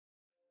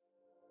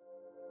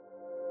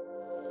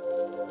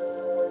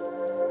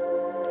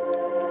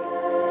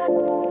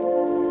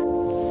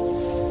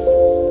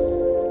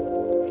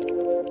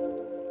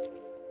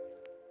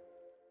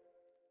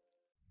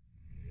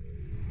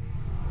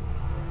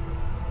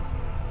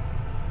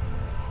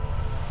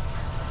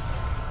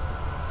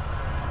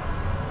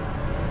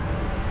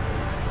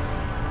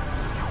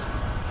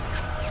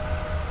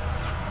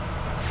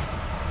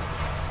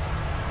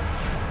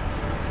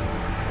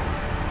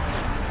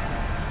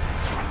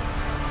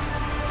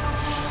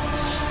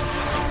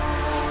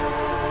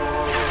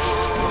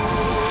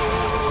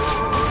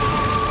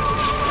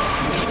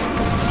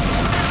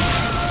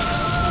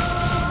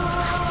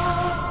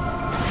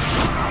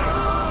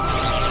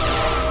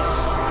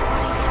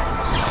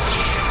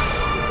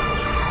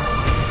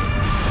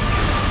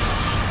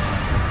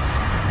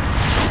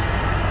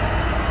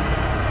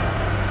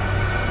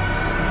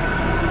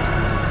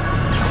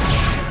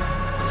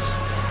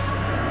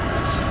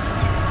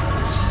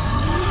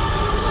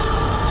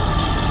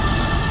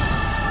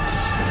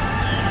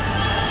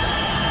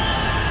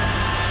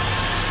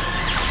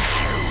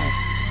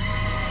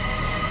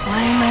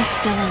I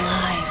still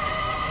alive?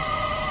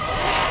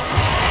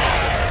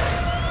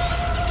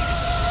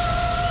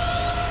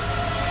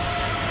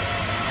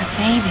 The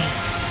baby.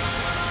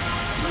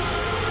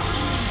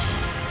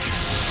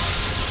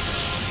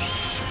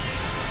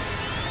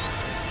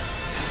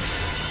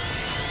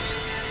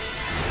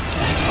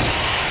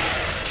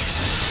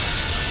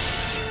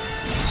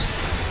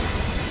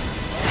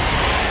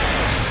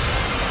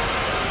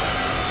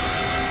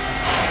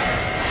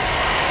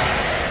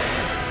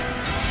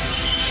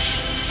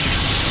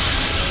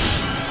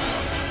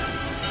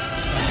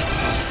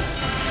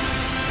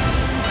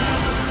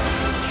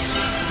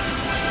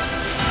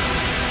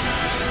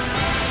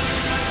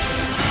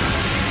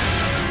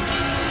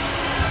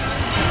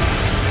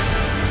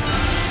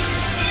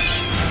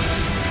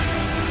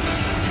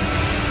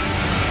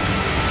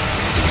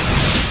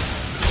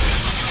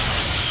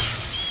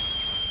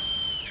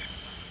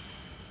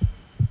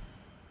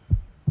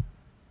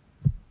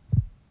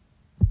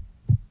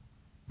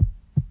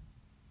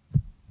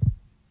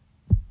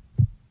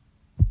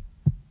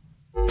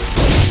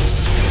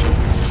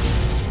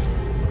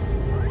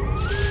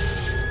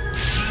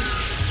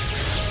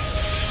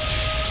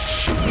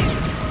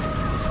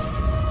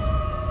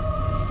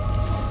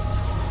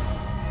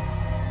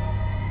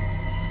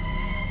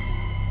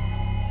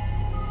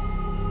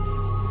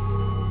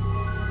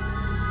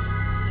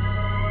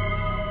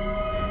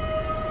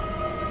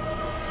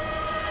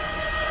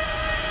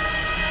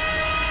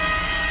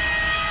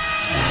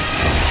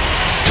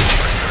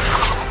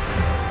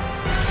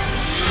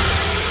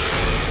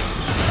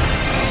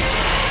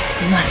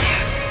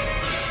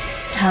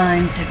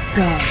 Time to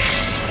go.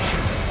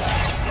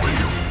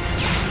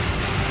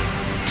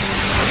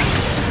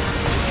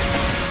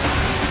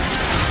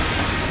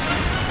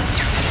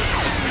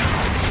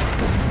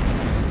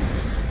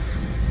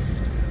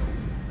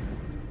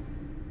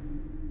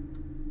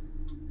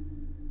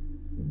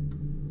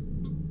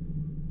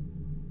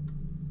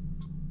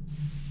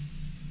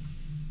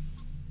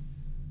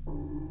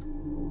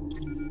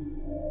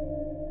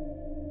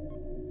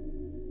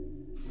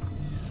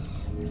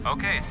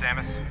 Okay,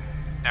 Samus.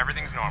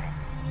 Everything's normal.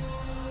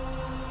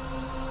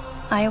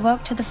 I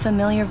awoke to the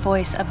familiar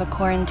voice of a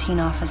quarantine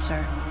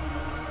officer.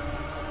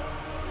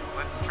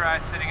 Let's try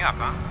sitting up,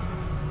 huh?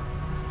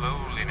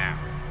 Slowly now.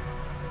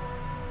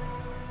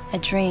 A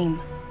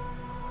dream.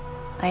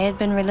 I had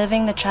been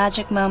reliving the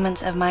tragic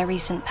moments of my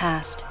recent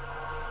past.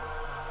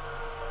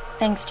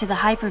 Thanks to the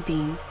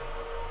hyperbeam,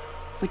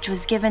 which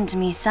was given to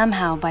me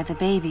somehow by the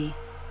baby,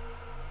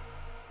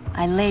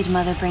 I laid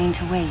Mother Brain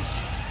to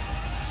waste.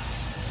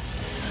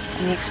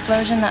 And the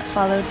explosion that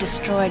followed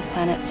destroyed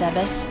planet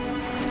Zebes,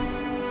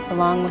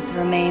 along with the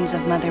remains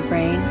of Mother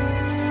Brain,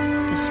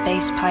 the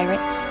space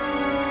pirates,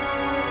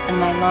 and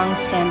my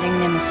long-standing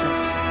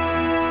nemesis,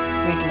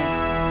 Wrigley,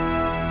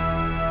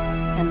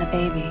 and the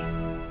baby.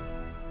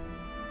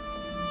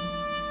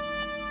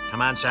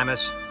 Come on,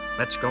 Samus.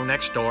 Let's go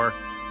next door.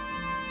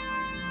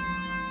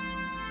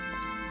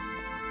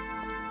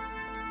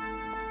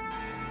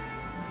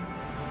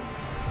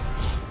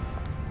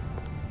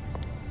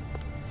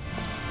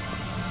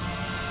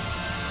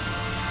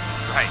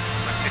 Right,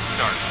 let's get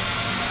started.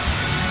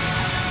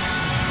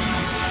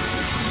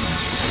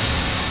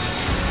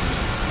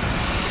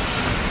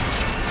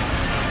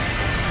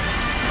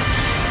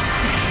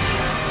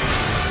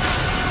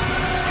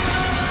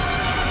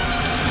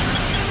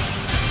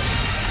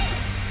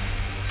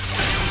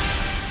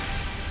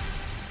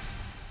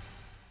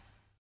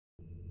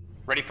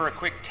 Ready for a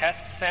quick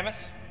test,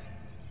 Samus?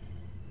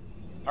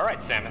 All right,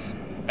 Samus.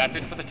 That's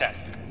it for the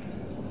test.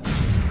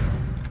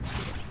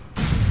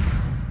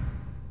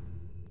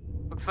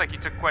 Looks like you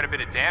took quite a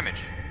bit of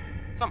damage.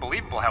 It's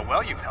unbelievable how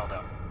well you've held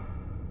up.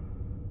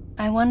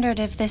 I wondered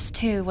if this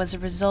too was a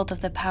result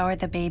of the power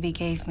the baby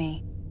gave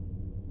me.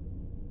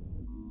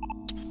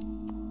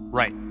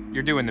 Right,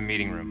 you're due in the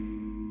meeting room.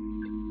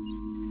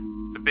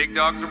 The big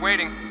dogs are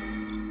waiting.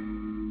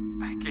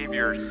 I gave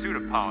your suit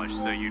a polish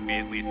so you'd be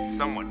at least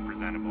somewhat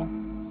presentable.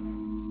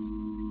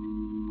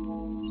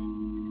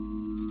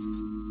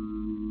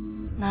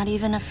 Not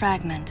even a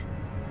fragment.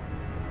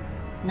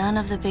 None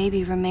of the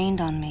baby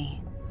remained on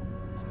me.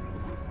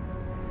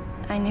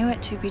 I knew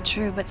it to be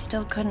true, but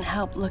still couldn't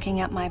help looking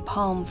at my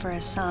palm for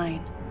a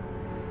sign.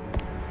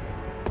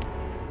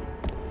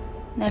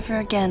 Never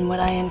again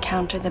would I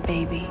encounter the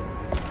baby.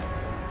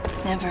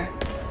 Never.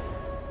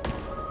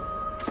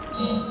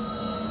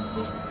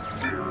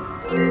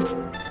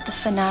 The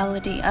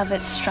finality of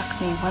it struck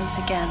me once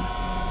again.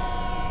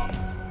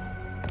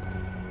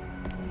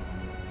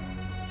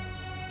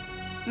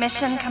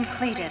 Mission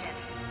completed.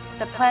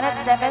 The planet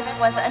Zebes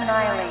was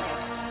annihilated,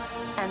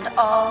 and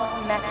all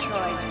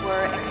Metroids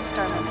were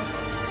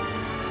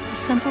exterminated. A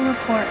simple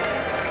report,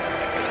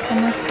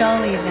 almost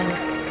dull even,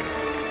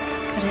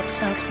 but it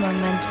felt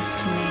momentous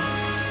to me.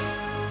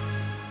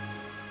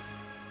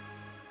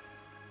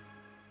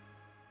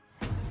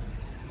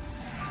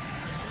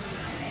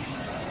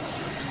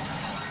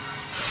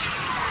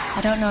 I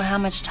don't know how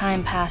much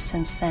time passed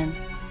since then.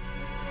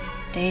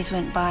 Days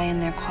went by in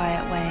their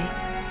quiet way,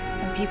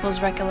 and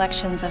people's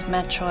recollections of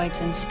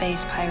Metroids and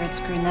space pirates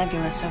grew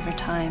nebulous over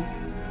time,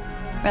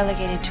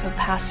 relegated to a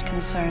past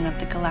concern of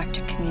the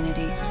galactic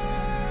communities.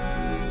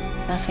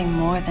 Nothing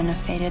more than a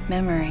faded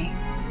memory.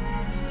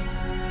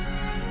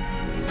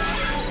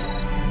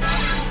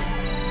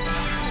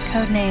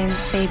 Codename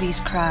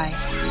Baby's Cry.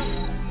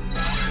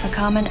 A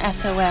common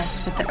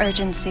SOS with the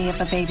urgency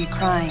of a baby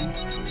crying.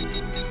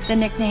 The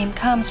nickname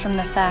comes from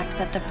the fact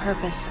that the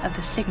purpose of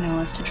the signal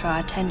is to draw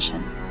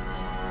attention.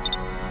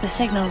 The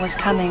signal was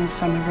coming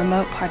from a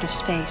remote part of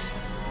space.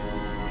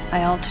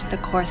 I altered the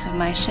course of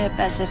my ship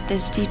as if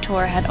this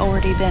detour had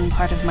already been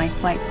part of my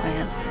flight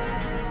plan.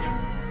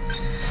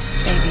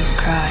 Baby's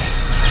cry.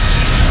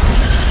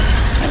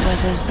 It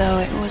was as though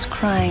it was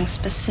crying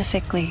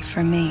specifically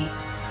for me.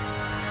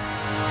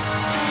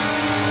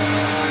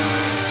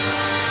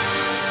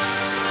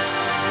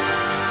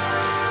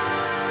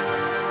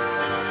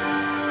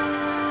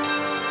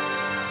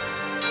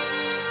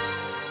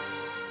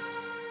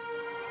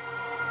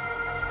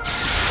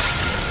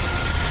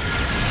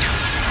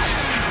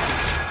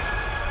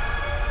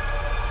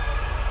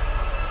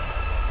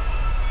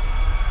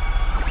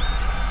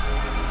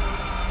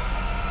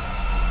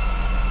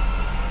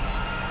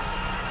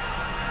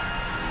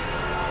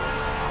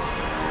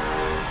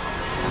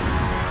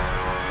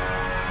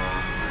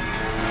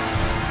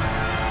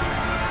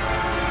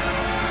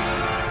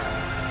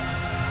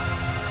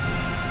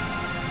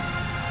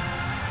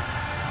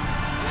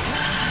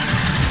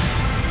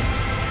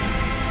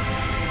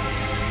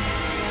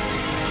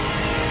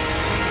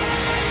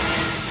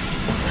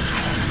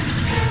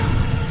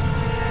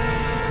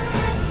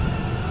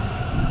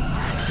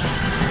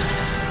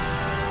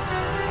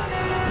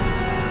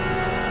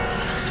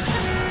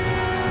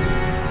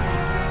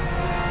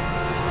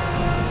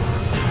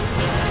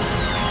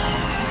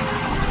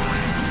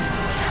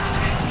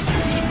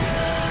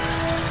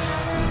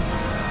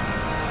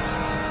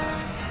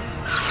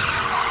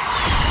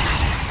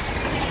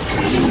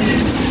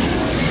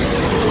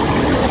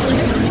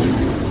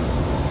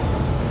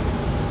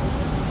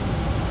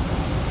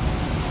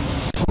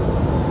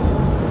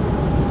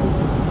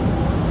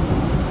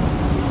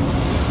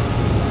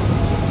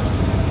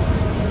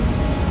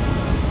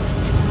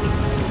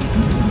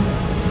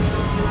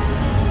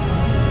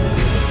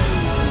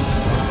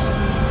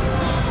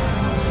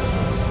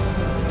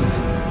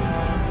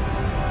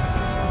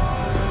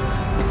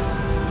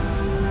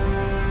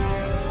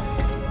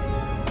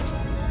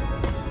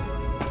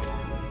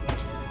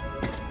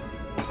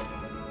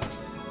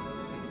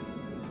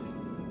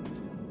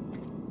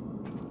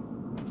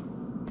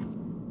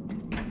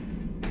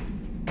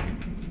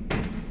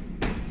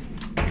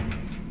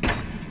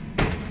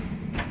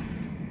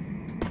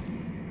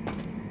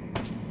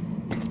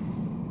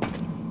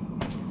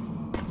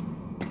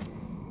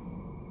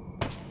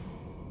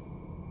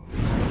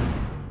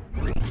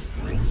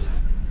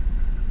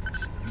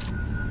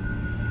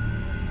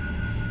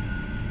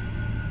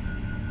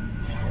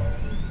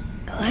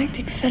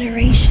 Galactic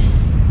Federation,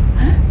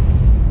 huh?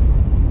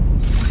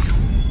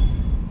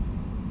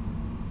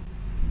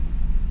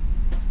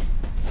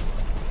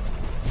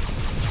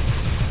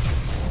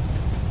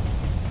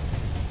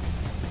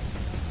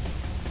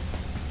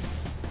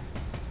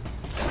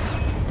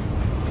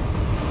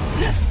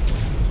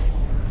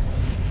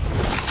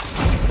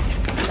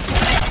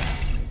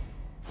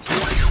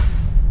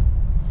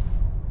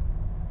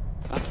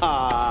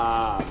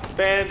 Ah,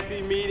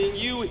 fancy meeting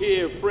you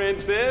here,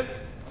 princess.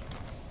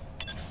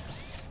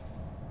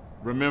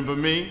 Remember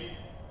me?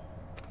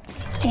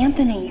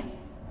 Anthony.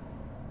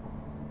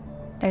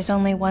 There's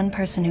only one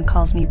person who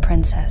calls me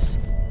Princess.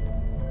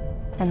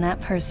 And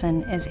that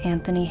person is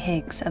Anthony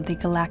Higgs of the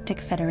Galactic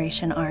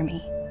Federation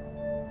Army.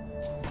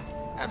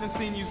 Haven't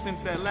seen you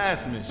since that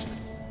last mission.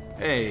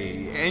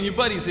 Hey, and your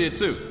buddy's here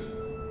too.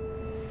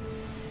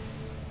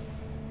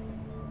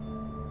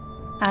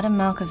 Adam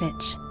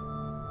Malkovich,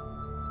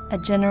 a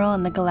general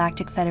in the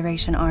Galactic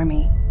Federation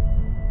Army.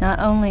 Not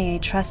only a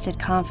trusted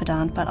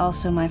confidant, but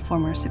also my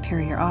former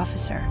superior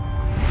officer.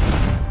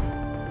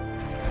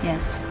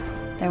 Yes,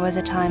 there was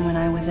a time when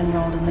I was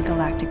enrolled in the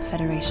Galactic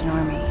Federation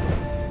Army.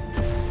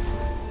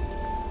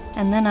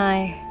 And then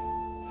I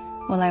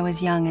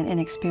was young and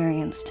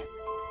inexperienced.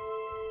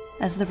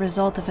 As the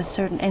result of a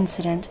certain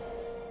incident,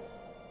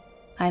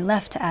 I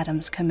left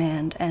Adam's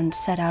command and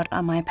set out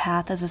on my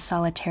path as a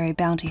solitary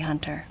bounty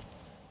hunter.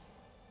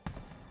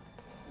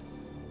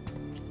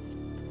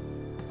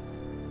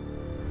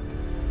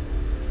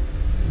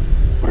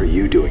 What are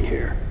you doing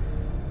here?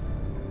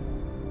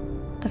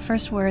 The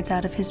first words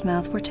out of his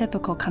mouth were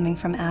typical coming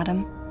from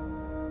Adam.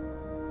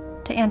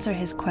 To answer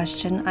his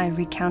question, I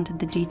recounted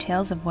the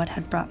details of what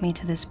had brought me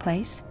to this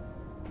place,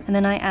 and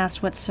then I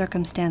asked what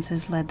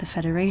circumstances led the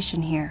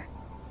Federation here.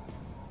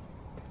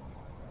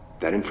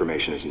 That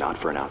information is not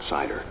for an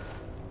outsider.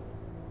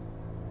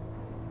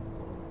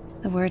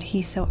 The word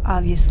he so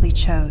obviously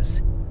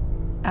chose,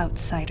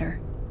 outsider,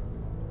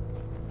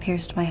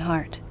 pierced my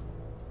heart.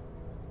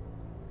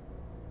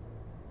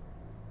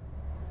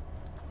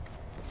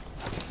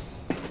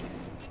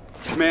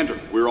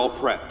 Commander, we're all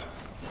prepped.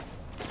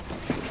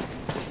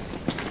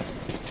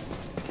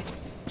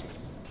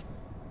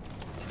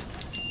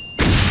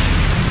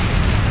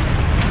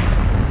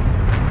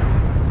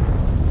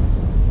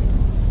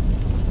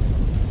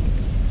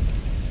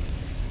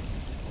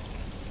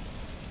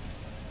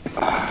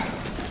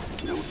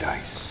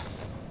 Nice.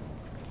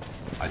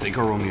 I think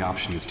our only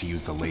option is to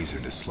use the laser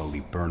to slowly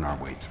burn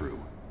our way through.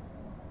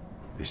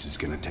 This is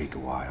gonna take a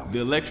while. The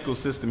electrical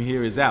system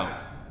here is out,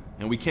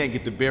 and we can't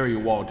get the barrier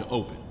wall to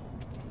open.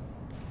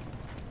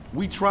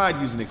 We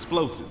tried using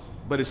explosives,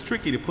 but it's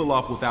tricky to pull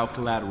off without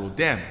collateral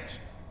damage.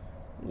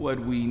 What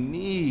we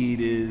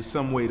need is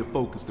some way to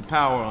focus the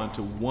power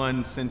onto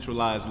one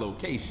centralized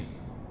location.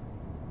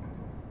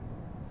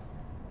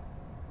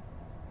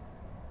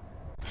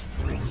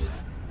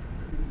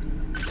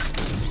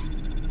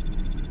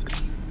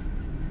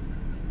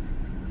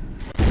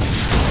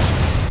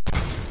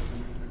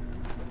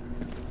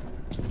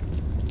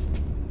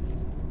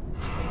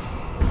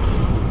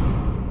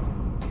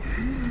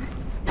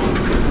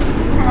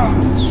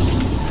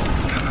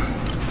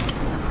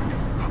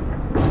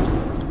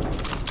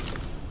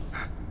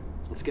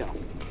 Let's go.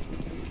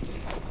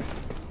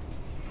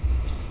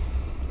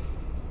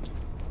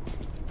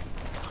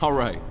 All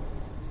right.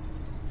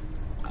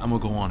 I'm gonna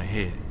go on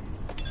ahead.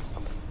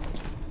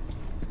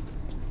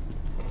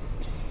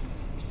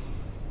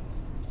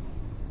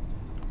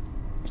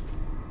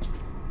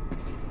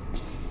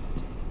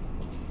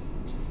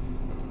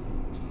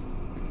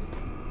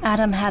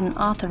 Adam hadn't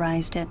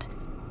authorized it,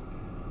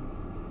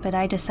 but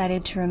I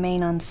decided to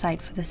remain on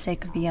site for the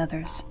sake of the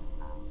others.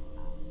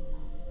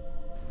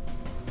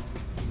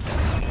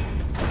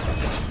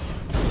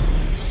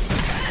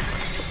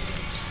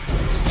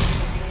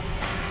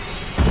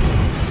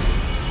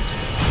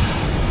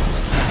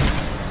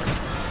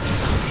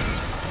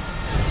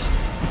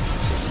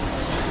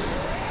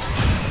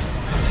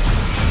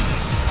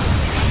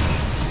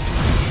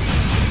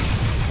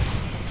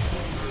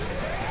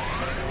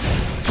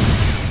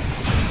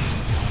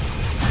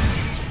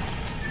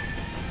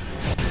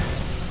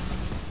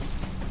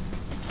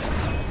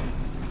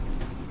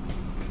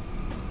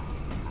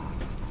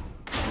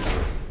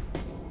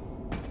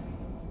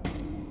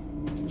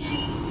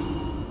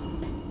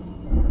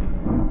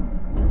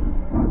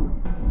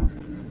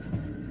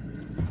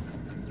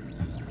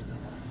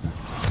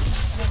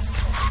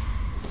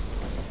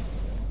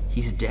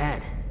 He's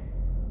dead.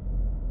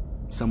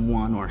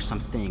 Someone or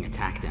something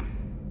attacked him.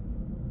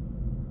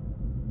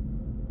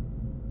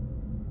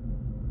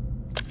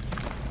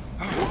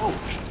 Whoa!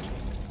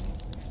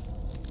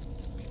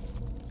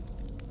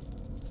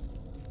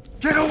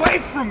 Get away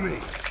from me!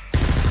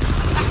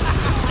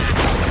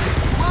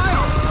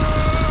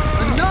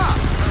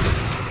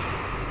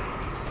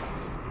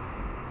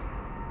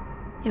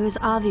 It was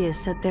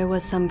obvious that there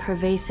was some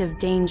pervasive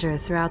danger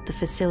throughout the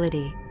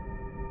facility.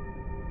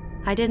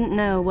 I didn't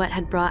know what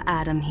had brought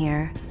Adam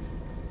here,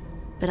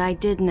 but I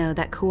did know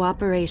that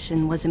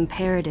cooperation was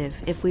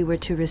imperative if we were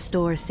to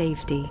restore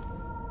safety.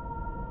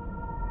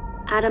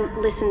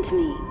 Adam, listen to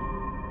me.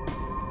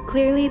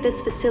 Clearly, this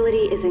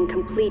facility is in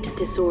complete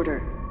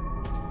disorder.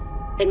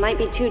 It might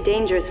be too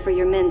dangerous for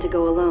your men to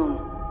go alone.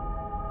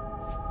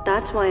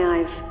 That's why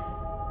I've...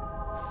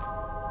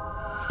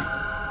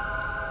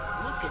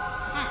 Look at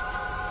that!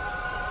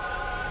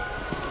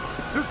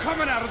 They're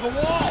coming out of the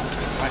wall!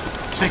 Right,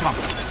 stay calm.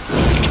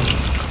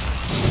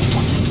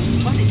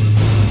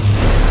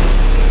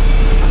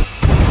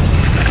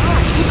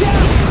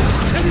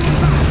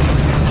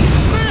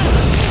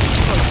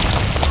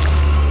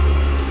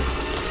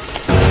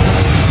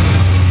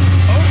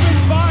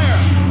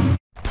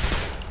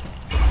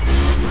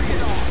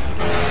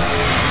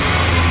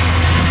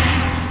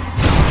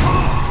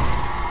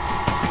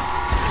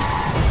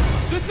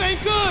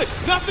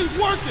 Nothing's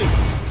working!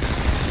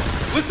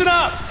 Listen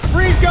up!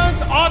 Freeze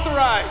guns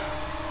authorized!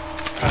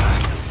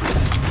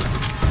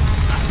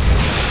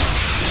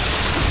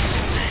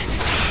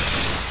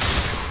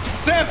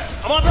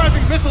 Samus, I'm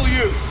authorizing missile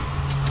use!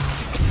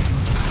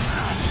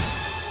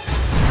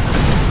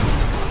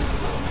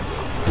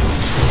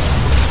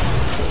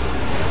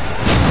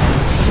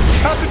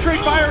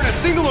 Concentrate fire in a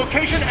single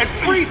location and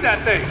freeze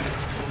that thing!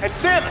 And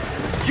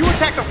Samus, you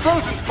attack the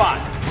frozen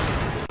spot!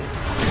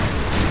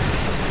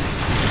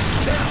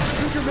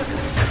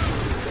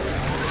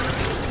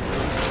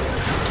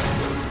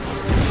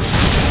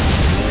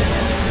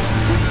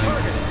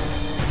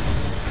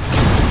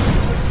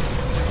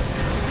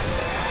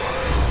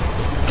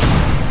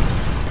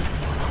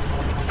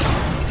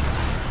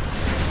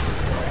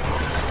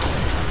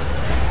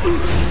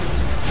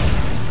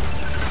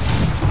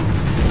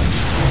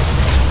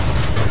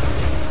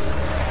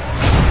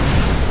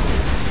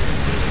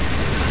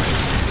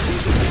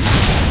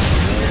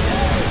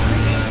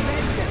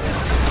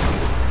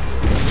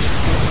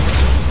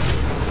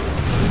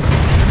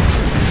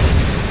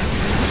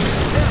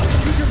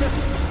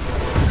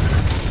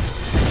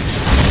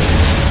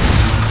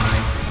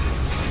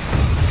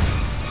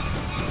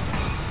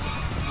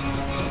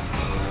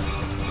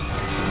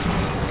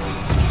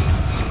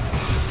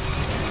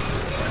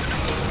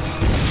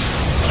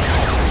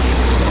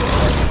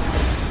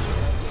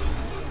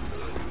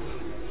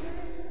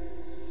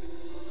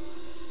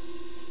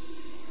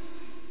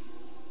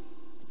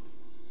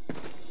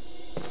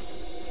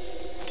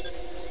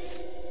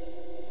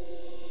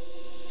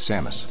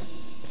 Samus,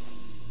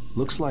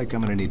 Looks like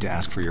I'm gonna need to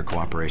ask for your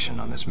cooperation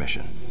on this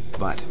mission.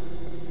 But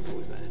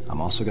I'm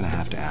also gonna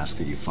have to ask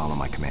that you follow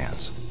my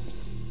commands.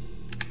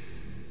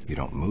 You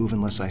don't move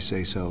unless I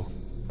say so,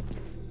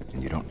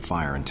 and you don't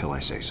fire until I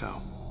say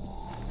so.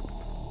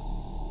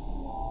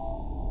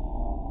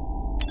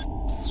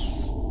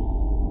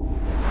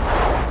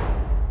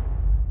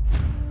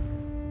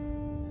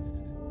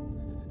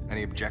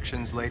 Any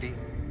objections, lady?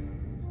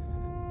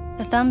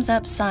 The thumbs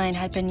up sign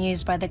had been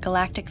used by the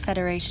Galactic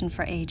Federation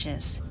for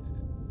ages.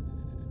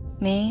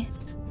 Me?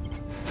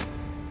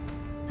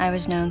 I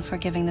was known for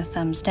giving the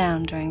thumbs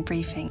down during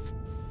briefing.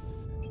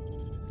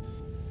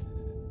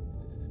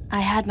 I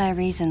had my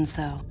reasons,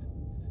 though.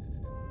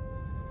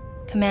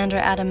 Commander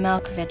Adam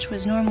Malkovich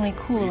was normally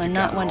cool and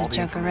not one to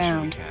joke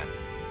around.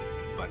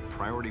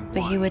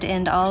 But he would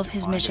end all of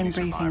his mission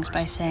briefings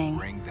by saying,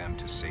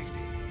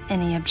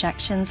 "Any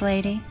objections,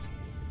 lady?"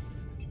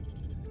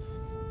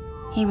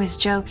 He was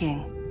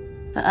joking,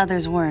 but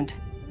others weren't.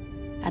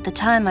 At the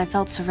time, I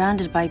felt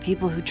surrounded by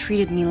people who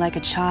treated me like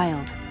a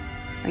child,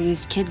 or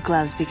used kid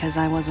gloves because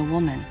I was a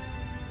woman.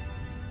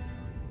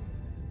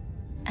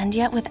 And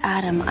yet with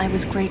Adam, I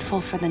was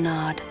grateful for the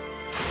nod.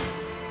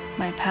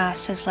 My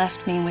past has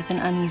left me with an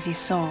uneasy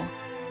soul,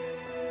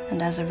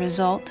 and as a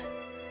result,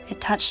 it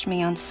touched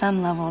me on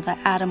some level that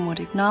Adam would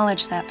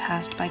acknowledge that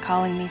past by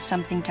calling me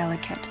something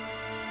delicate,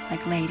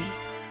 like lady.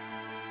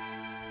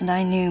 And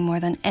I knew more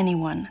than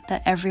anyone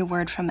that every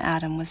word from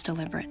Adam was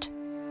deliberate.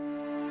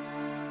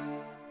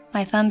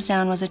 My thumbs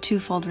down was a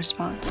twofold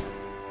response.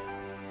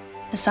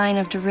 A sign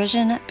of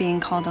derision at being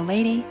called a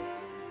lady,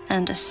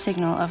 and a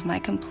signal of my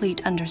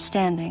complete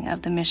understanding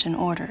of the mission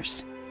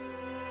orders.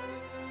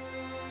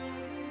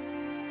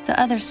 The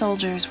other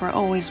soldiers were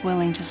always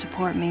willing to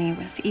support me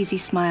with easy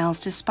smiles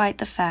despite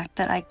the fact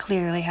that I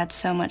clearly had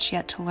so much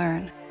yet to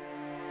learn.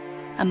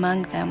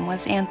 Among them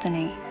was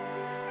Anthony.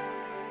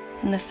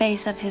 In the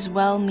face of his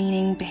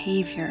well-meaning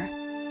behavior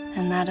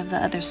and that of the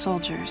other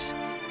soldiers,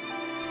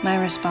 my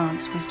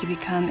response was to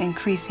become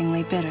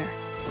increasingly bitter.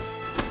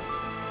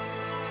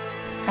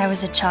 I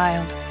was a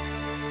child,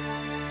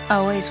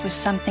 always with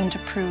something to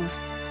prove,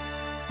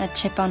 a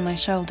chip on my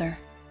shoulder.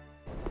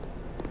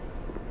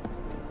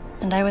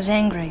 And I was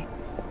angry.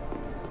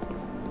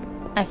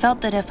 I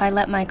felt that if I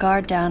let my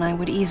guard down, I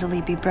would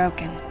easily be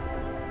broken.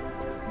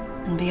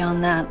 And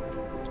beyond that,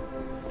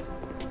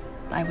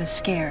 I was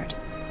scared.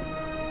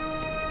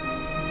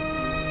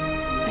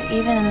 But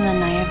even in the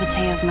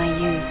naivete of my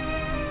youth,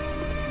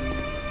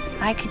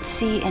 I could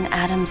see in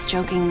Adam's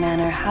joking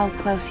manner how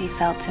close he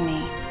felt to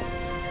me.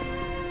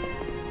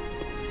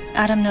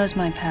 Adam knows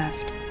my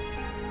past,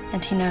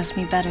 and he knows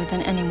me better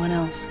than anyone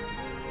else.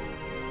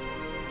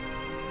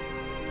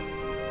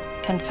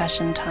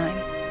 Confession time.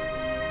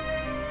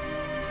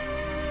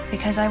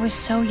 Because I was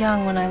so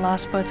young when I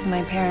lost both of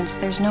my parents,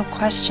 there's no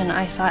question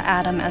I saw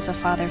Adam as a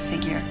father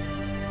figure.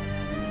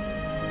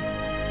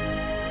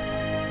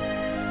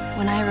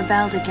 When I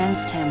rebelled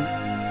against him,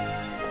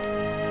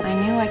 I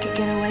knew I could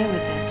get away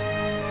with it.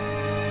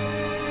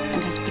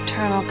 And his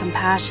paternal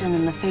compassion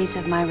in the face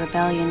of my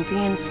rebellion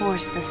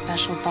reinforced the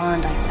special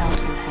bond I felt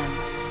with him.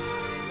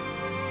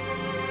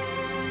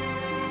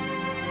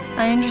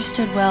 I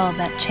understood well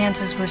that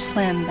chances were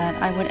slim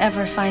that I would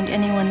ever find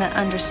anyone that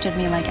understood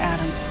me like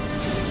Adam.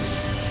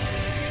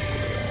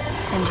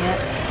 And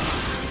yet,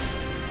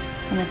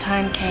 when the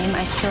time came,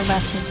 I still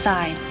left his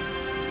side.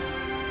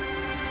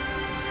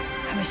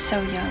 I was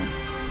so young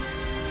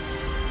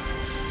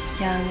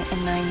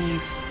and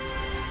naive.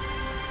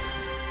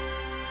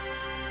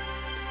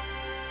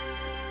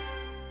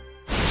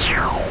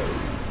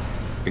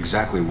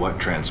 Exactly what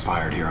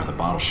transpired here on the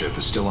bottle ship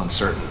is still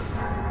uncertain.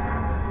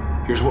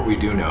 Here's what we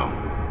do know.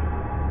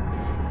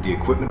 The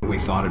equipment we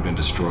thought had been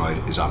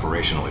destroyed is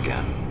operational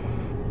again.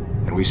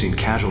 And we've seen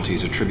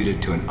casualties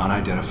attributed to an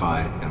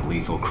unidentified and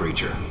lethal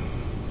creature.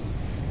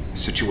 The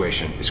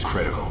situation is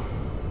critical.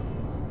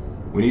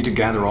 We need to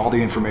gather all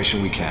the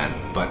information we can,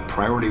 but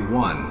priority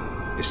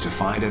one is to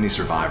find any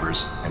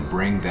survivors and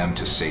bring them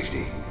to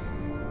safety.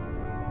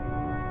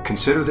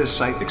 Consider this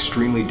site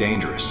extremely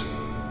dangerous.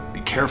 Be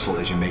careful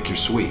as you make your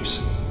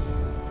sweeps.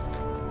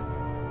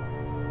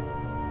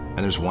 And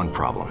there's one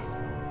problem.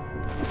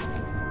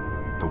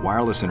 The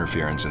wireless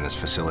interference in this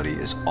facility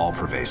is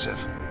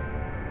all-pervasive.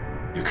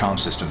 Your comm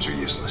systems are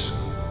useless.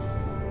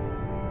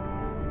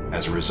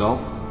 As a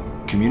result,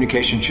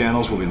 communication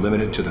channels will be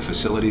limited to the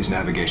facility's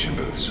navigation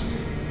booths.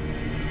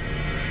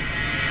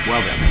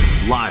 Well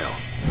then, Lyle,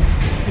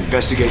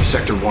 investigate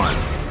Sector 1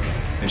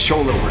 and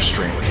show a little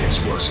restraint with the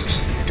explosives.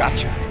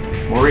 Gotcha.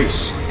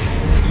 Maurice,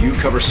 you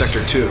cover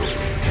Sector 2.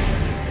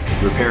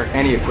 Repair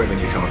any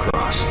equipment you come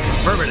across.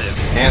 Affirmative.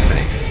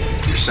 Anthony,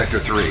 you're Sector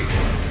 3.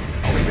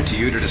 I'll leave it to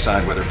you to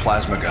decide whether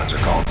plasma guns are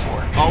called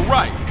for. All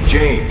right.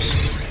 James,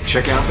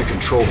 check out the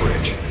control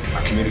bridge.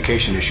 Our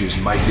communication issues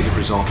might be the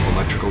result of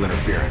electrical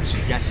interference.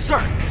 Yes,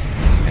 sir.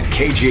 And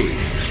KG,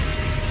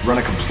 run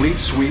a complete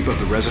sweep of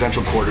the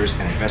residential quarters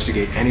and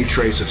investigate any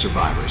trace of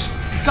survivors.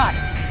 Got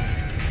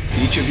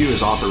it. Each of you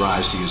is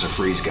authorized to use a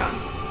freeze gun.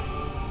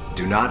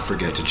 Do not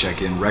forget to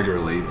check in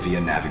regularly via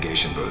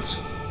navigation booths.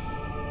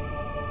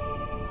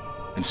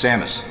 And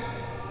Samus,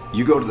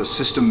 you go to the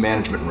system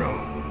management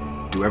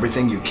room. Do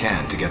everything you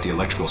can to get the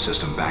electrical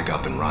system back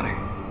up and running.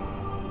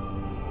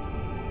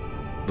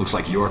 Looks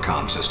like your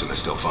comm system is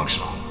still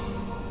functional.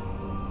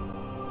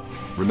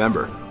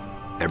 Remember,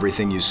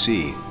 everything you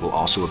see will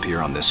also appear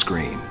on this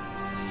screen.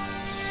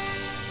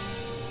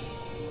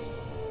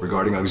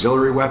 Regarding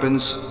auxiliary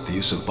weapons, the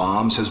use of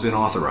bombs has been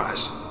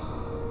authorized.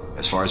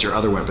 As far as your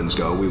other weapons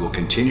go, we will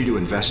continue to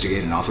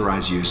investigate and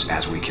authorize use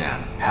as we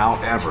can.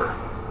 However,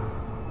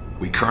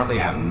 we currently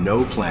have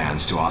no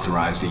plans to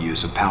authorize the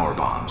use of power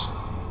bombs.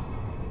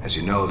 As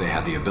you know, they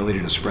have the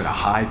ability to spread a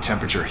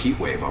high-temperature heat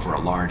wave over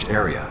a large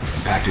area,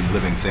 impacting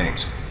living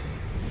things,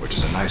 which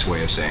is a nice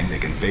way of saying they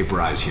can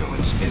vaporize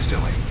humans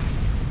instantly.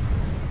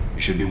 You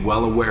should be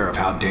well aware of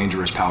how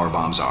dangerous power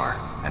bombs are,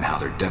 and how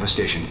their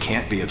devastation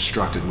can't be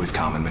obstructed with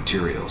common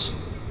materials.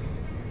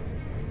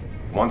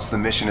 Once the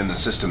mission in the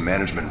system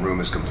management room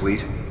is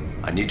complete,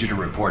 I need you to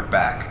report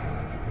back.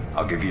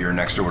 I'll give you your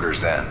next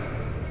orders then.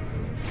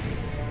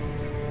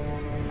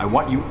 I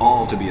want you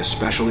all to be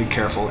especially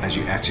careful as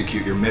you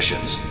execute your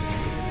missions.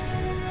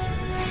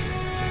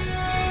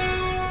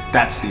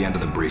 That's the end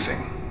of the briefing.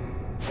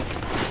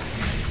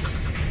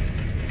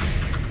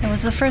 It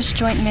was the first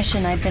joint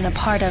mission I'd been a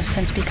part of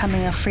since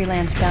becoming a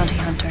freelance bounty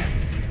hunter.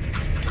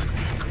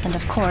 And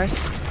of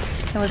course,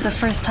 it was the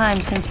first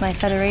time since my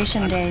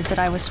Federation days that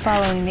I was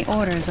following the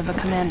orders of a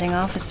commanding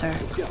officer.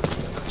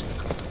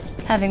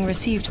 Having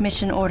received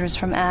mission orders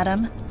from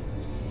Adam,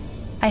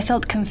 I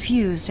felt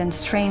confused and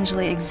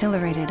strangely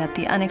exhilarated at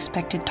the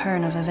unexpected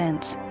turn of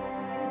events.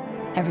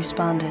 I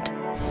responded.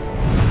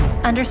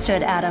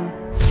 Understood, Adam.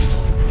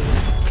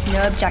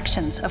 No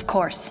objections, of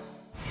course.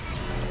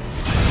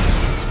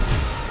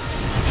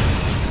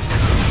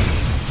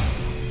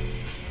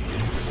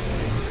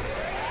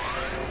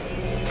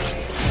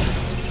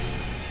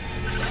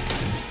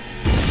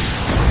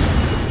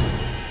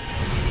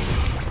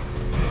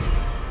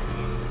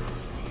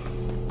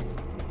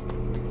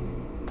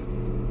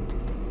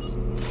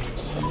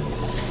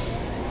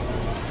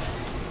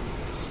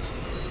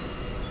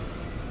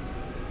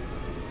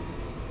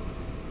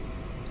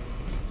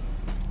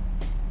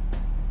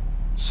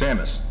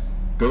 Samus,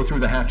 go through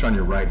the hatch on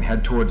your right and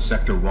head towards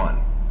Sector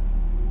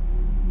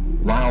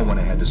 1. Lyle went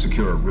ahead to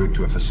secure a route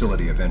to a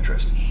facility of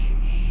interest.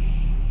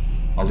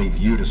 I'll leave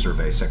you to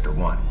survey Sector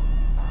 1.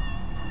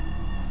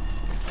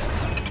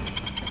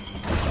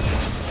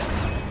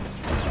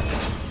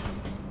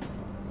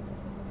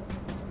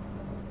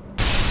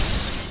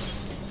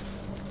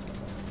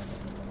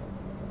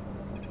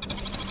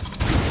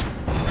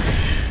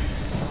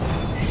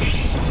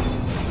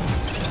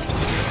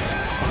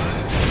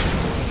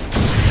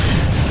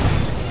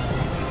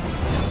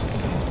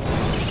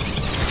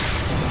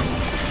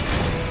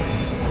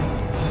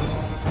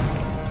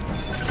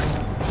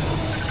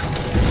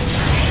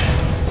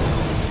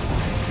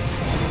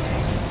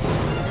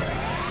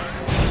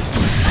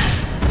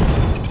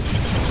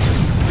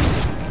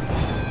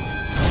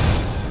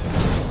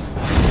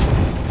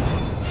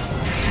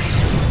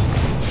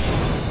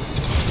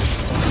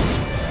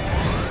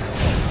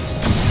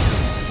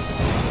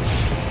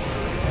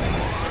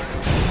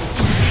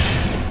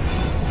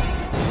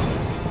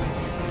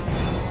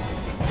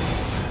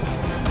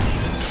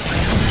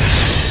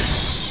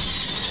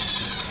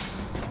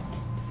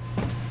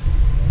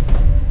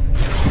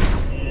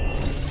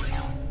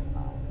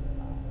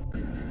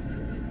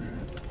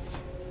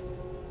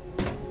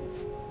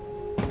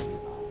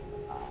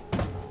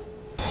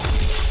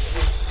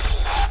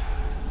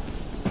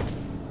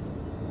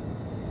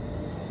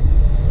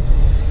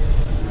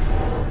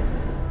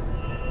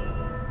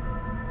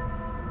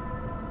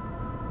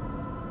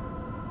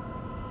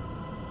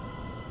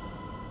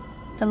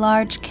 The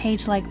large,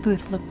 cage-like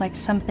booth looked like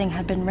something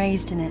had been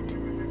raised in it.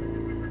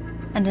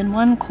 And in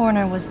one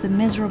corner was the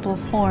miserable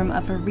form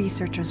of a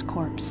researcher's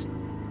corpse.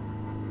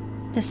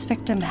 This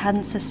victim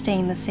hadn't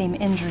sustained the same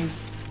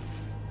injuries.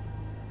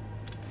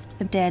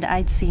 The dead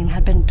I'd seen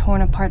had been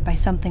torn apart by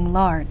something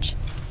large.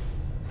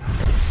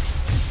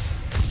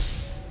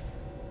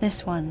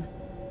 This one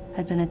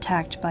had been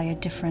attacked by a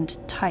different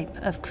type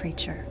of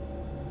creature.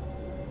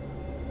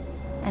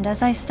 And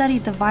as I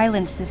studied the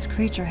violence this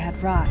creature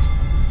had wrought,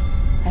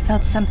 I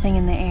felt something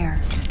in the air,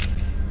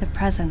 the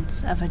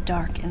presence of a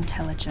dark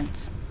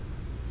intelligence.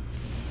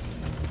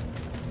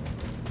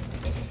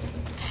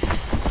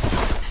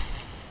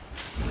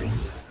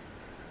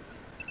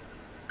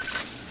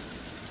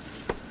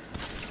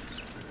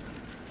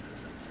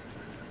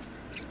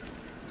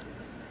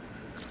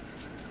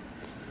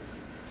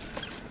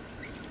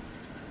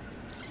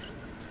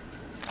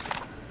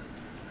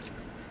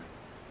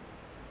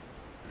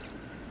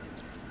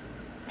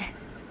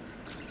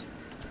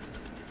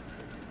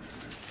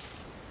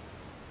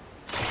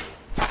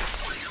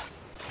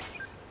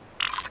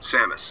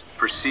 Samus,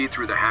 proceed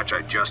through the hatch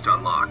I just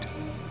unlocked.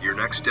 Your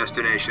next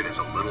destination is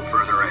a little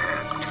further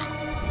ahead.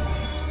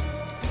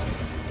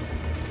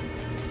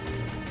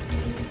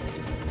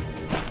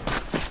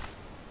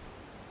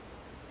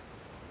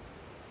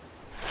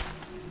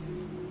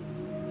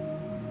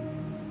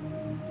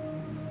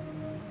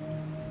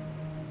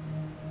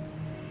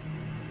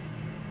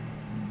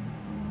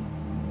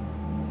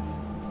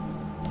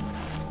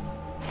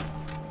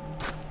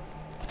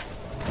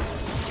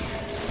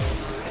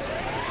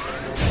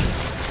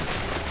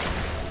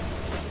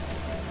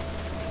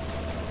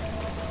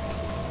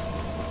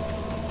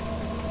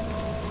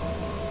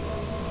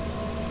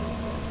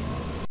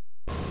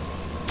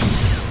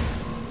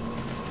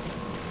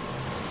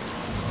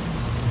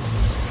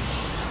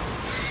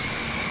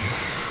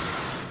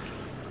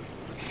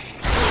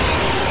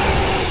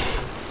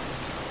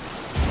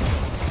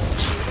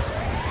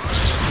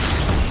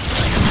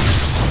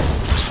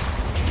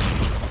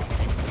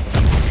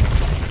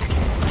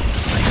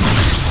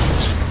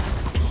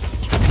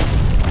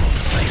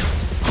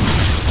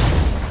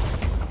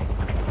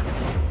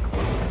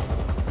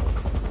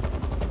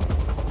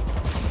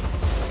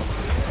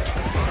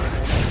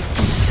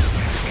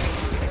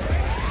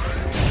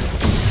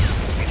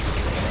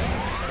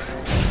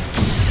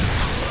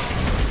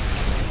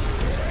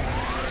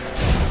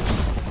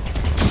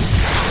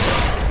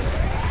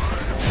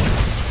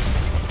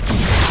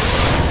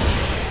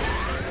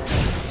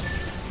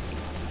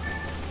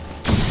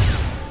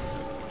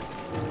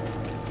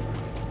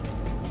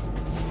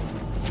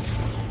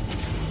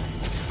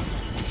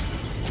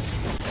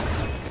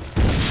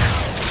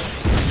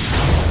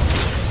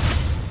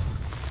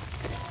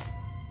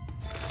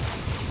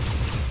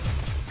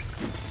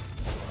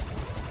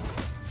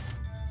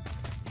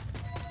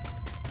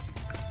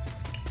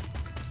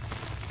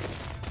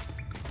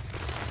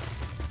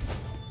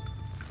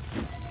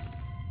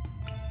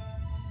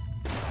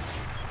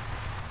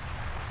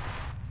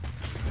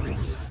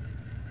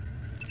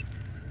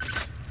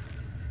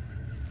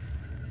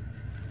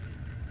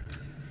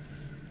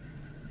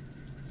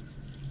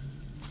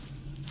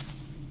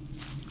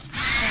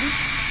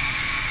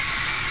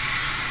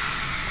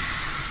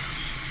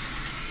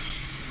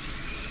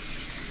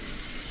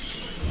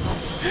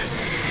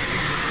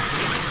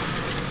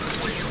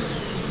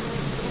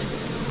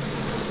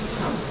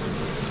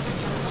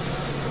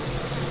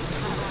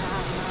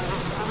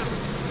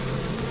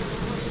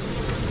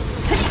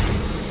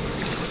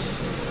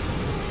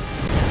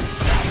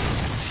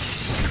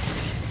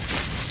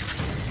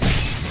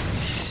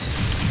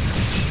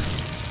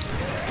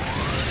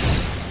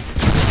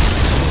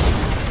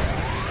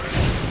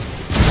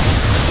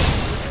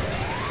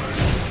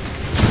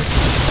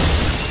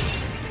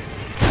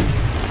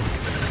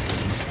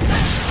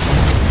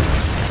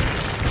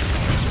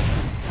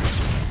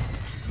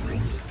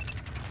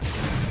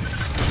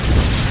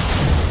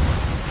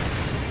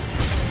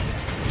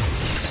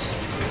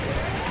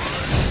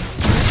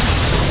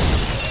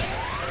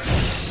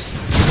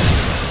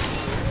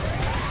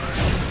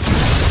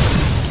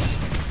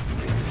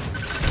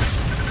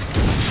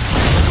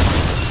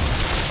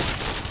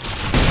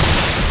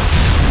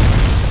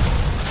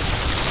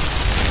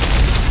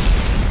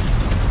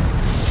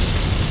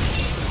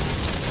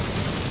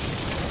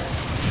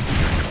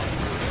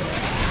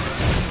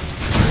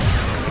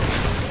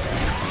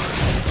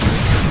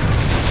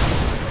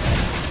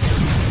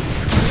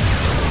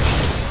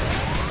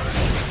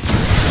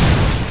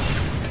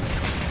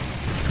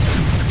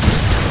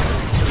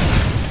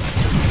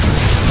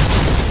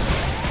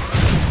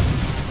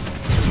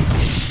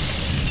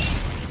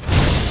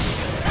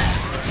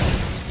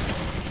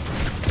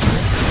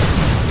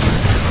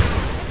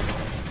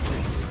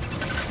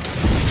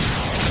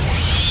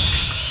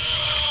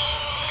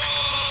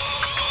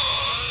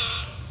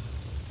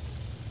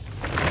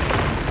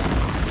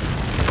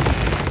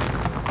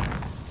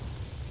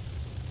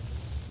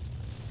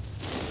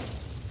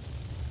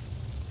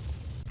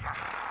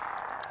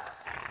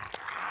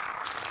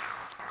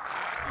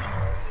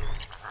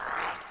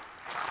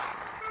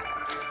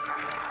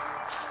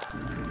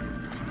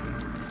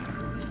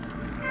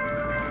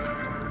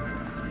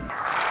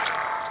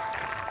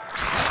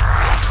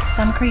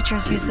 Some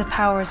creatures use the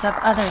powers of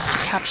others to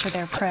capture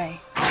their prey.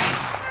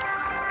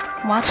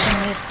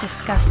 Watching this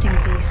disgusting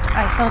beast,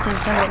 I felt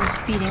as though it was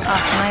feeding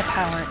off my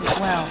power as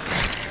well.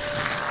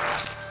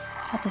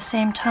 At the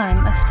same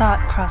time, a thought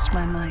crossed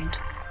my mind.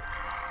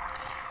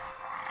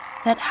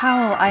 That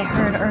howl I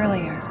heard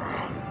earlier,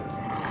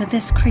 could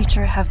this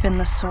creature have been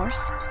the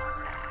source?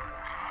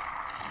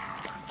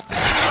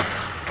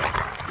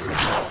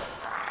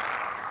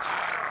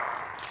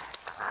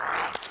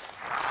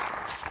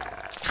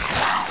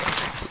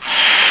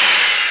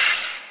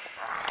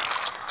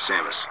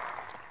 Samus,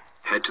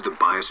 head to the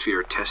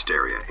Biosphere test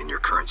area in your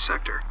current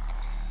sector.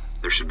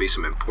 There should be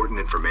some important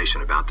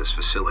information about this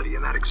facility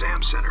in that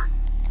exam center.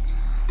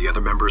 The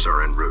other members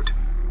are en route.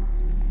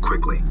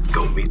 Quickly,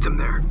 go meet them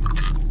there.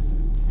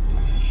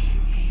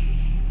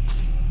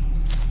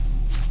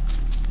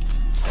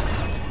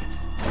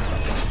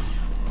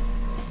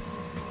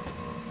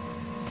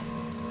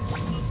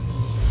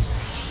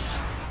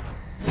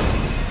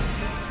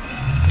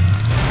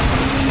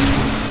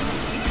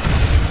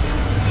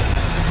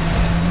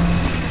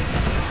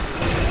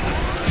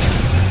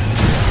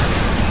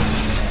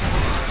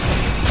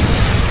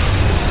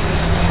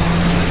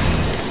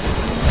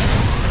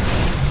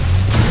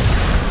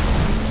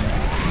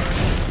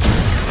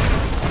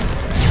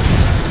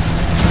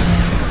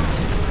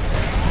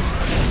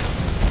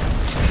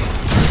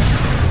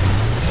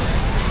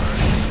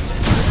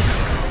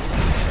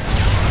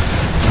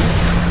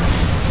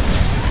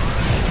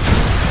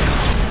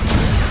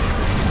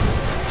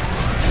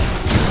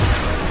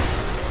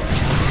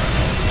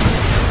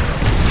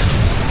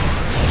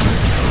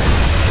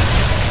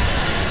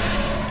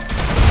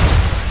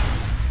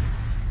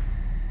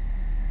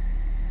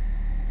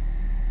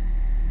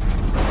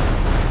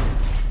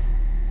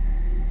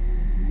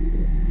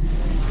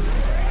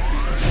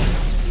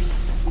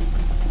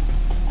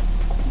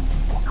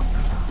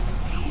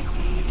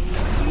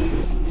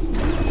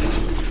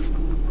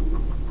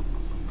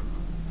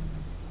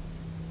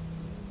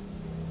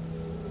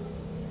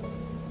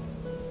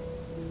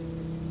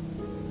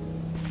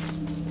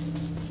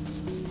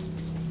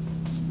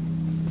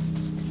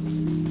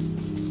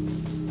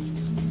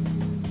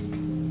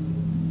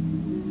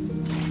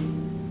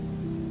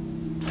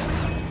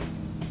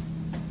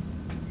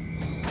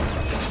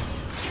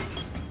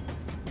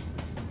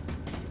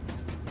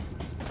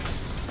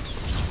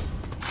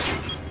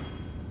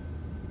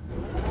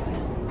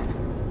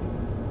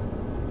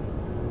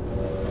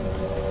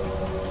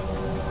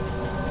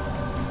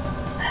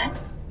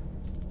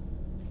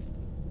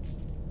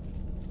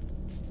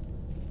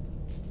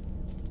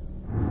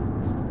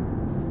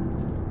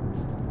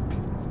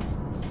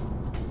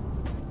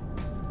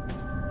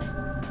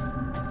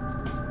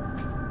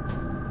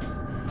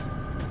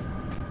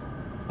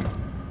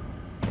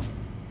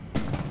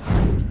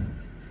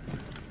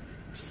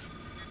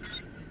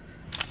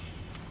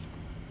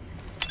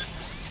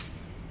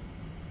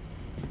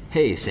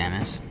 Hey,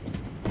 Samus.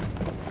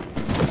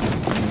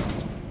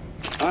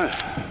 Hi.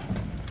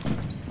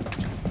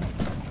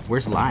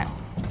 Where's Lyle?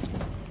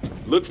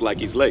 Looks like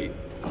he's late.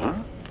 Huh?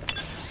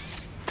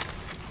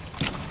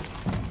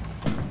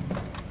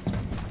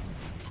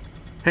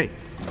 Hey.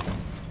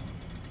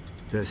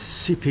 The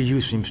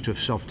CPU seems to have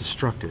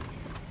self-destructed.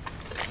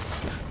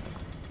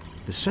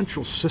 The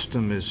central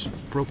system is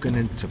broken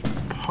into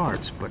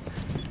parts, but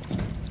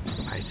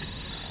I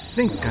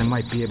think I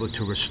might be able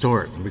to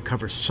restore it and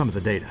recover some of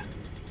the data.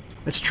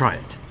 Let's try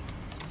it.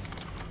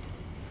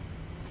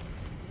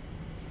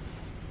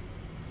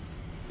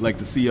 Like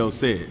the CO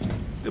said,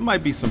 there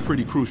might be some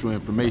pretty crucial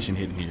information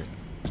hidden here.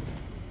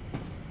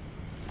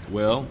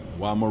 Well,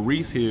 while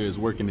Maurice here is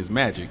working his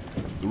magic,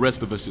 the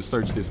rest of us should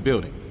search this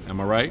building.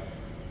 Am I right?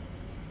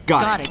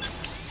 Got it.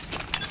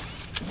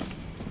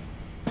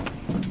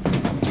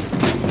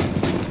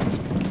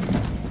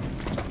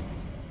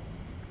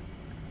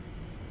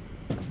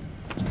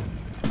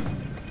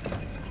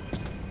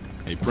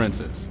 Hey,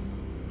 Princess.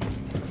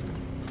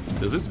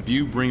 Does this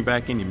view bring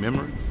back any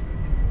memories?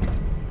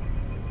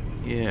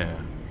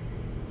 Yeah.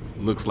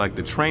 Looks like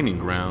the training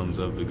grounds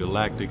of the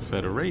Galactic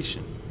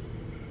Federation.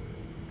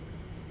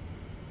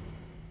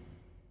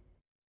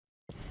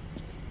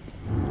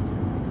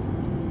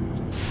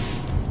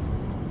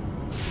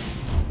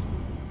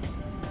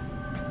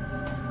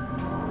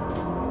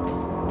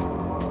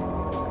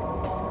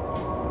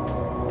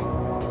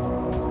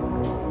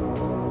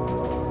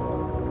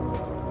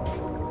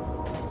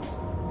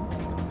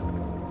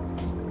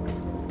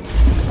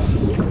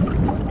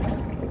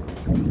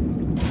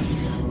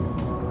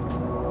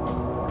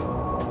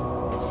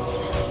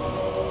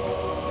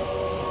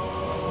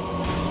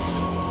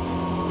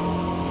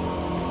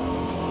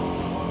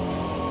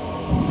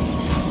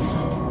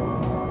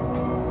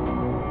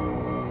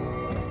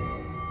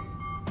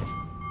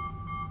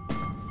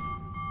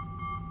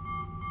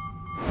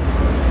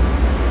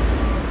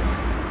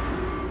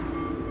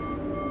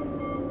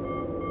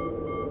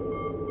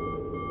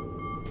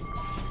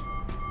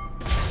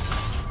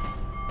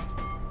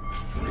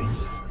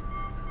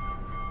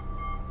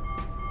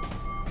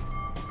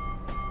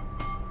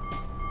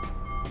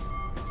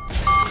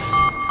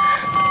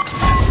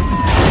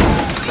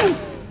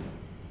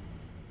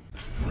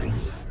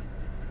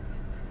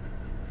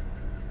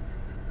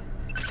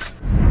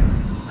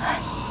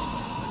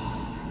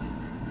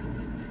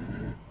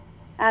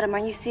 Adam,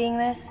 are you seeing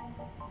this?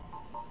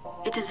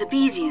 It's a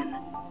Zebesian,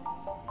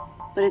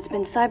 but it's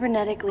been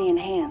cybernetically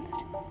enhanced.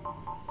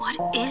 What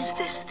is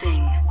this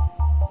thing?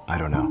 I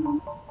don't know.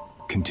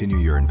 Continue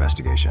your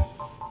investigation.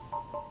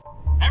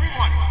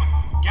 Everyone,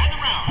 gather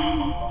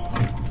round.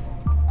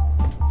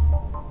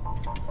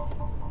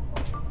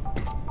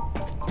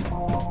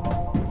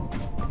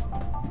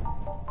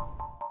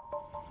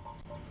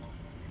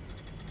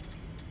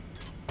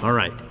 All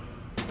right.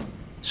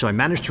 So I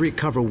managed to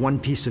recover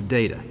one piece of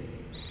data.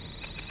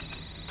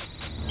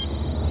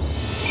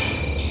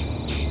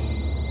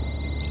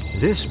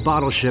 This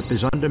battleship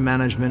is under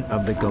management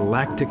of the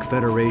Galactic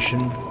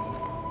Federation.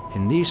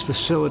 In these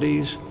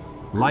facilities,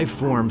 life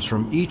forms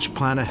from each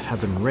planet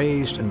have been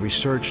raised and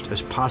researched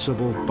as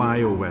possible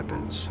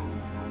bioweapons.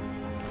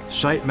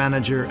 Site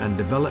manager and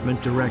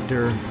development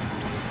director,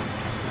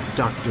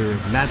 Dr.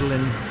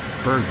 Madeline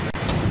Bergman.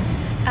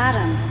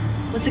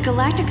 Adam, was the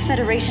Galactic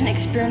Federation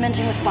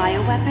experimenting with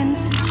bioweapons?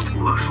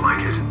 Looks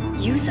like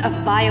it. Use of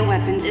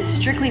bioweapons is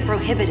strictly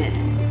prohibited.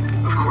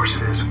 Of course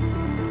it is.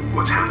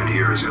 What's happened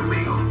here is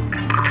illegal.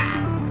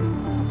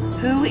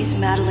 Who is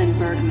Madeline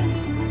Bergman?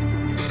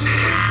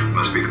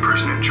 Must be the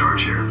person in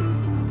charge here.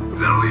 Is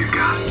that all you've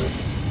got?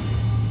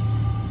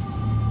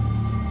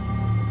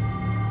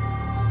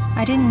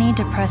 I didn't need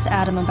to press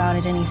Adam about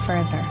it any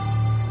further.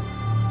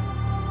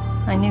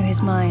 I knew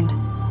his mind.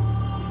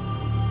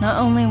 Not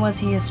only was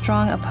he a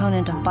strong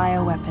opponent of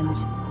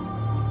bioweapons,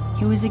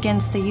 he was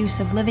against the use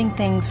of living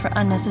things for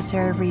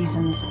unnecessary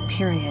reasons,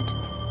 period.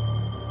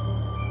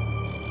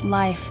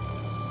 Life,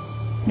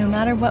 no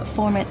matter what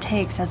form it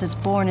takes as it's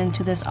born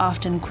into this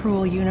often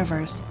cruel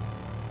universe,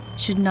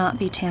 should not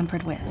be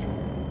tampered with.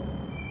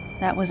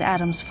 That was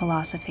Adam's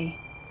philosophy.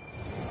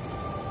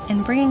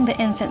 In bringing the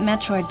infant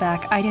Metroid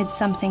back, I did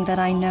something that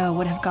I know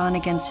would have gone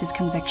against his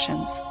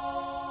convictions.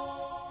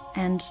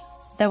 And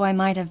though I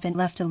might have been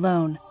left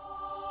alone,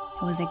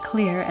 it was a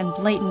clear and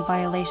blatant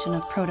violation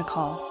of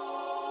protocol.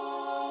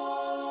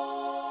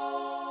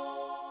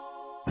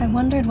 I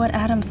wondered what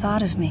Adam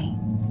thought of me.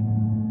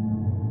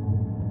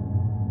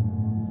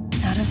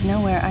 Out of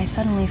nowhere, I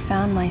suddenly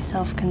found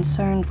myself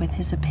concerned with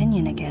his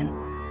opinion again.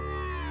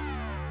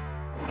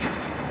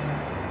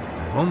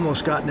 I've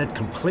almost gotten it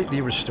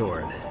completely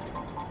restored.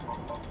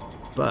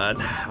 But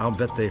I'll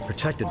bet they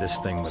protected this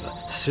thing with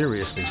a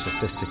seriously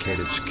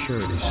sophisticated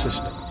security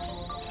system.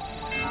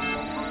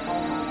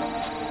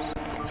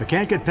 If I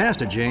can't get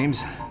past it,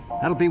 James,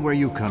 that'll be where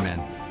you come in.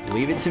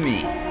 Leave it to me.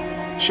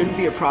 Shouldn't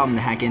be a problem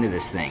to hack into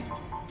this thing.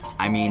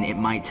 I mean, it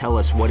might tell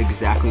us what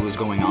exactly was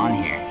going on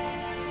here.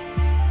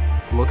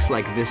 Looks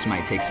like this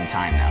might take some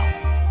time, though.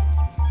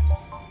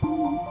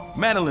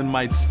 Madeline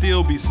might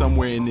still be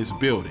somewhere in this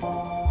building.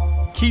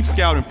 Keep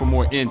scouting for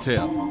more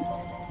intel.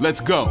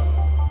 Let's go.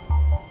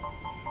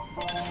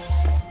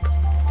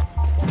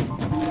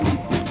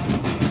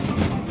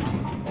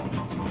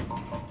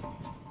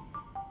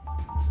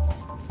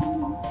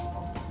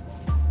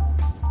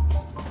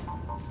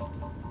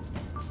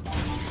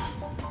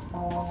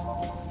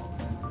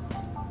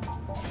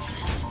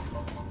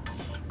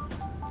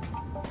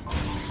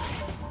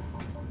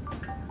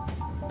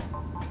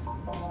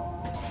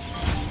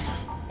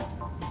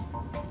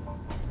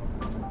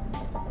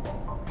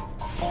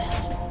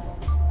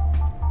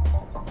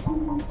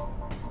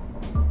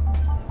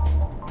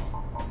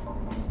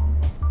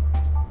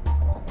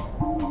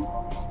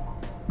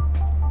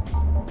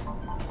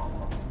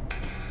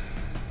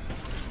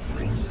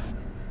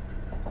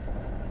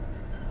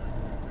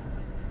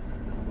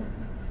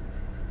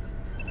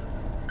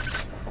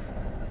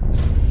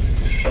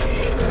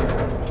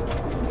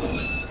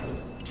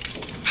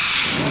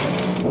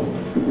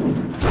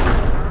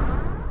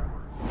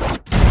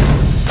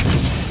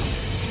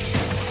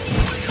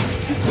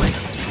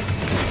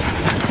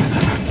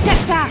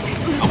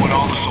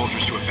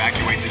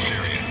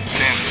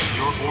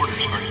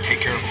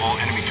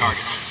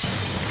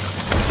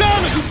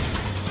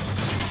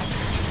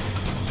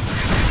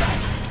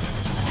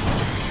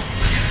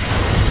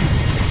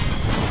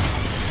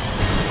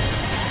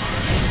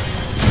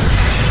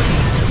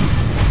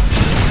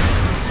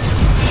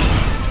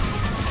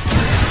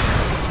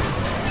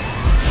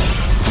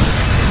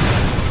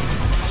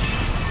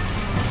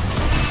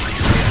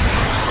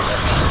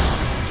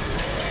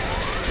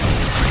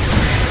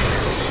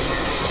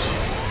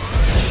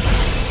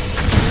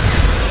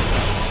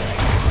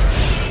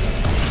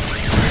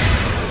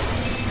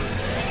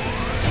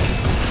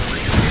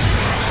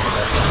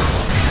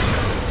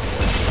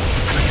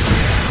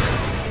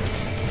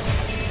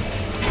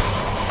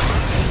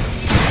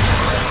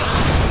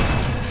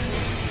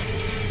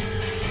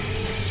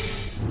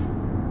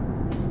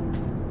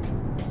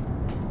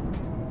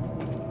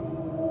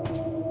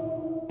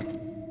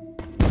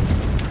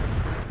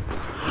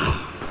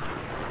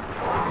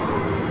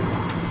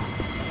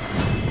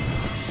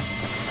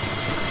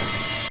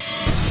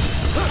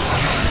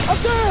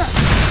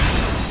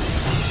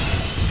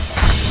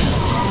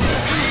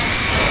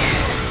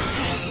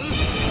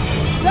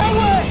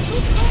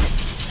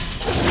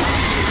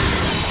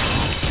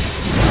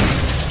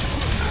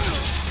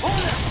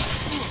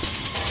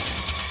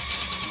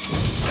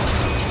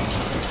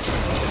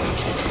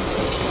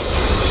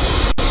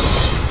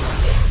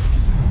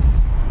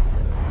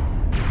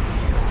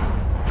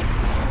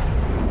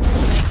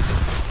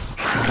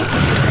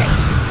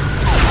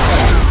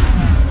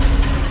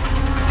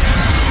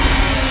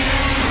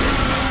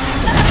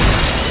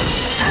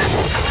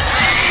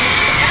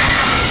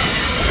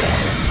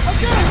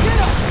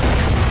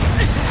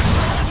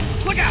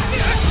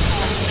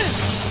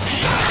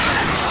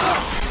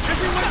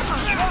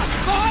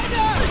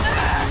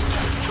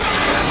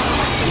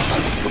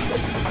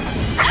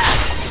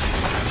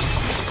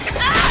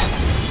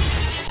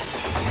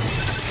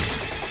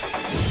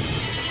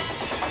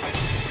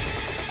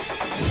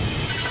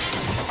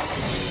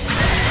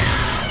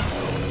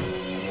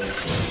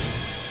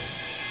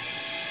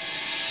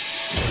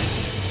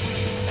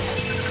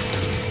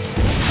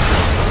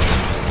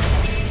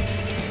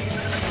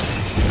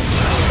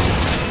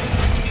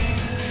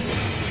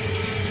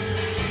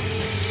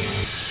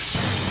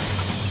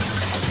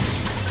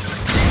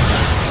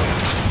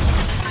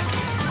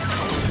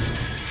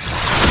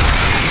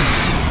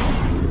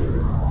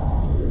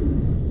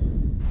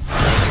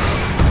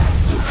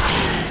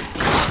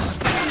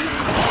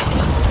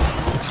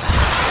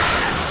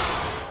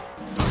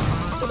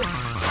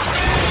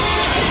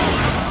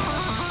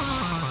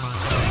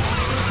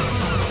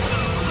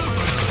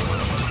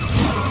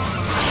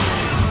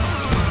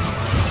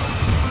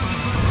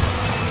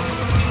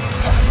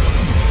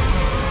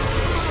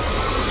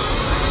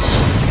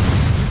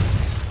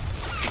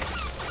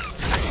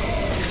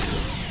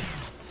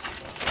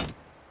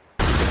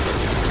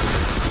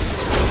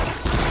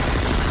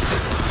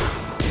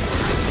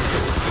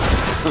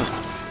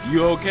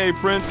 You okay,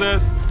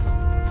 princess?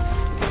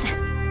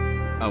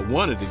 I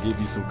wanted to give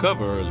you some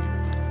cover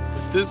earlier,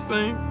 but this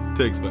thing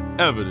takes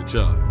forever to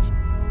charge.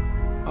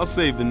 I'll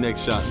save the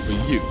next shot for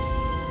you.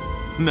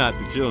 Not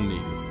that you'll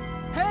need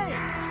it. Hey!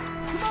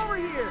 Come over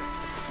here!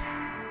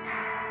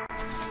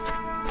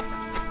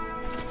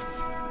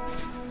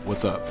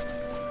 What's up?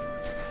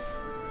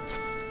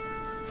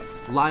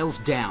 Lyle's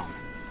down.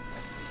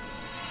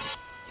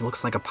 He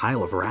looks like a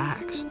pile of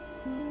rags.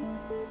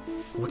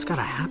 What's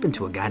gotta happen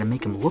to a guy to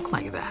make him look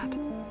like that?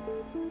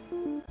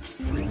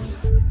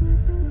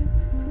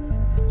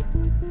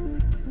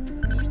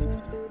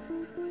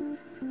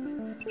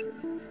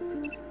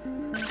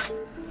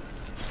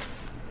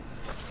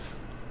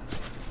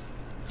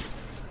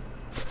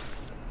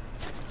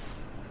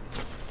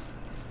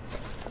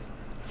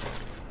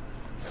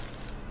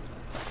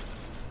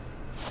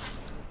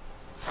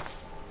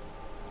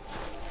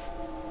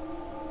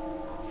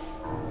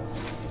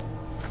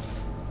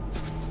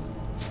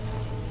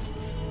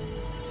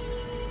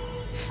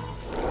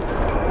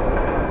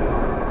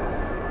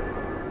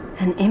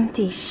 An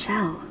empty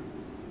shell.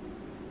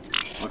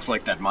 Looks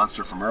like that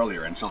monster from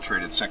earlier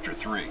infiltrated Sector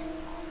 3.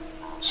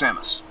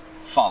 Samus,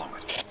 follow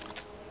it.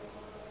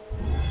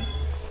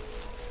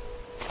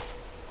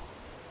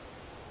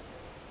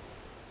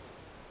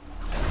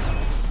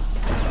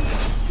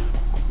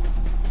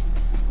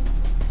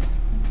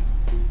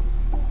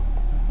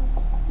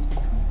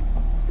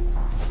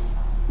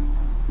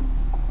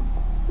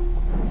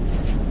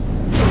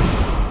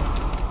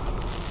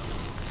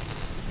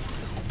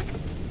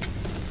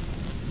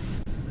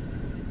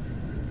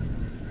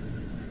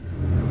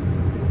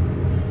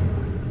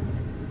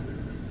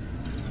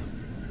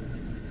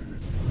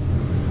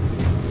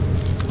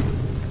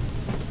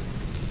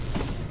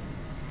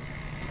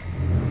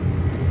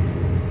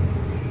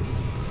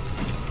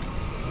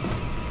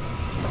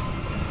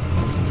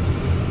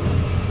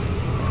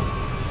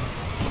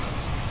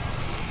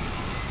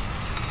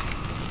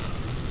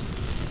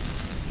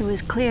 It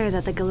was clear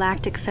that the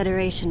Galactic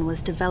Federation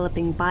was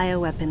developing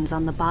bioweapons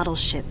on the bottle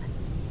ship.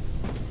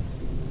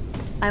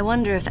 I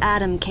wonder if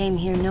Adam came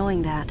here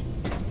knowing that.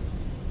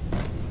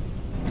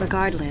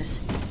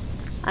 Regardless,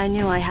 I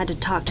knew I had to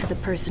talk to the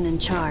person in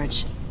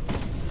charge,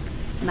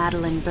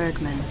 Madeline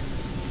Bergman.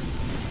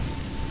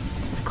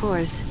 Of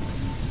course,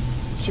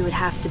 she would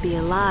have to be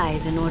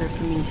alive in order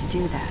for me to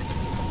do that.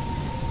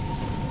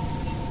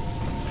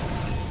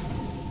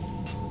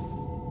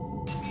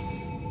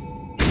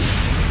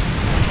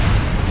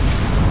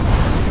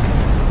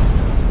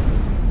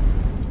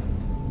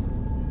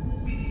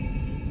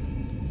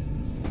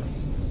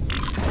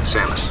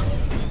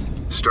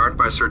 Samus, start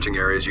by searching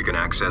areas you can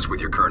access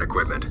with your current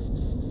equipment.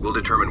 We'll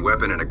determine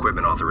weapon and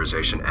equipment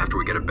authorization after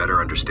we get a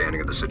better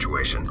understanding of the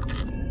situation.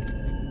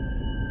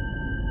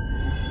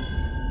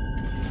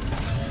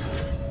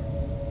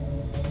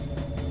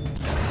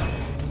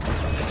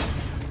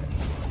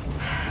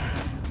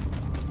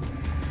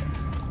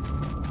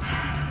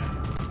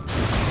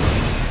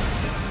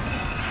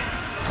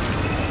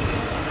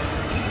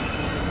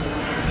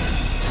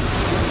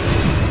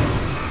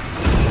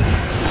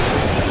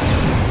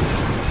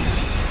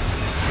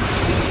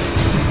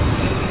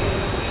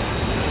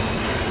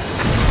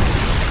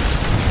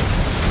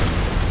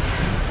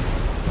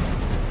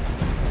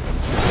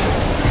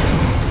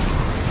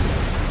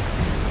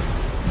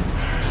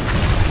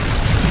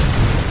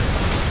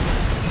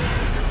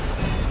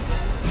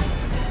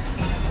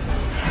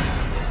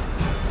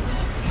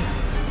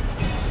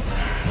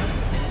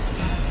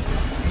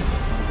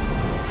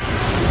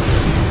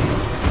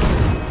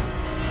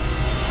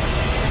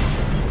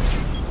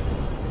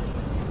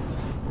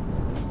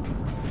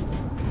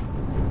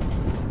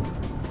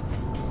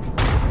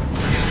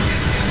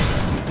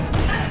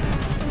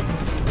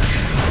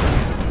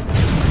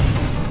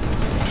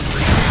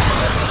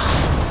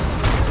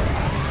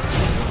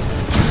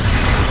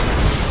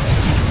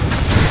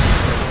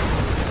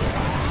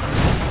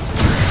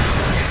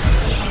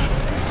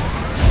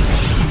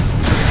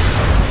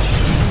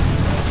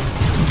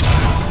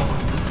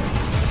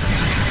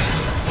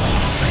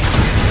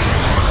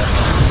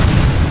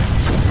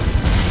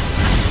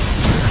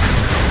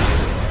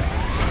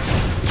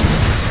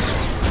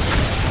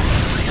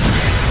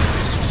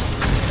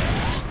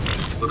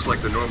 Looks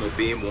like the normal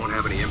beam won't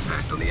have any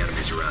impact on the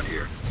enemies around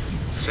here.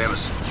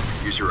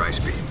 Samus, use your ice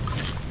beam.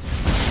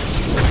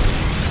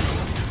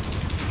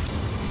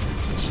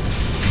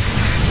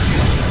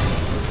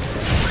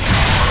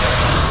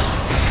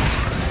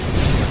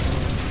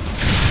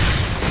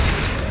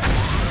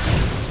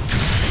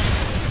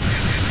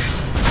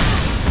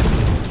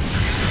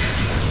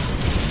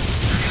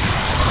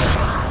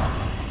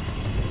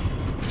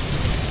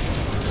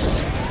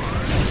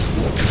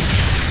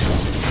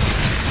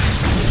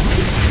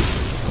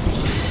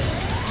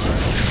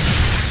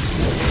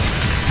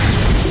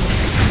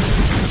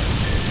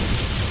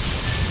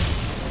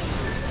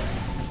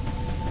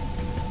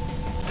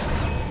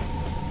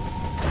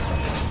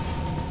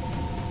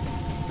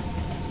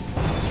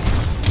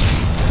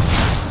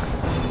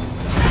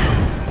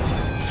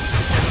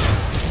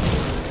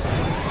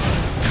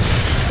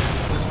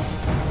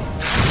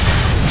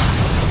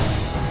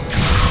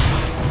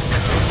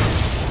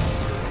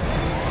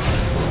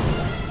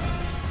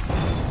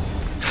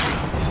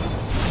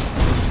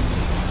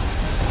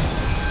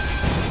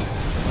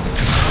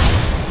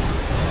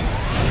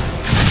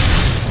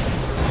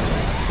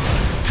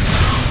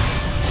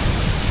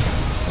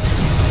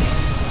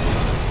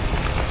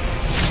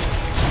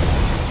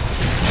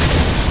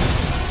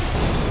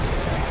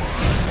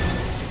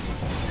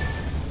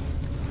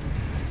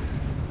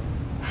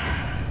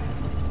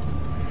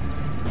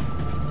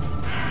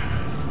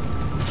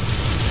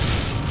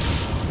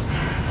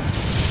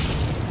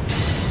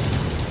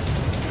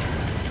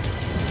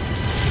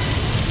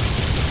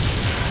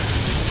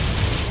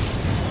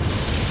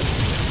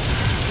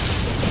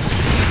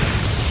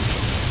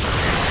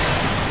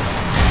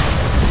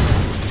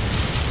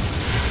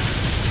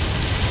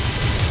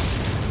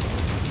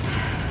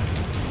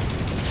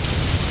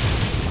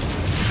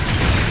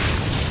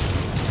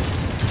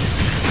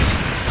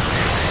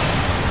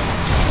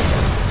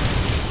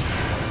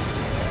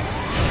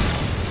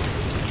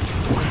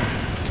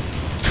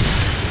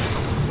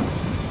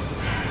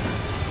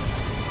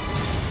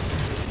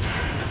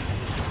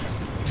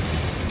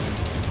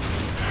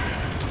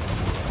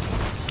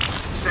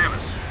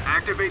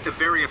 Activate the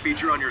barrier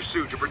feature on your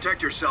suit to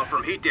protect yourself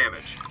from heat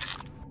damage.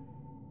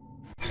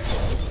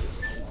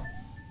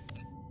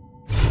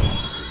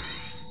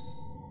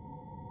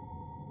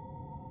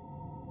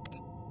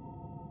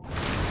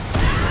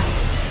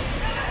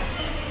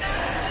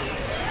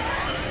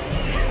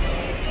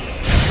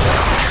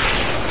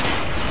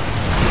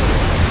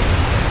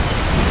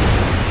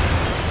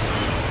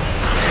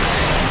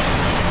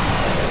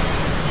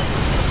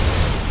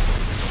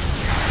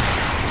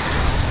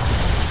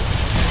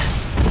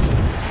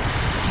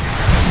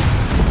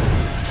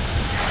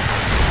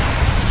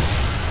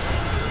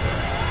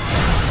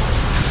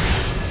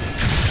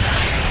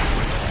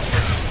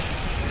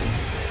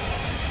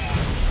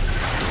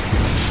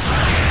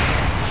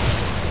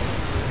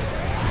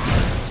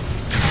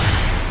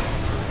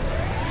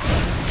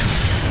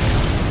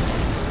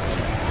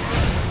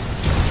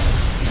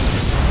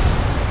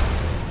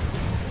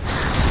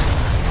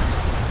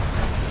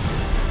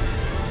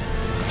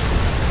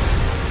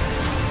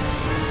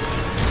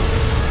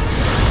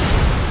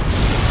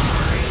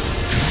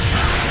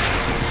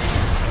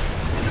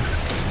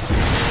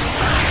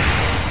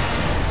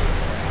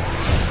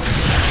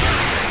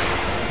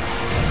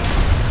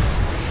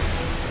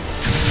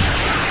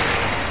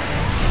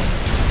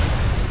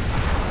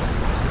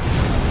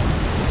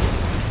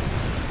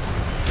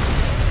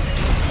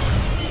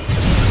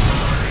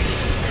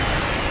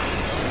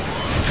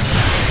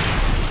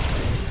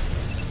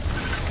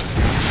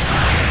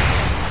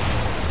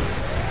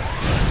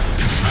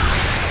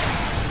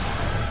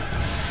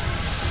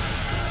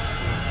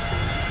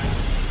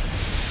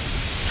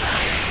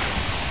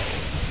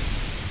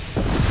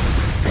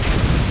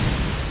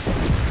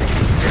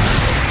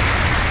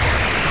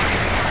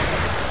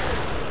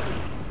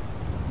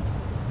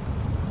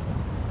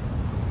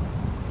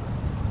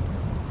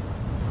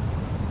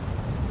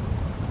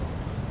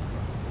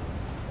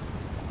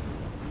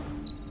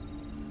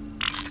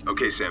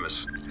 Okay,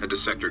 Samus. Head to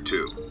Sector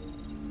 2.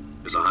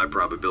 There's a high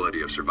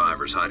probability of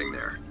survivors hiding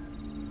there.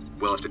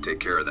 We'll have to take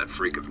care of that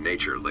freak of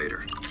nature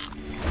later.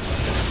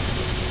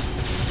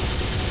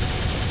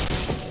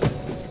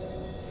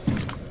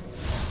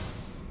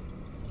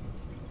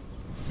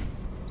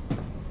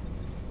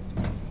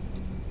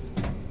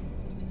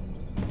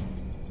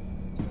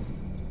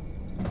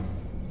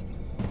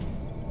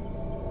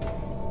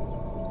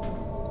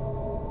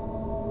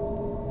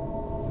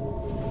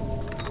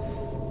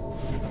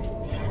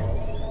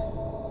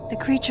 The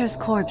creature's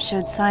corpse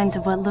showed signs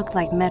of what looked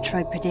like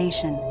Metroid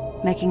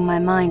predation, making my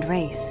mind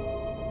race.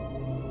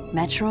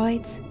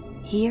 Metroids?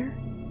 Here?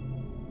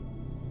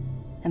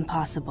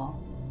 Impossible.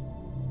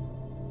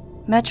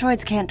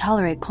 Metroids can't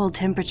tolerate cold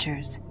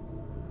temperatures.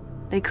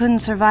 They couldn't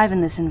survive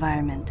in this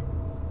environment.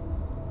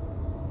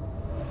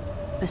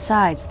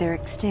 Besides, they're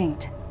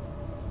extinct.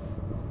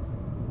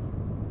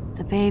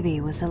 The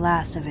baby was the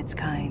last of its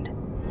kind.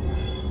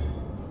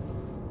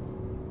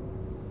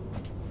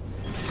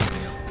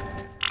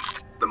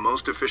 The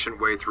most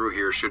efficient way through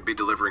here should be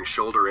delivering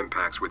shoulder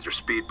impacts with your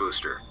speed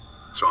booster,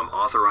 so I'm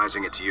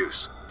authorizing its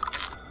use.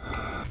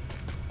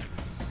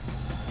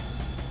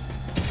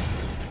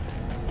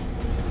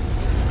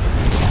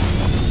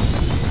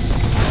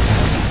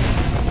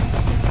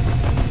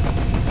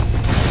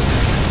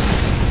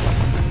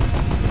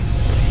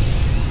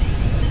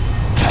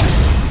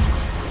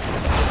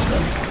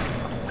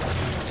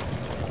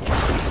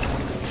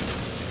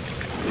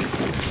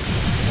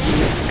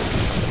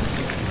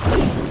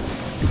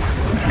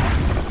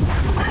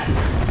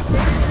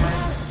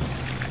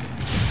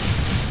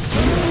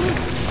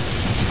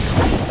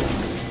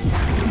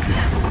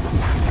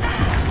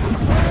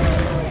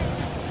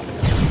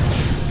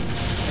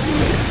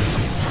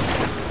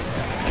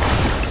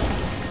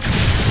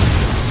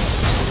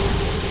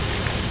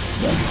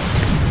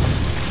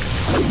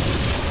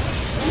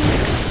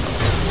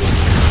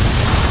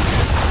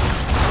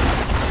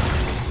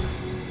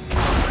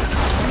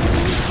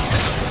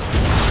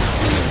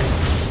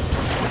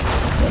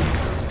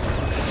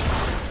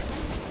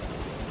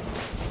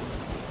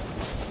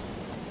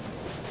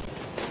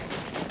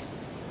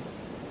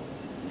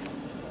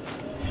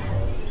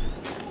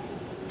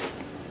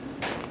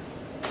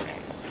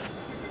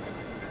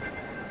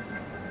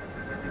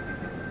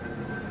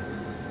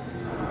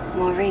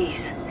 Maurice.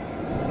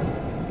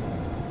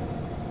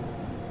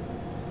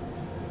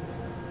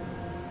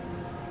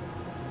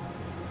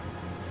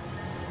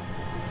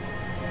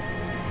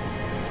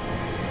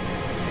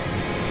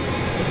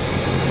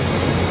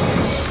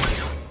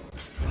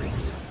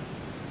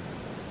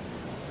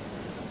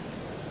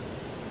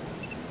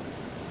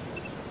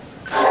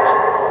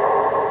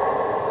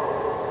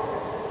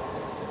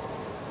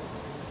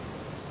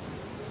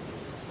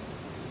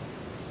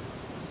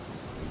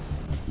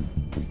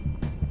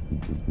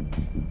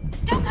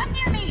 Don't come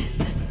near me!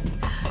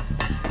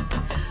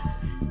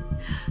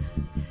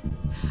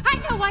 I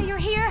know why you're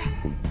here!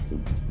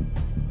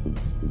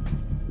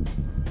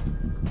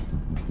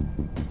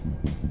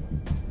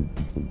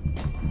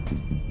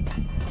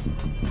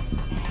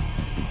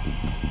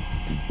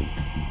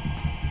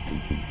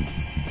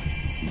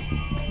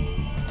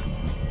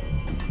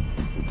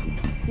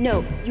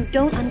 No, you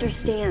don't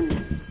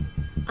understand.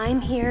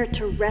 I'm here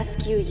to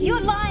rescue you. You're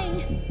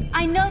lying!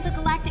 I know the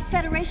Galactic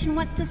Federation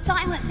wants to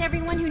silence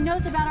everyone who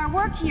knows about our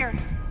work here.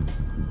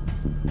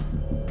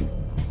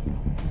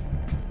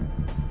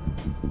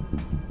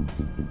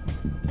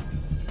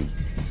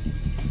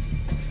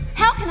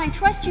 How can I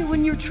trust you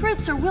when your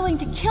troops are willing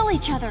to kill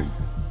each other?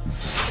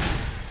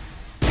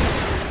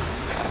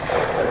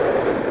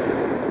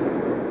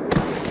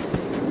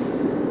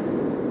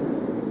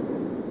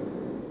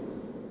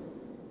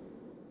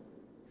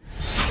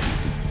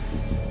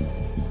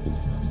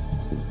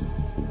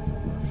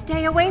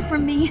 Stay away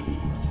from me.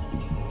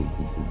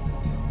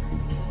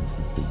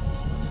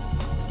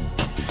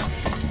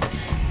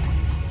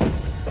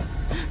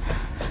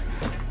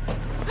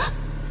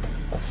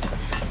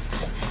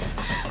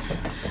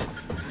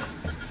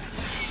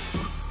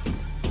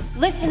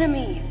 Listen to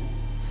me.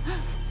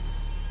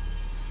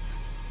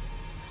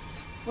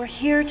 We're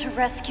here to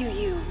rescue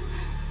you.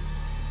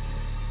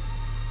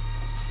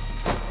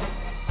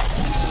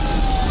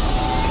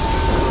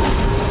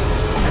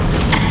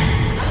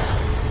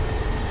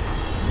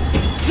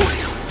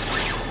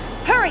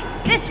 Hurry,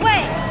 this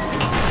way!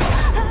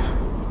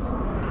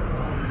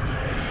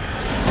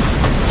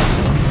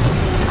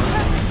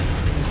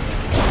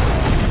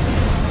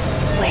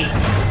 Wait.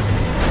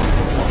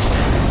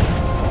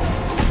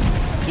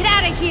 Get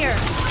out of here!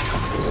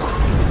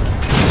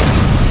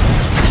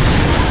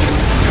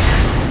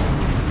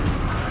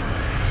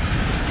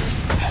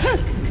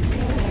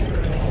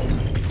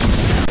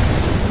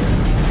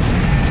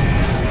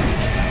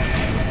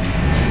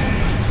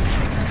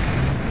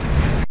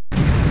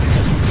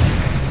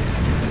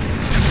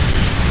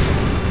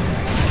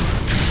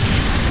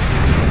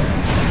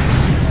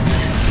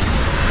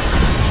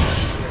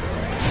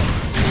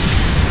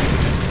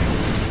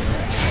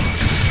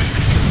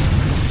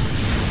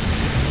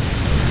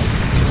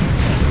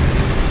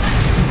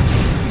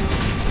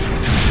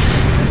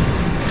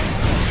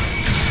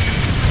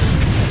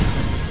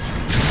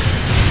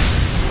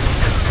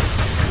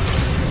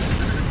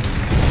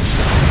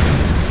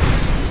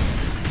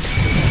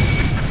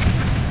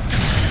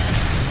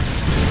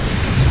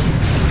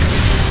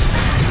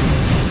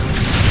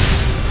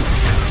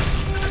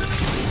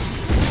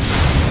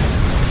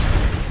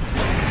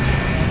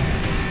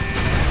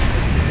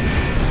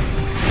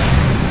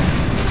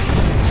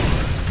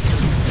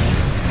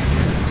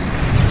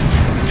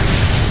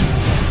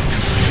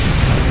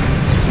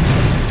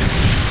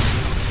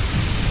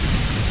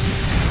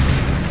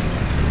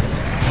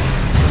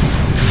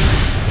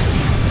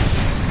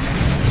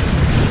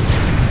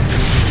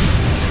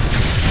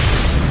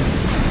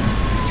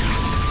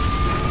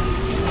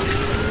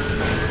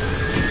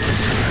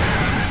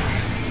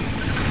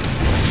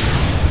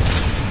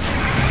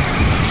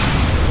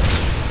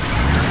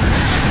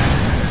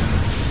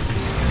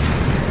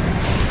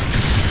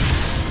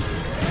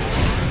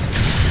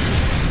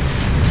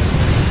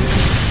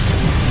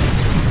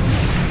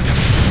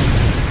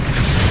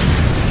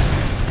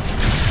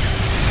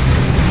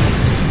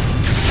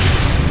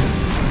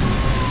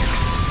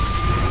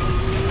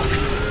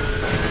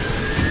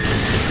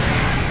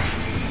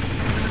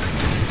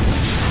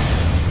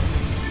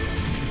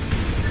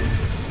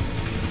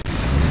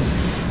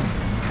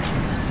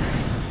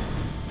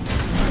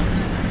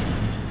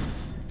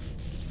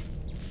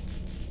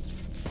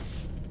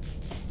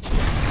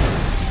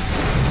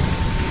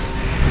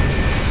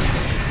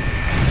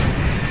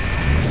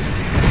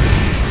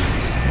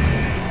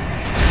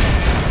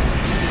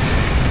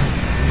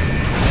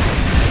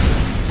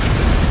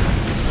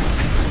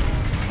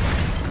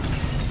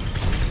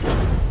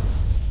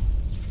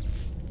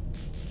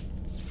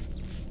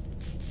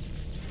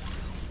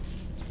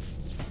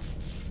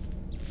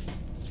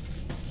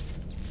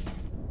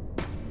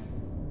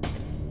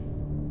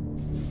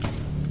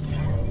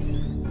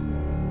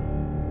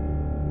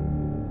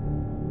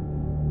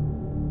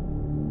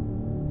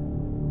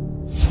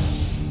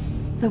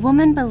 The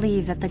woman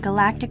believed that the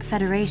Galactic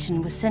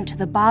Federation was sent to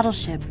the bottle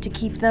ship to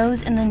keep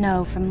those in the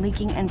know from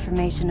leaking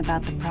information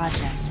about the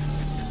project.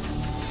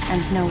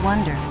 And no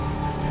wonder.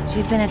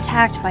 She'd been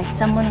attacked by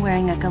someone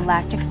wearing a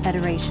Galactic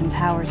Federation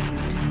power suit,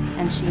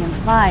 and she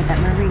implied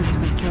that Maurice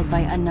was killed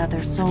by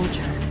another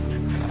soldier.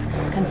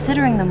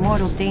 Considering the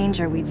mortal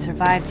danger we'd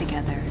survived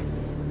together,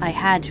 I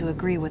had to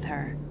agree with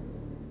her.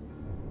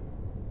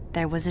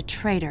 There was a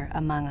traitor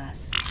among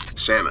us.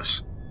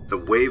 Samus, the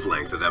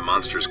wavelength of that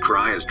monster's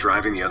cry is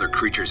driving the other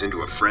creatures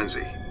into a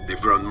frenzy. They've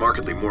grown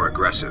markedly more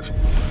aggressive.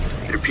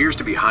 It appears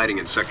to be hiding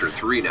in Sector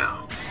 3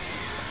 now.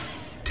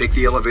 Take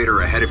the elevator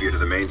ahead of you to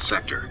the main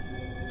sector.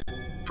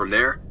 From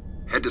there,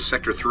 head to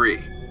Sector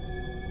 3.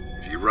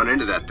 If you run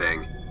into that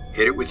thing,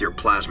 hit it with your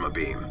plasma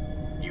beam.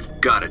 You've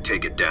got to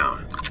take it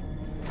down.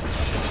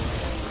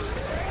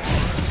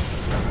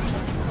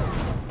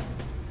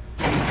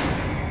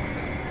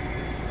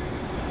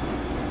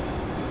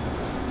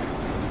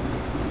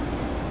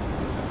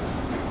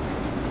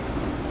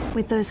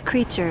 With those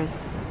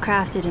creatures,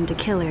 crafted into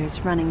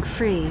killers, running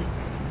free,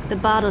 the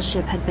bottle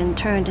ship had been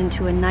turned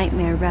into a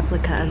nightmare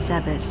replica of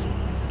Zebes.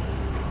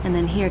 And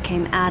then here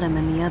came Adam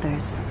and the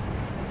others.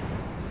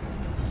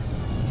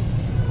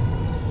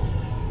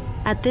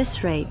 At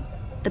this rate,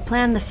 the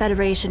plan the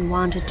Federation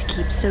wanted to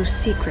keep so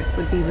secret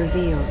would be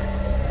revealed.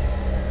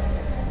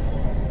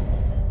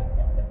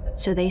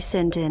 So they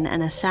sent in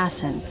an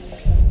assassin.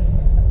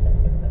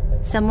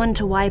 Someone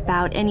to wipe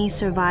out any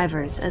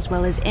survivors as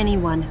well as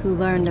anyone who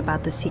learned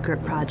about the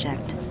secret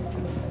project.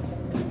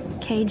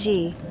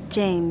 KG,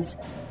 James,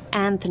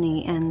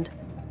 Anthony, and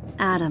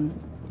Adam.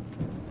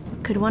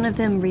 Could one of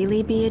them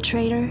really be a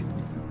traitor?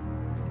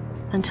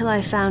 Until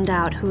I found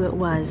out who it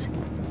was,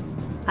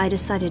 I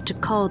decided to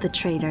call the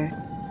traitor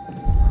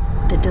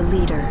the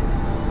Deleter.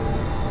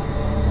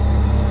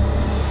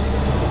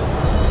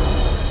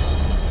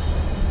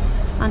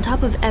 On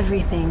top of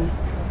everything,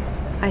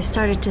 I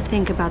started to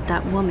think about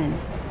that woman.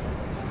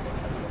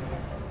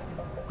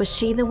 Was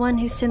she the one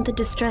who sent the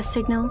distress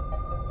signal?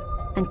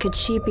 And could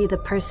she be the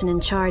person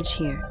in charge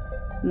here,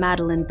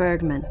 Madeline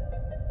Bergman?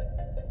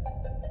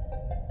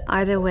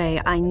 Either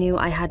way, I knew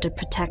I had to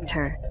protect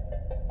her.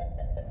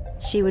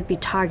 She would be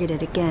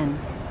targeted again.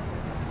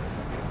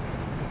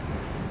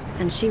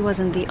 And she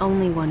wasn't the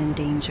only one in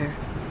danger.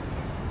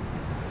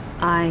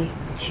 I,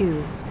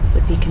 too,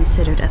 would be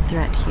considered a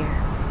threat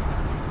here.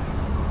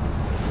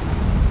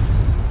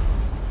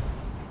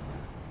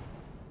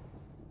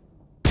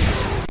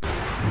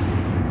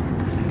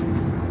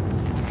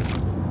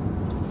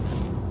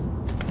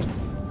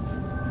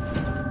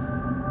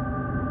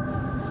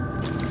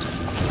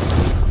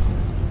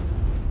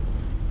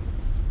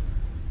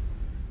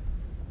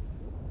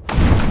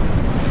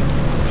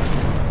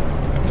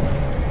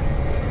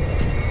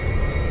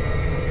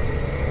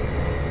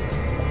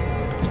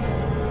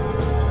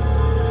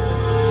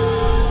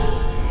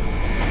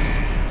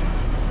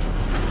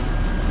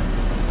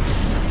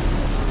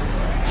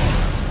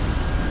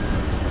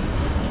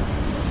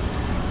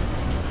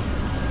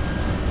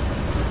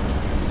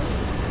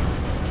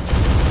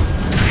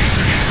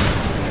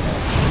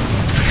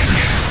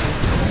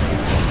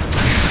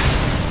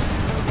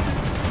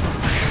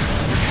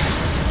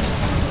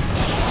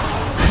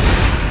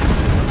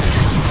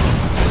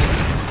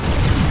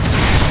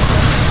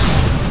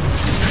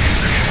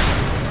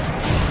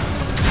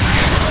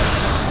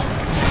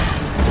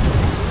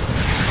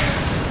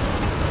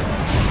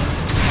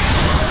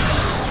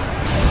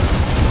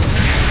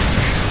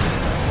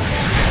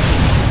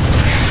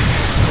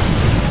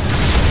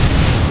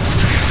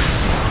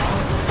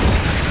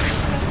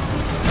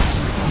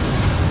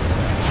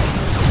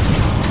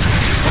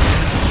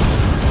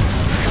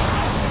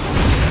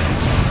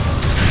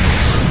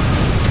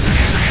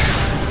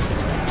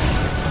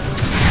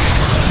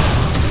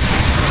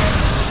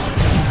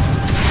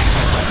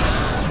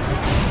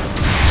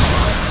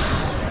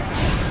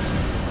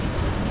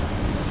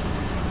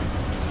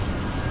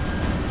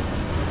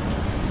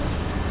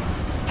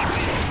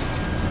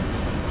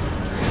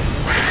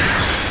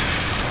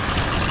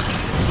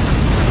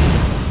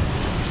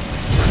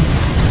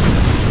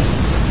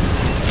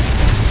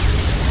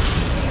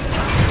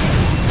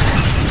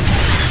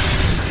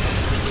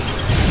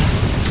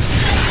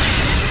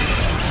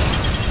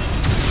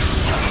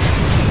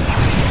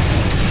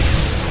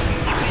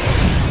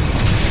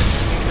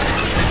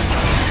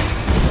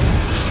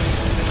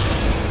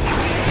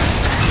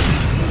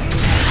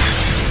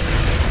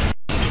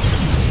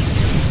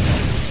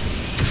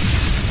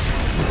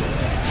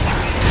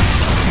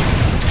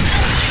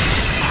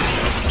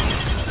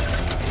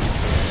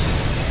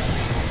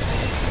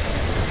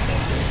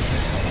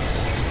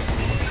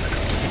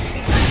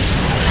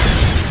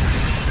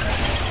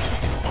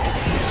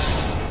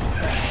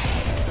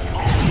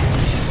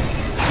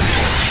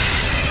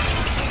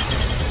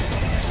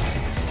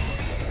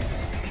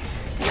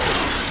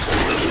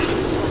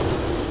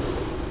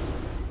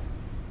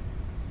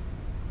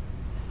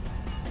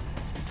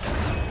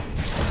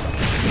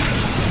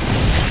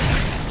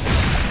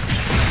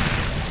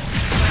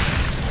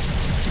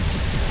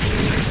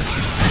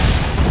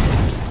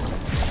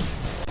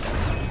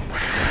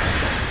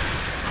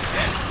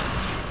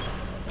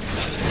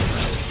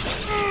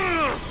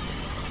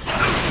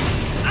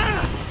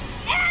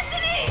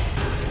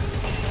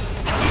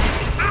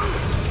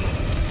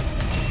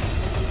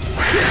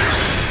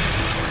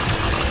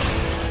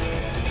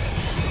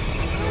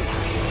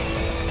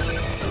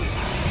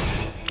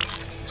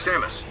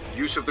 Samus,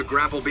 use of the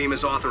grapple beam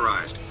is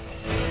authorized.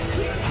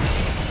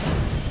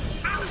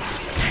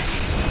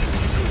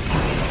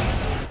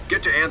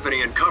 Get to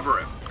Anthony and cover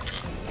him.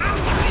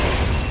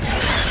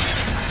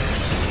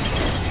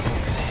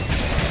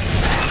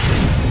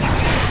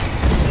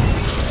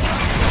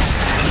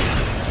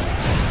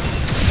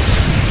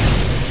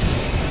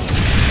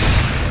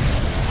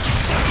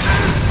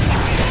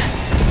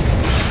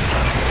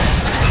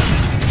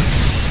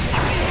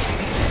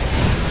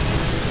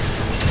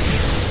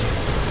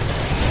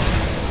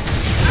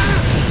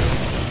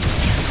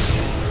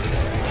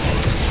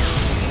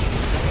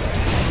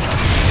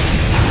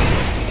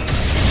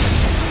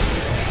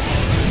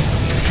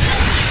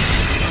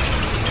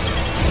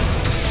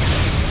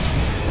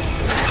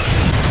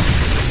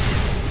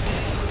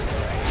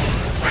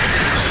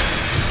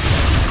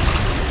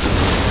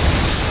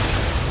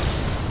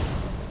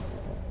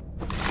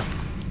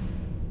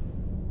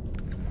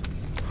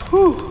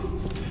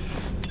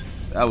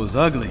 That was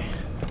ugly.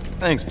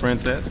 Thanks,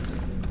 Princess.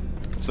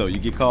 So, you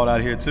get called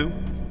out here too?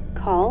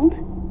 Called?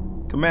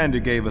 Commander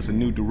gave us a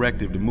new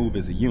directive to move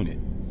as a unit.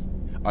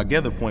 Our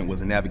gather point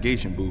was a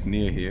navigation booth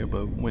near here,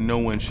 but when no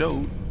one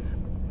showed,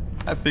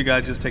 I figured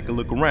I'd just take a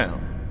look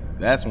around.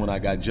 That's when I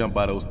got jumped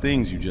by those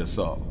things you just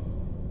saw.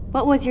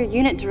 What was your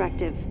unit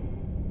directive?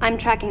 I'm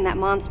tracking that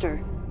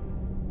monster.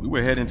 We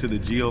were heading to the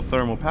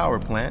geothermal power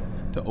plant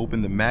to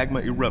open the magma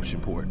eruption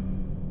port.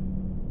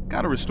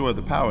 Gotta restore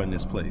the power in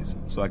this place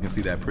so I can see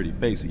that pretty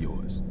face of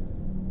yours.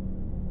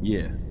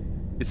 Yeah,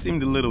 it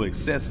seemed a little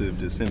excessive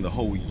to send the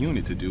whole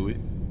unit to do it,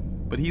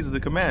 but he's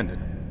the commander.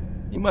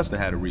 He must have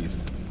had a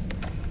reason.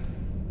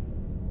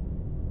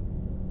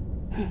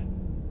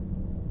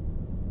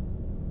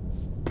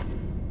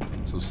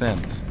 So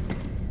Samus,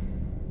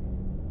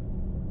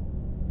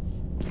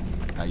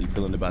 how you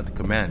feeling about the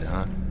commander,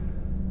 huh?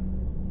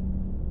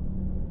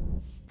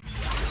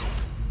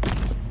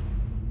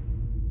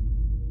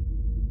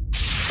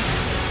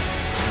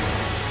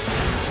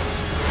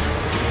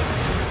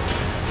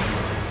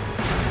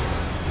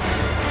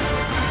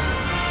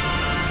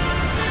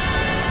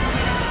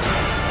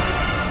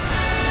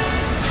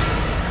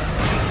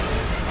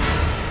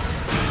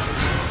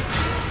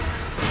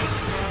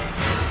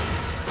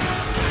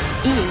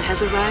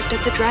 Has arrived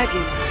at the drive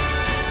unit.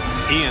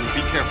 Ian,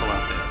 be careful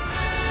out there.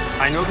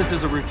 I know this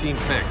is a routine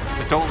fix,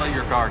 but don't let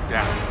your guard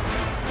down.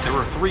 There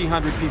were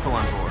 300 people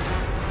on board.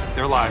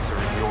 Their lives are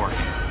in your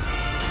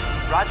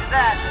hands. Roger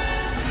that.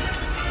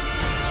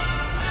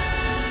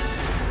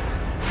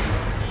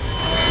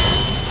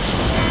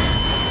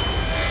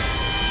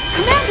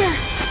 Commander!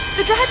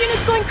 The drive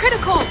unit's going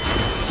critical!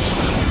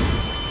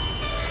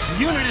 The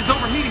unit is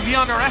overheating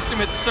beyond our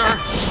estimates, sir.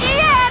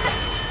 Ian!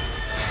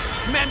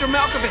 Commander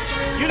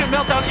Malkovich, unit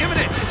meltdown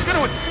imminent. It's going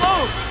to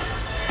explode.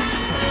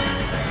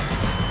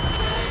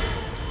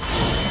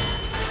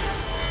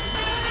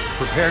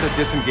 Prepare to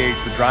disengage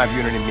the drive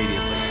unit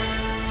immediately.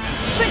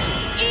 But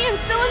Ian's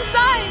still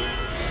inside.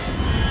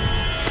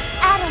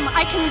 Adam,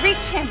 I can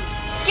reach him.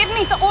 Give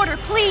me the order,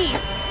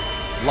 please.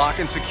 Lock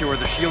and secure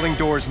the shielding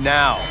doors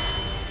now.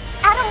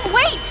 Adam,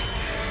 wait!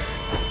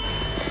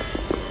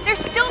 There's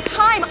still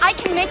time. I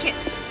can make it.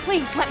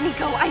 Please let me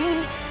go. I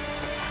mean,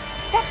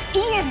 that's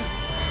Ian.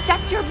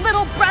 That's your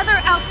little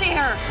brother out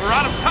there! We're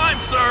out of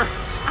time, sir!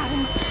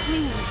 Adam,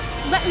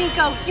 please, let me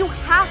go. You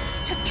have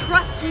to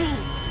trust me.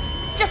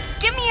 Just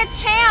give me a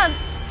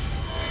chance!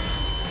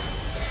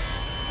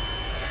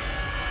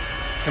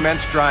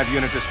 Commence drive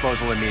unit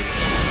disposal immediately.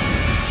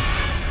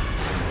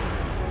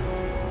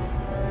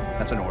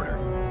 That's an order.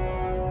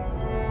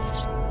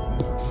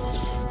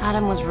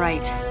 Adam was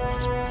right.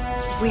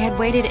 If we had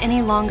waited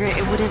any longer,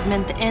 it would have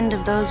meant the end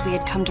of those we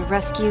had come to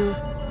rescue,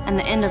 and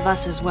the end of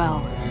us as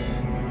well.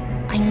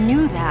 I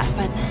knew that,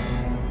 but...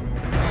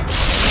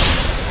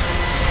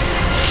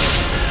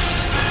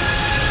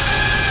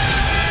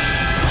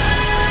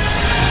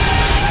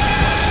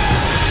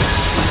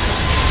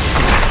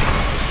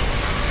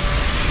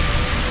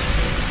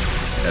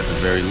 At the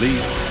very least,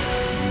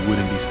 you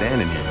wouldn't be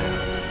standing here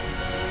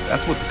now.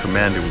 That's what the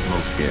commander was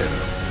most scared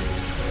of.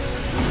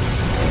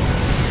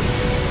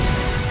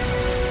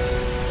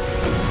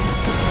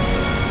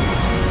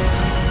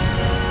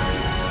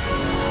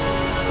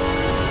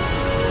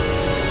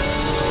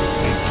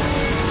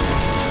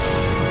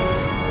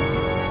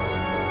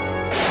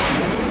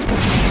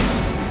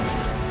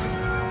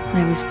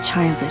 I was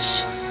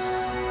childish.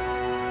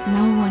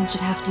 No one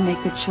should have to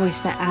make the choice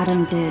that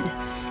Adam did,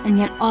 and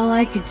yet all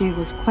I could do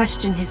was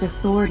question his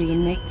authority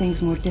and make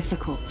things more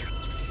difficult.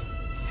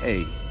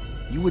 Hey,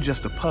 you were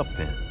just a pup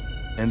then,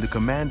 and the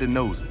commander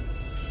knows it.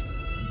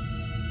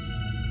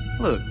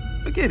 Look,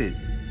 forget it.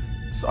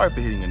 Sorry for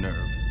hitting a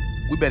nerve.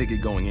 We better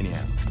get going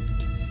anyhow.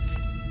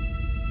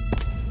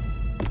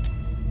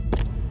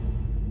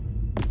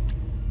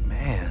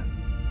 Man,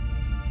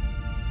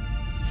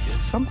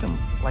 if something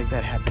like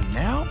that happen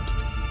now?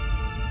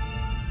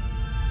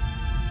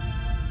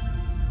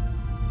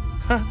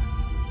 Huh.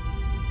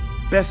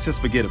 Best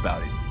just forget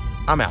about it.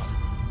 I'm out.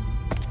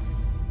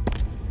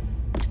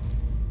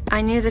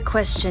 I knew the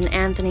question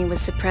Anthony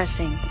was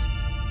suppressing,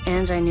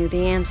 and I knew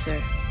the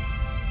answer.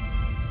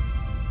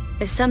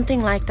 If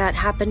something like that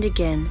happened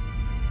again,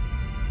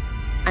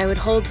 I would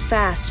hold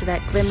fast to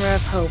that glimmer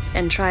of hope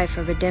and try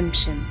for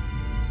redemption.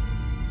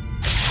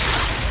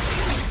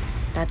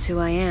 That's who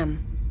I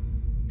am.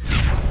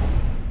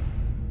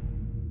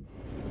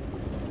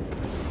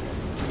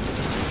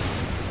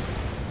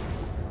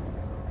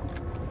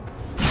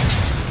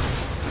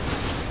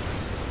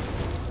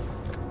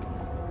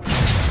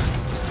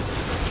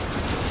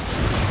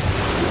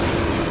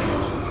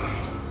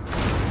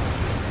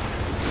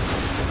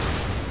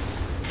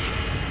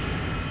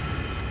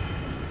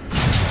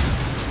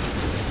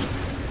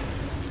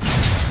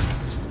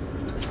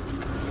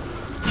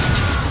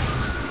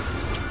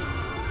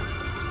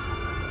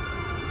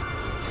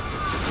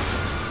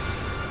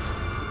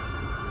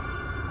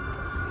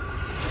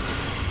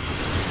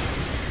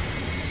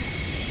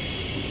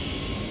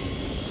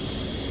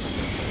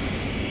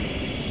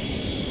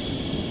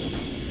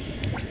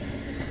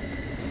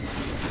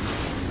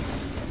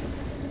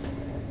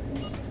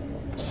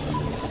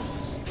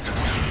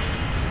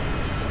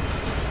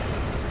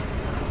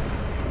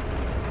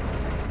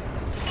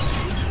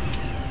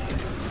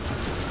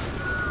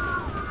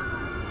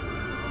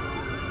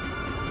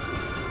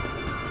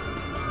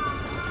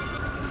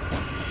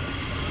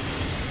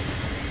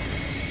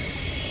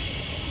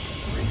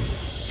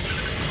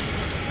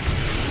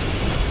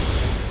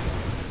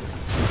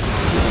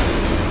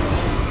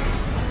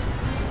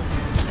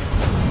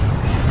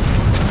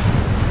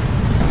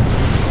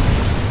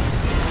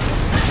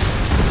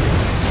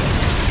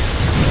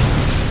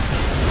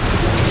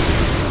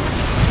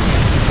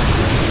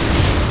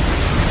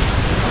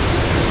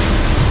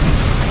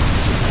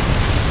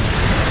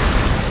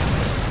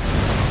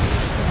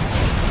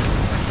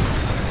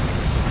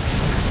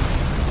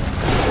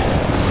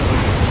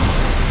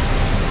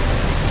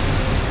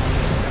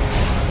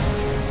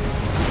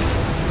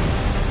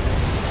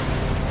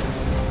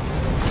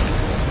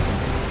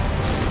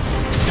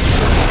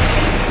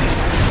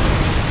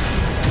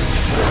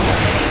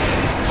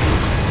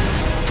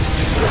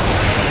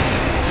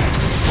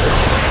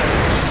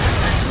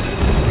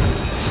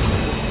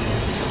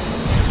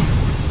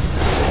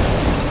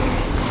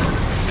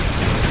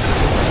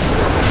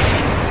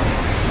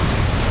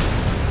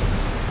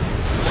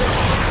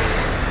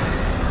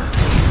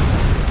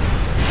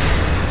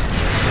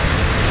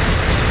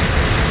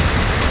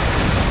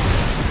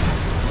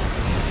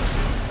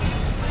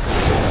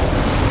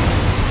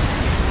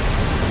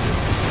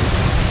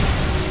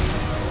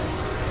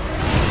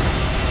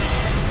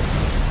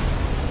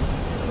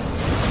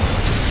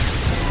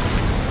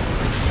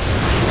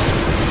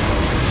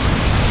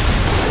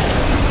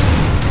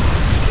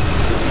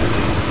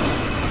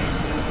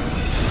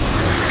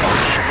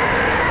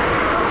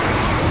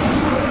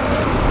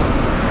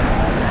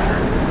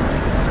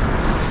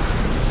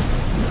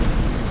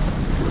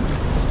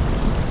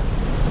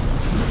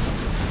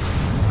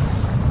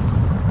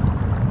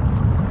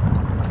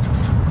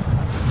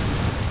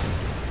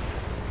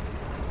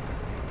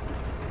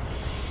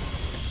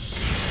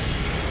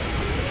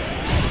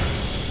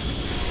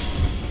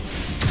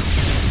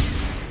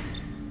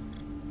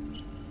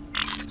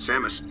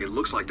 Samus, it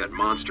looks like that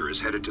monster is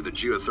headed to the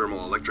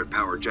geothermal electric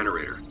power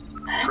generator.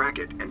 Track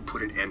it and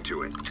put an end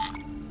to it.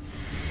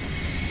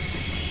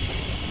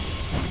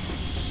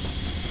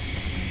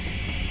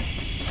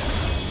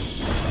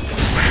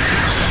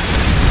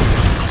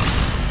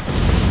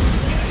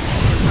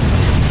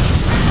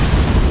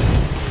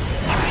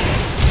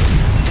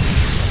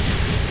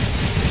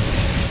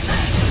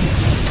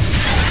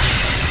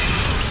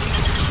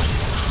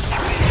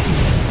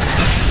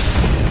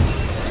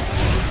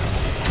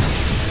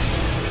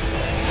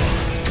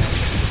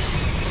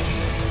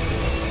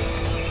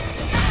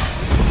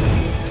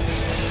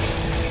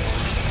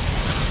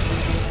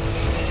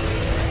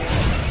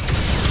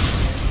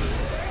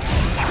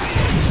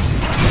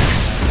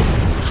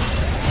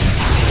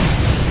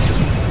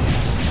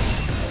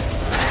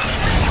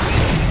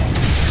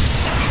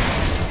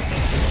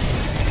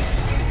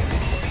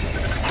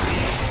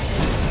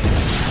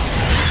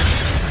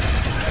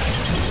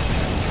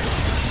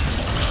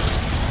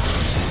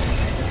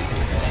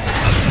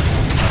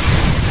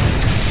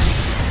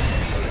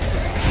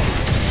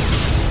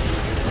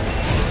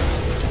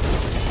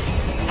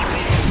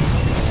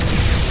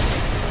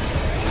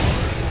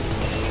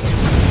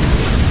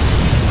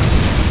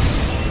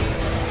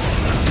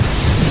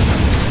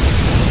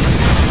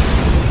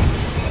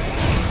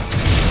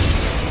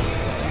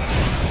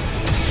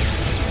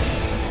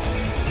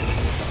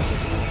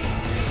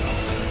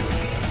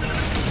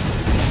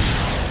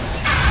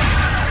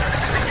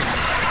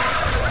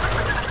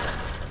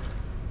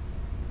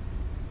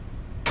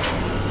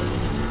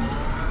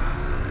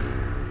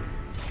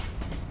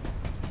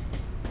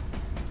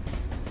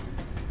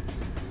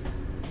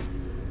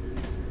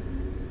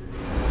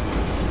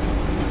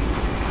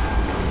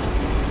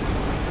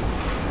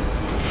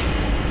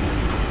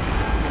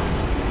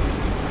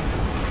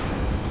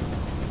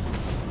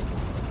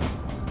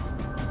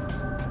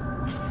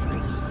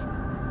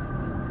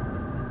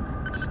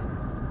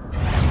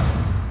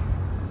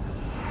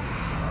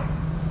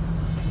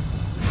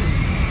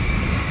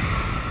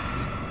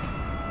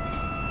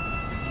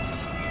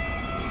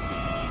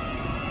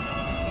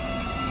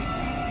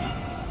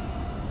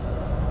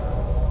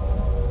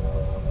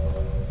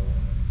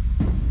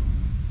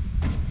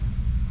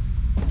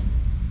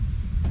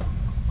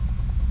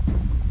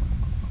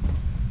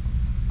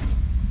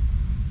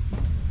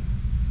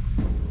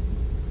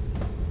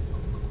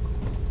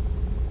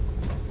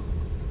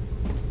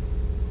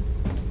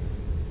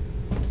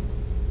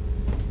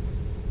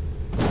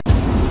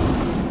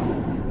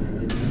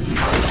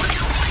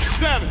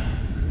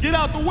 Get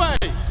out the way!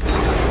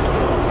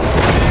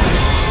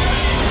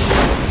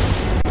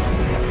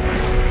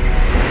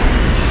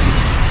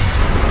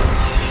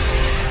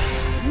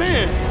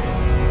 Man,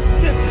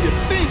 can't see a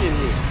thing in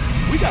here.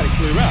 We gotta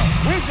clear out.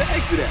 Where's the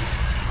exit at?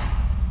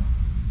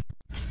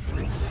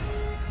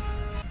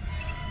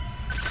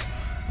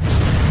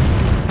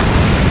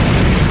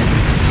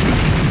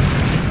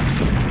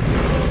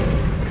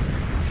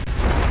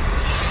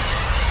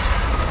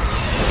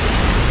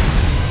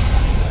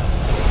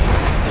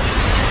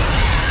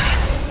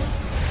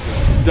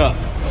 Duck.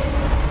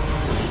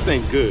 This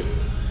ain't good.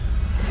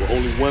 Well,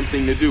 only one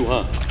thing to do,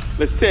 huh?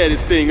 Let's tear this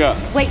thing up.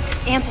 Wait,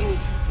 Anthony.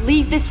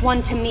 Leave this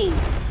one to me.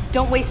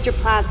 Don't waste your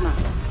plasma.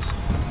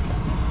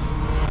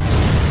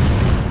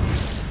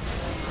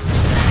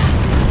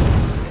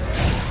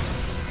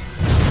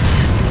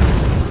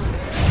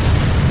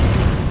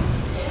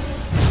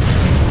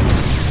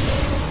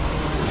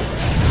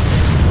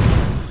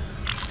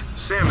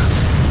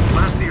 Samus,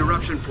 blast the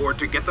eruption port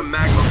to get the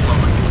magma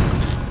flowing.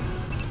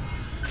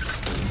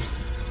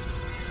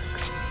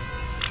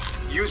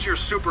 Use your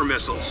super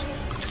missiles.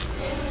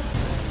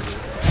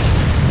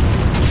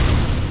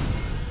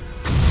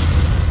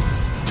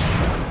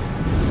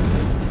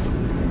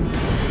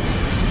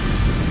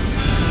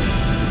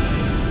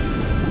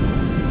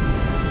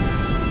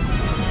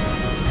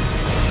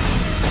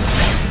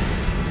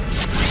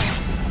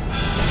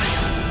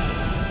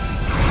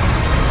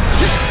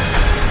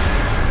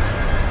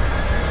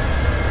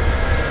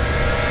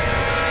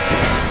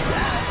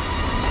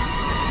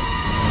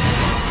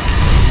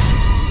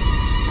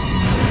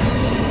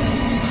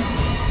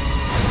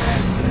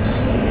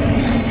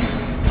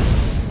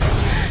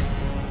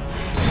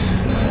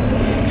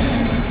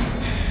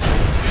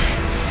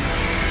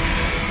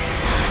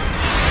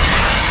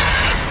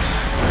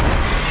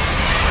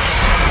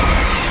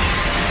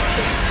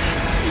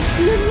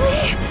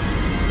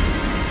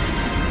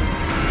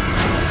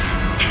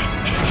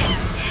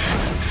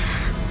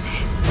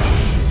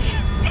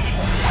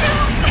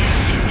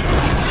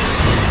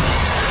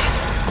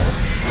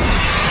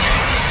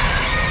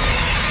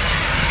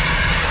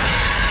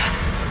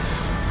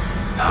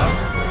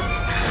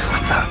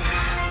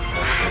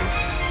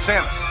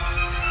 Samus,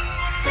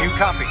 do you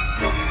copy?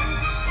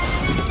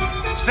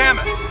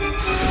 Samus!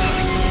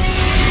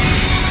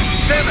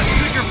 Samus,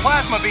 use your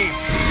plasma beam!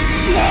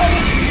 No!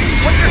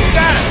 What's your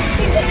status?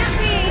 You can't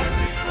be!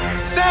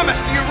 Samus,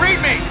 do you read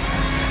me?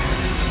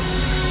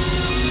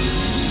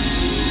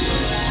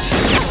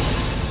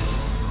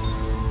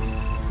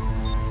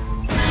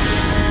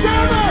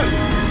 Samus!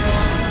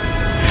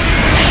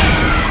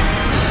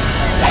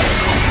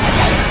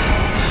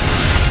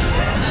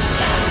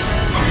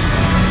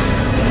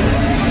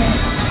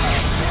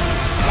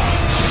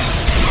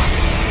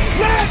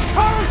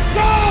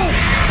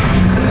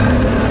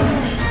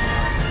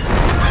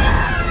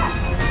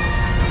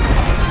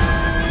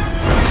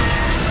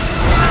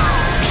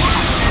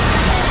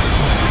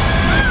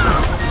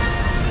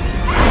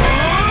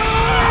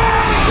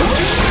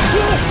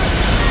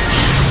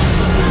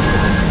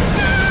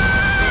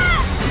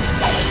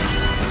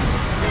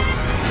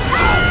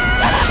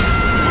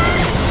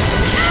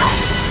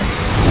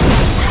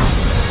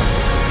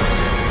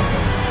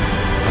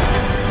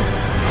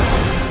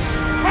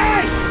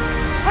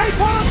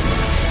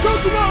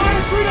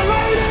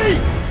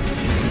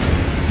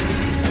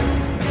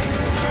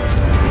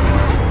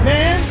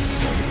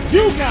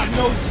 got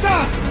no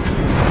stop!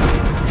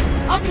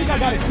 I think I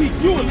gotta teach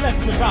you a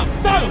lesson about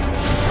settlement!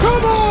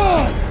 Come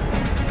on!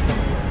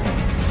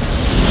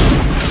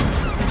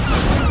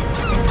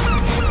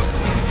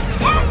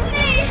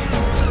 Anthony!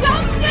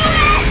 Don't do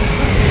it!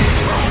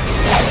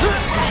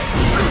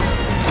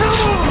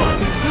 Come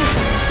on!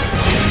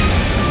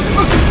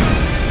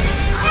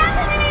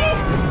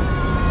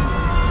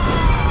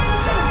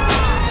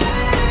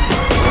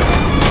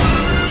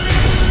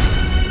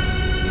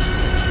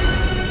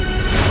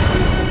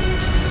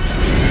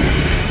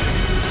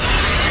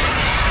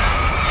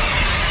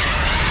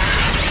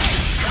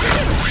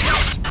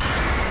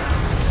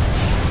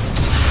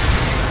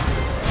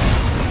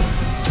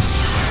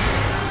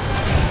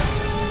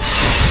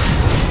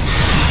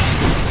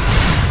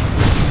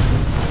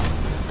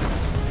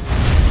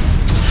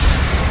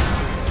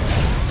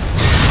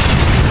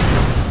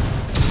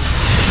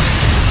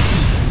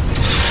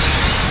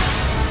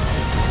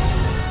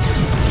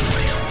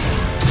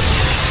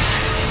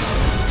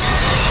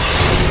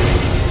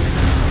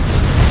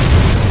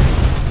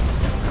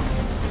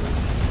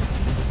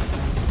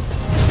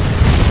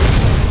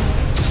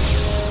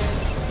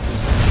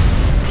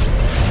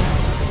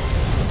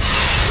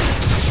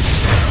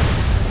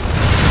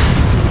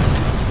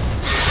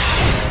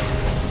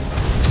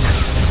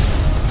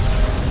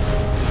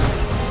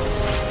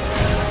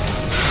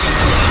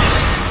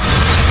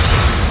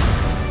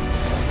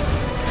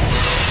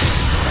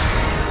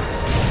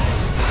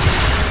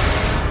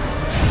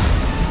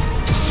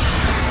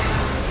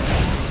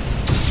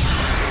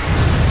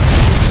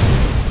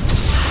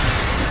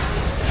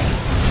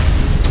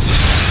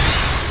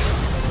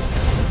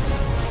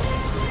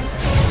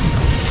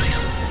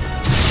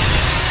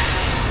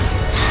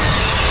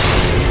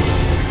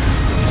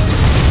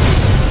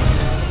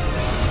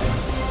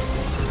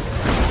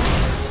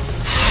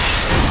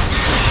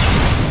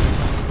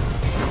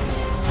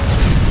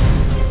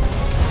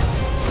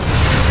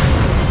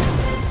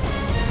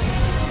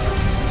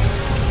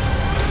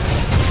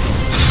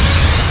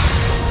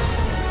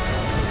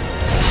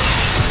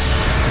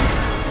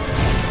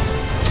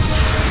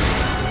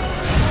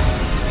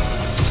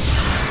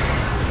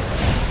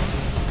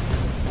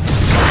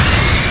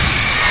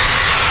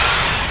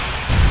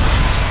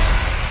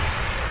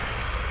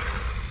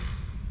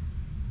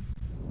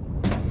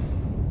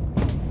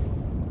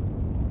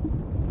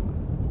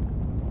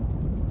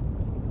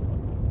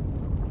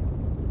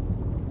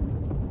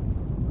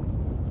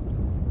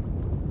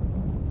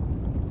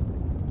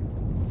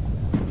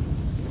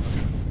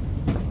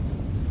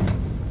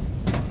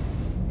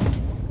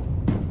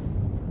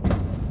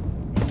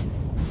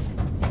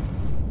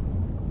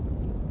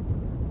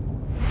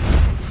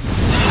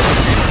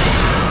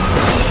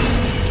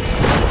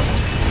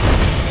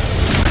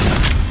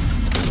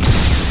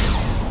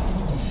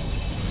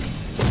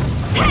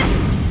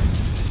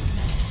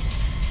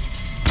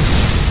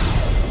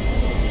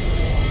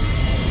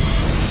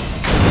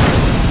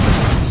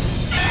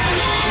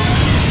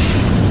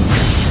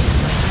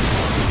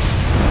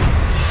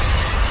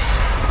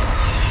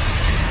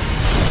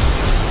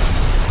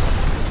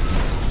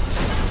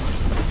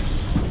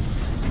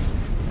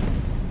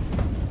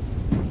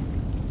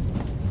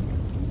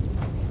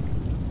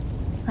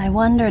 I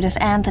wondered if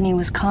Anthony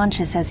was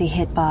conscious as he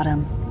hit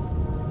bottom.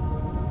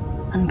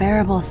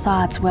 Unbearable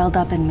thoughts welled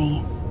up in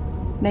me,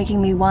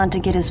 making me want to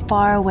get as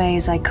far away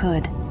as I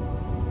could.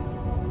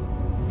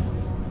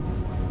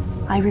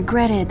 I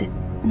regretted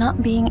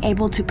not being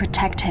able to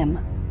protect him.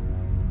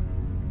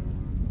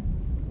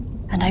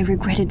 And I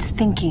regretted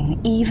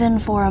thinking, even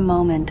for a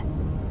moment,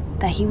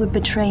 that he would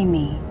betray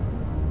me,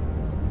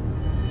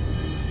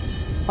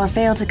 or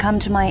fail to come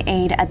to my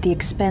aid at the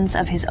expense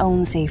of his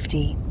own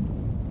safety.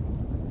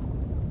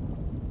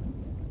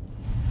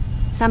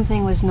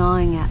 Something was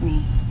gnawing at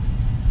me.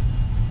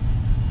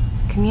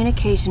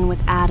 Communication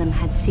with Adam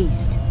had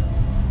ceased.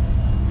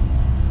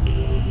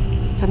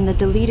 From the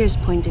Deleter's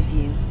point of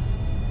view,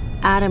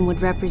 Adam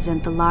would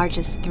represent the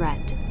largest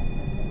threat.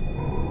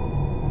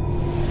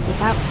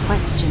 Without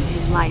question,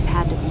 his life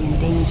had to be in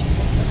danger.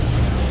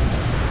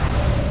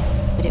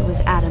 But it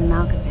was Adam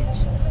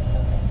Malkovich.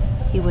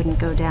 He wouldn't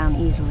go down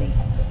easily.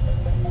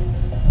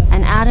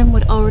 And Adam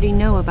would already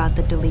know about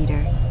the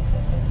Deleter,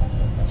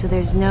 so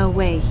there's no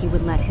way he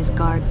would let his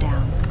guard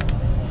down.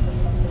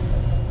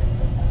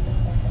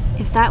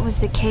 If that was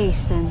the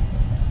case, then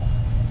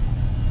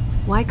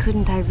why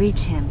couldn't I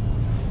reach him?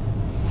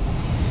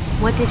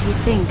 What did he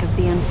think of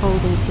the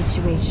unfolding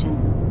situation,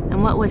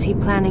 and what was he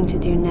planning to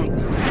do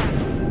next?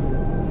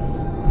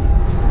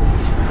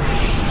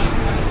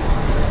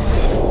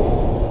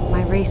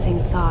 My racing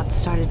thoughts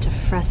started to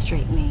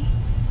frustrate me.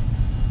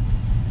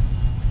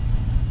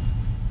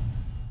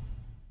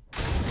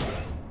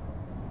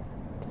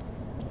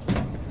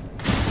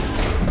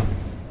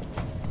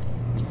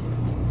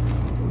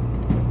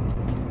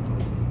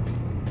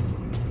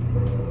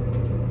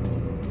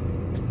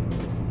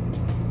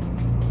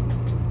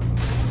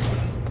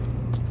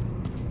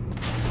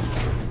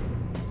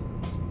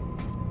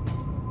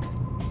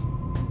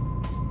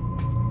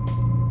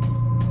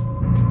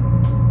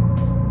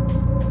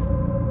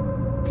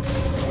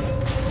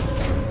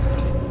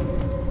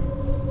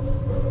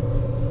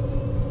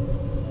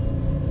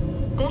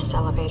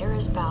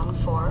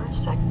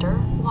 Sector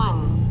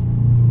 1.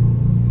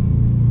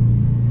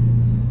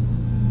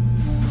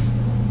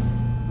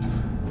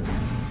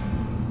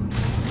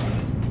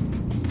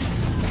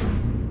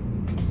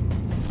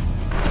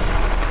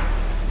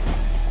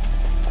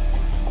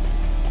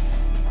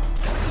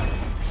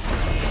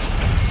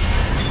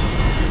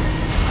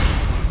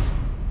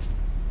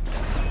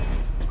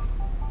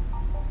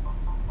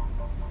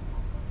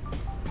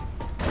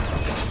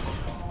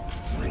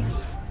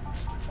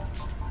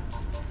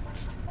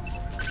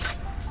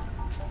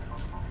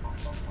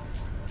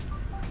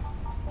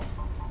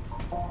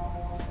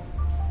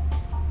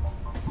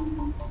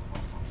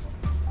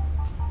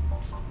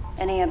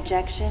 Any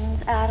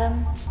objections,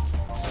 Adam?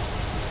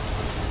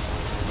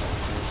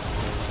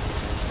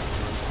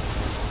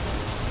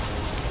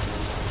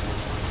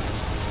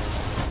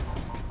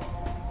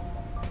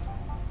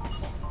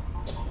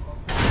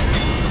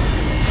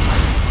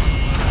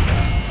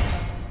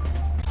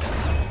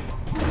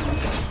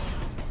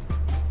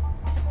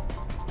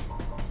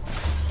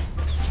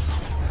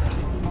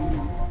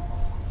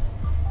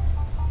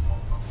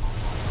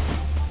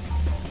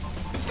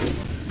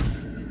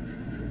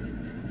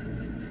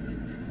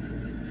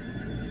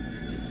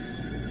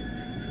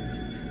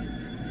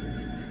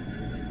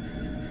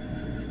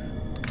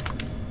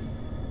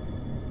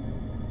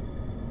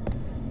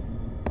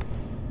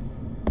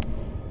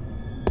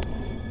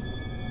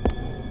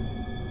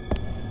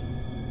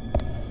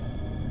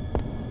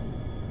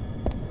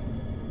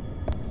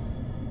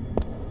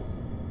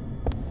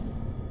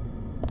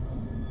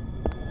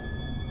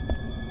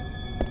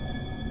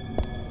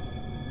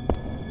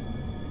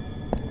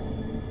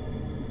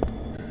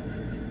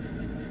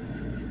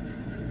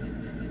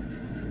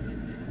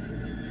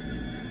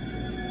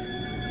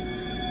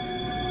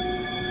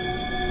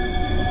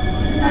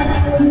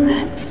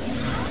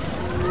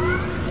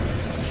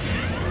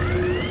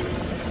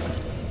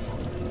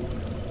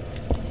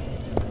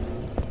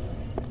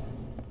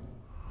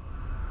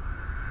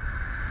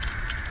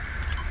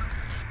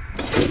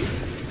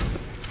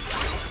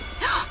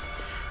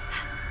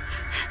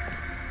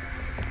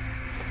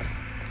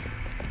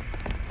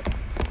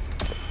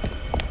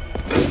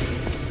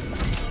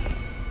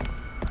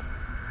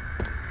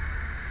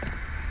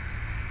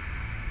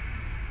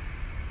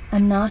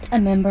 I'm not a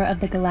member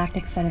of the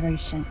Galactic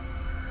Federation.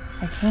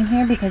 I came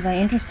here because I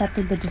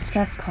intercepted the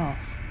distress call.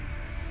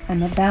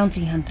 I'm a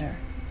bounty hunter.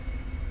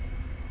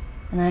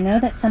 And I know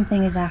that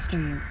something is after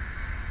you.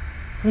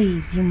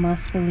 Please, you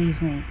must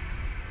believe me.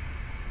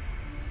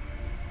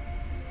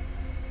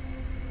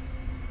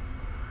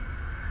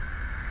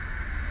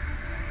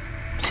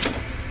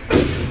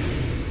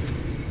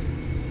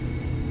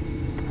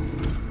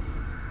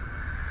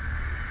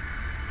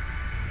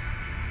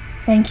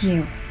 Thank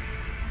you.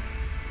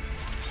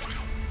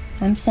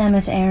 I'm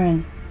Samus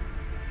Aran.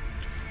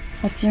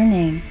 What's your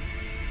name?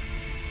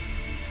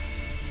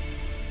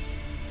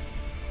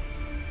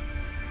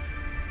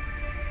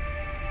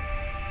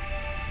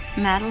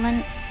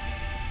 Madeline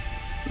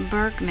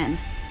Bergman.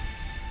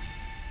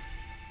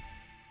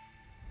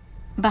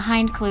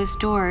 Behind closed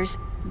doors,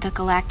 the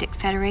Galactic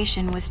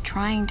Federation was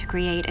trying to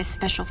create a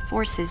special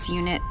forces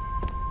unit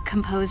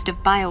composed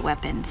of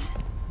bioweapons.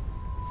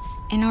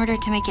 In order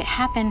to make it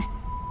happen,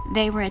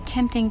 they were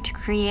attempting to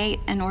create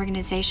an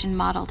organization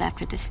modeled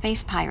after the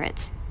space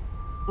pirates,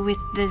 with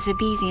the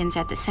Zebesians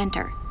at the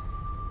center.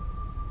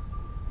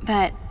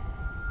 But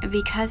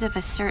because of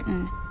a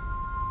certain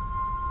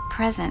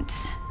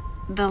presence,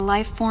 the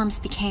life forms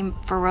became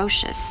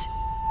ferocious.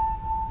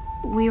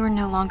 We were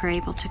no longer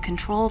able to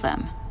control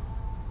them.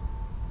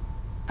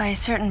 By a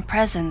certain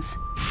presence,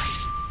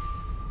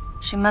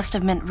 she must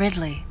have meant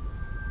Ridley.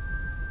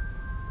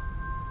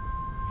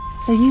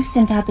 So you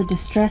sent out the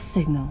distress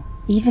signal,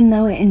 even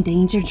though it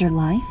endangered your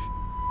life?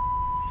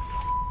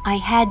 I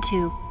had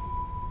to.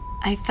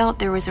 I felt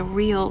there was a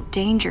real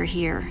danger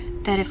here,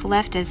 that if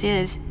left as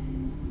is,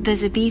 the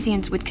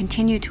Zebesians would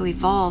continue to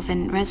evolve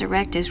and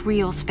resurrect as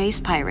real space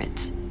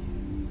pirates.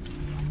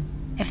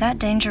 If that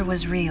danger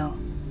was real,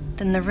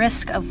 then the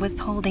risk of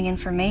withholding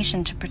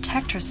information to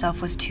protect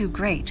herself was too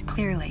great,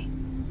 clearly.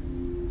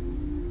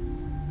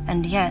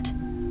 And yet,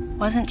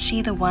 wasn't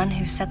she the one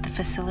who set the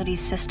facility's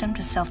system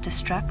to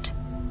self-destruct?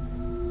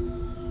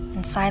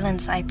 In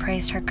silence, I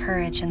praised her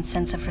courage and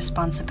sense of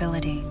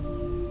responsibility.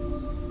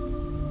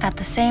 At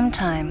the same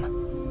time,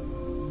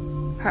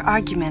 her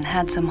argument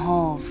had some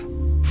holes.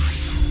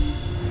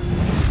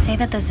 Say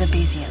that the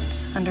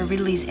Zebesians, under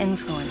Ridley's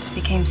influence,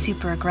 became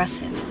super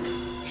aggressive.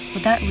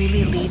 Would that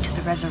really lead to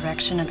the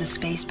resurrection of the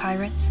space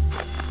pirates?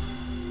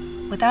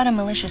 Without a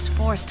malicious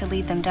force to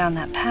lead them down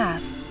that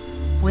path,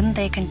 wouldn't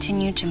they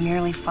continue to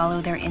merely follow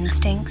their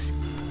instincts,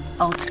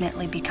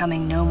 ultimately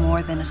becoming no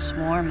more than a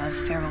swarm of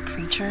feral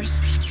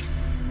creatures?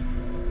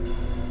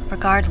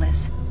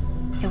 Regardless,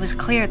 it was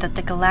clear that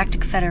the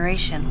Galactic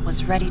Federation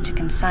was ready to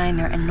consign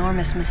their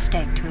enormous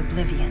mistake to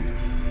oblivion.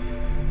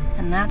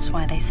 And that's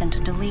why they sent a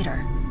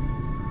deleter.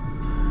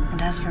 And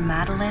as for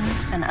Madeline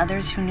and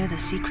others who knew the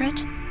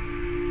secret?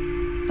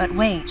 But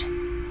wait,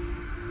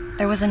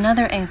 there was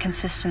another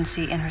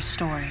inconsistency in her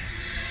story.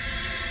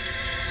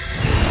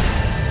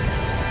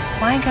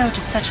 Why go to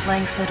such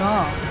lengths at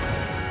all?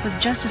 With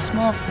just a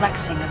small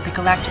flexing of the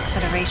Galactic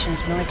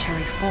Federation's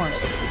military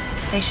force,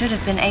 they should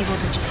have been able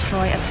to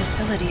destroy a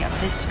facility of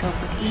this scope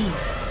with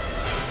ease.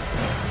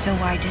 So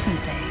why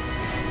didn't they?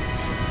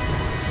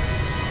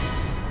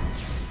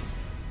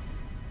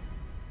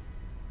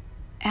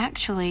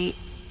 Actually,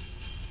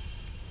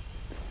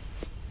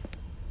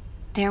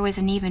 there was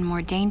an even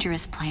more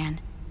dangerous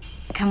plan.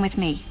 Come with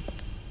me.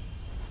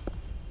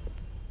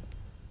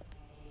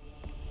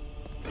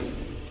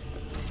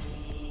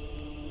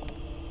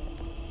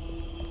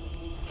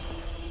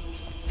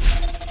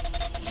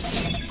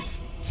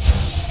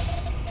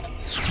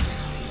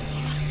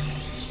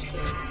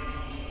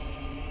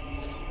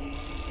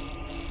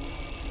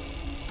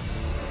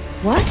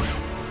 What?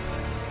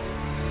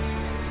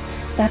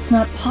 That's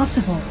not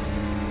possible.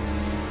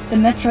 The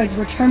Metroids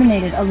were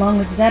terminated along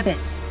with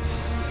Zebes.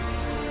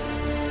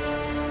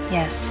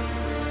 Yes.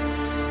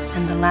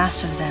 And the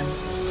last of them,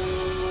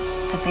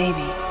 the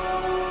baby,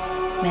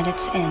 met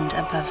its end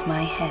above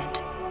my head.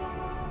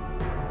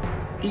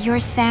 You're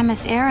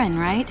Samus Aran,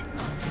 right?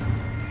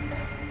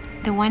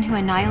 The one who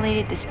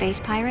annihilated the space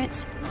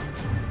pirates?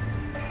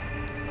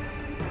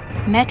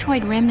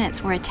 Metroid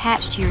remnants were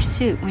attached to your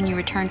suit when you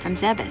returned from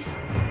Zebes.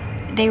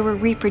 They were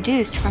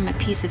reproduced from a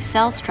piece of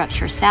cell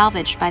structure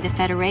salvaged by the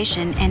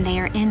Federation, and they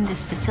are in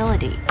this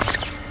facility.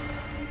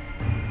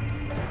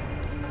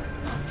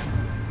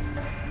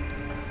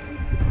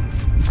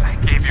 I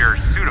gave your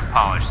suit a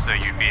polish so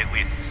you'd be at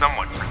least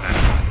somewhat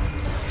presentable.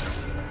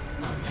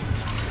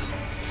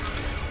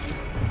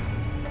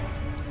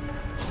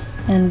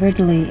 And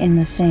Ridley in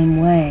the same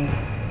way.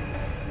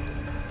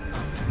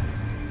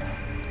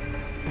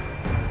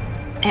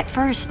 At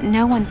first,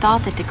 no one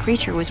thought that the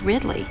creature was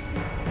Ridley.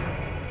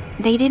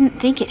 They didn't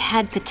think it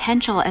had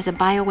potential as a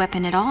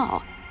bioweapon at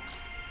all.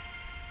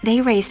 They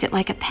raised it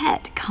like a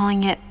pet,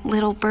 calling it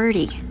Little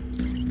Birdie.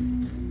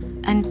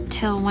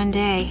 Until one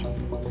day,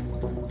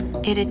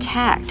 it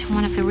attacked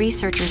one of the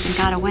researchers and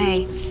got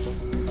away.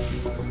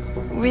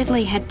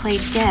 Ridley had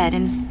played dead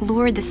and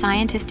lured the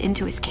scientist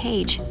into his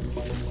cage.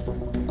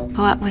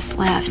 What was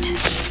left?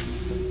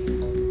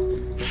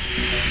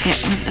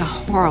 It was a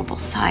horrible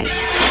sight.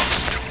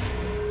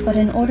 But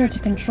in order to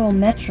control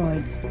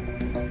Metroids,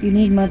 you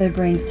need Mother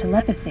Brain's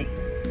telepathy.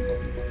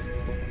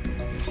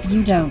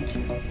 You don't.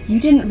 You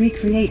didn't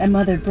recreate a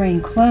Mother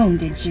Brain clone,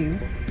 did you?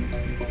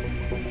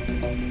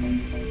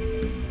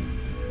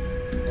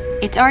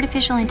 It's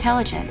artificial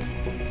intelligence.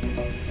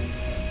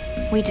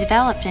 We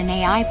developed an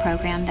AI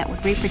program that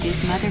would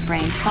reproduce Mother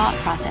Brain's thought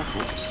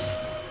processes.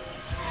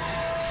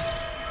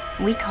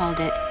 We called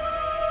it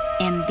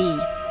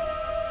MB.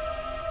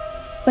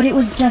 But it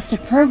was just a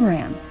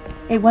program.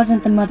 It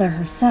wasn't the Mother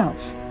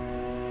herself.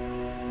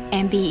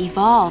 MB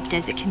evolved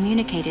as it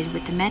communicated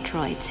with the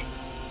Metroids.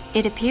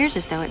 It appears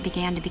as though it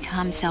began to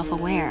become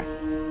self-aware,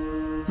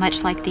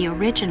 much like the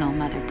original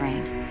Mother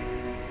Brain.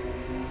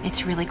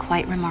 It's really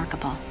quite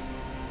remarkable.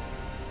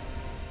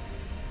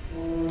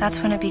 That's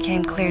when it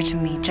became clear to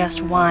me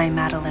just why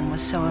Madeline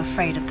was so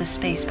afraid of the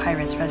space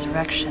pirate's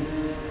resurrection.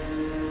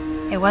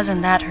 It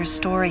wasn't that her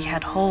story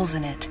had holes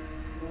in it.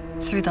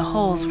 Through the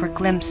holes were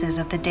glimpses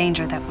of the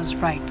danger that was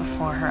right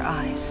before her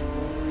eyes.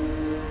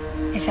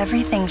 If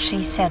everything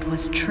she said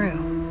was true,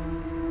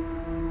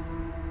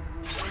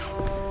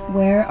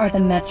 where are the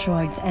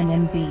Metroids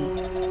and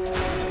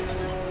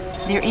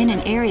MB? They're in an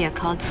area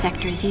called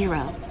Sector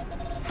 0.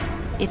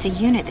 It's a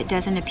unit that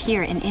doesn't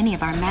appear in any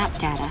of our map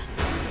data.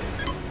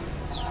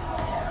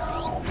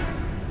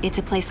 It's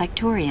a place like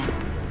Turian,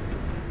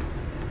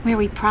 where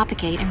we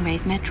propagate and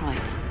raise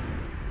Metroids.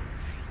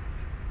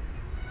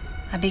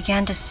 I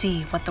began to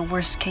see what the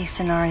worst-case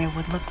scenario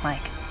would look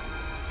like.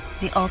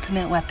 The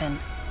ultimate weapon,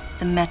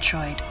 the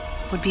Metroid,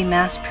 would be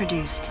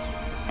mass-produced,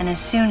 and as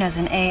soon as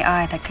an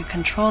AI that could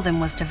control them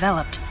was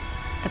developed,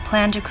 the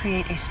plan to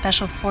create a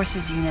special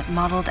forces unit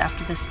modeled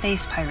after the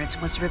space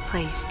pirates was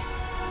replaced.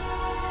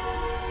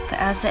 But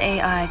as the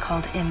AI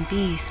called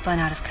MB spun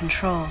out of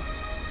control,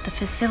 the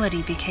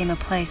facility became a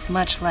place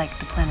much like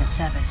the planet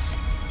Zebes.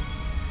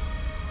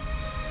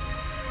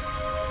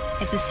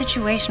 If the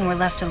situation were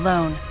left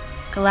alone,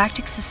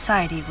 galactic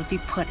society would be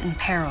put in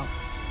peril.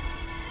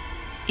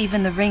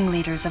 Even the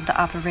ringleaders of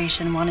the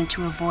operation wanted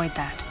to avoid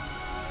that,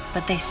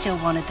 but they still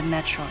wanted the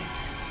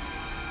Metroids.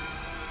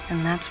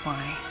 And that's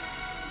why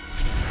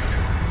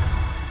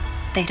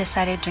they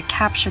decided to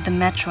capture the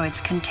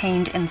Metroids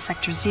contained in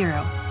Sector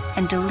 0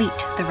 and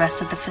delete the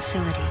rest of the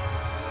facility,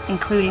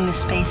 including the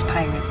space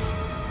pirates,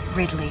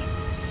 Ridley,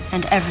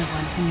 and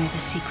everyone who knew the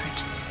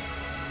secret.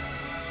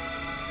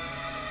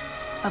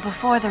 But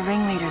before the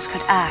ringleaders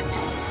could act,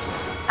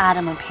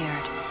 Adam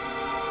appeared.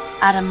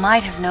 Adam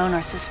might have known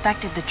or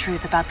suspected the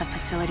truth about the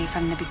facility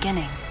from the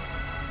beginning.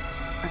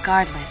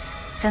 Regardless,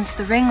 since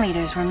the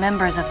ringleaders were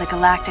members of the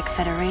Galactic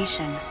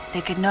Federation,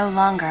 they could no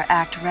longer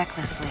act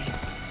recklessly.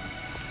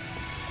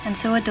 And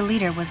so a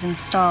deleter was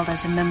installed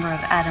as a member of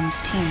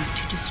Adam's team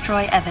to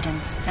destroy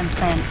evidence and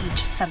plan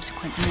each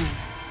subsequent move.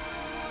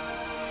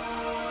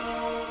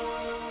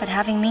 but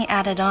having me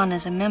added on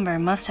as a member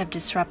must have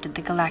disrupted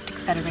the Galactic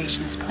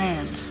Federation's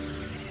plans.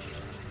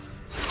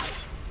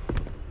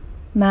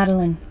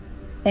 Madeline,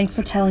 thanks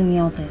for telling me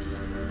all this.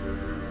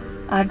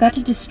 I've got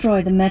to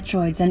destroy the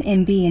Metroids and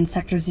MB in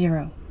Sector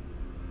 0.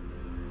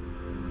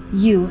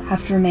 You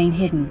have to remain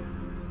hidden.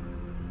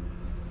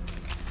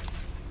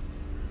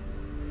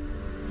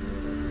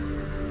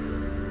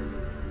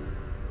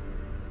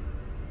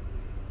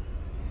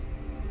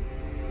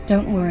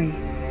 Don't worry.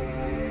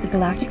 The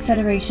Galactic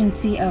Federation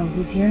CO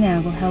who's here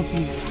now will help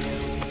you.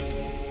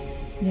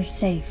 You're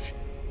safe.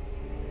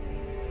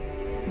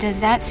 Does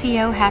that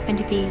CO happen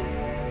to be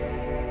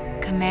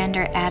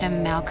Commander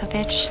Adam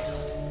Malkovich?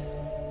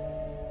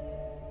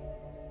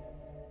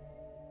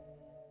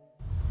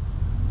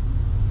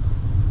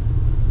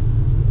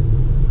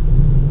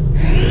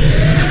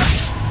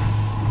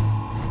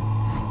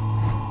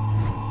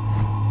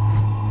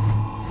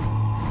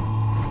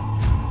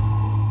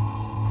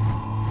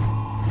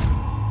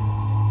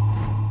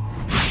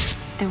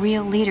 The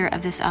real leader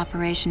of this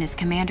operation is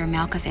Commander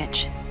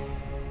Malkovich.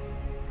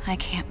 I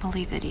can't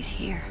believe that he's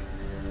here.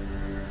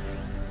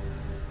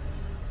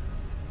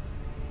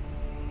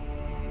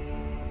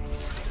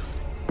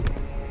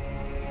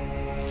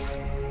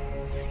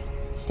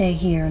 Stay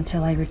here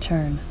until I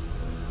return.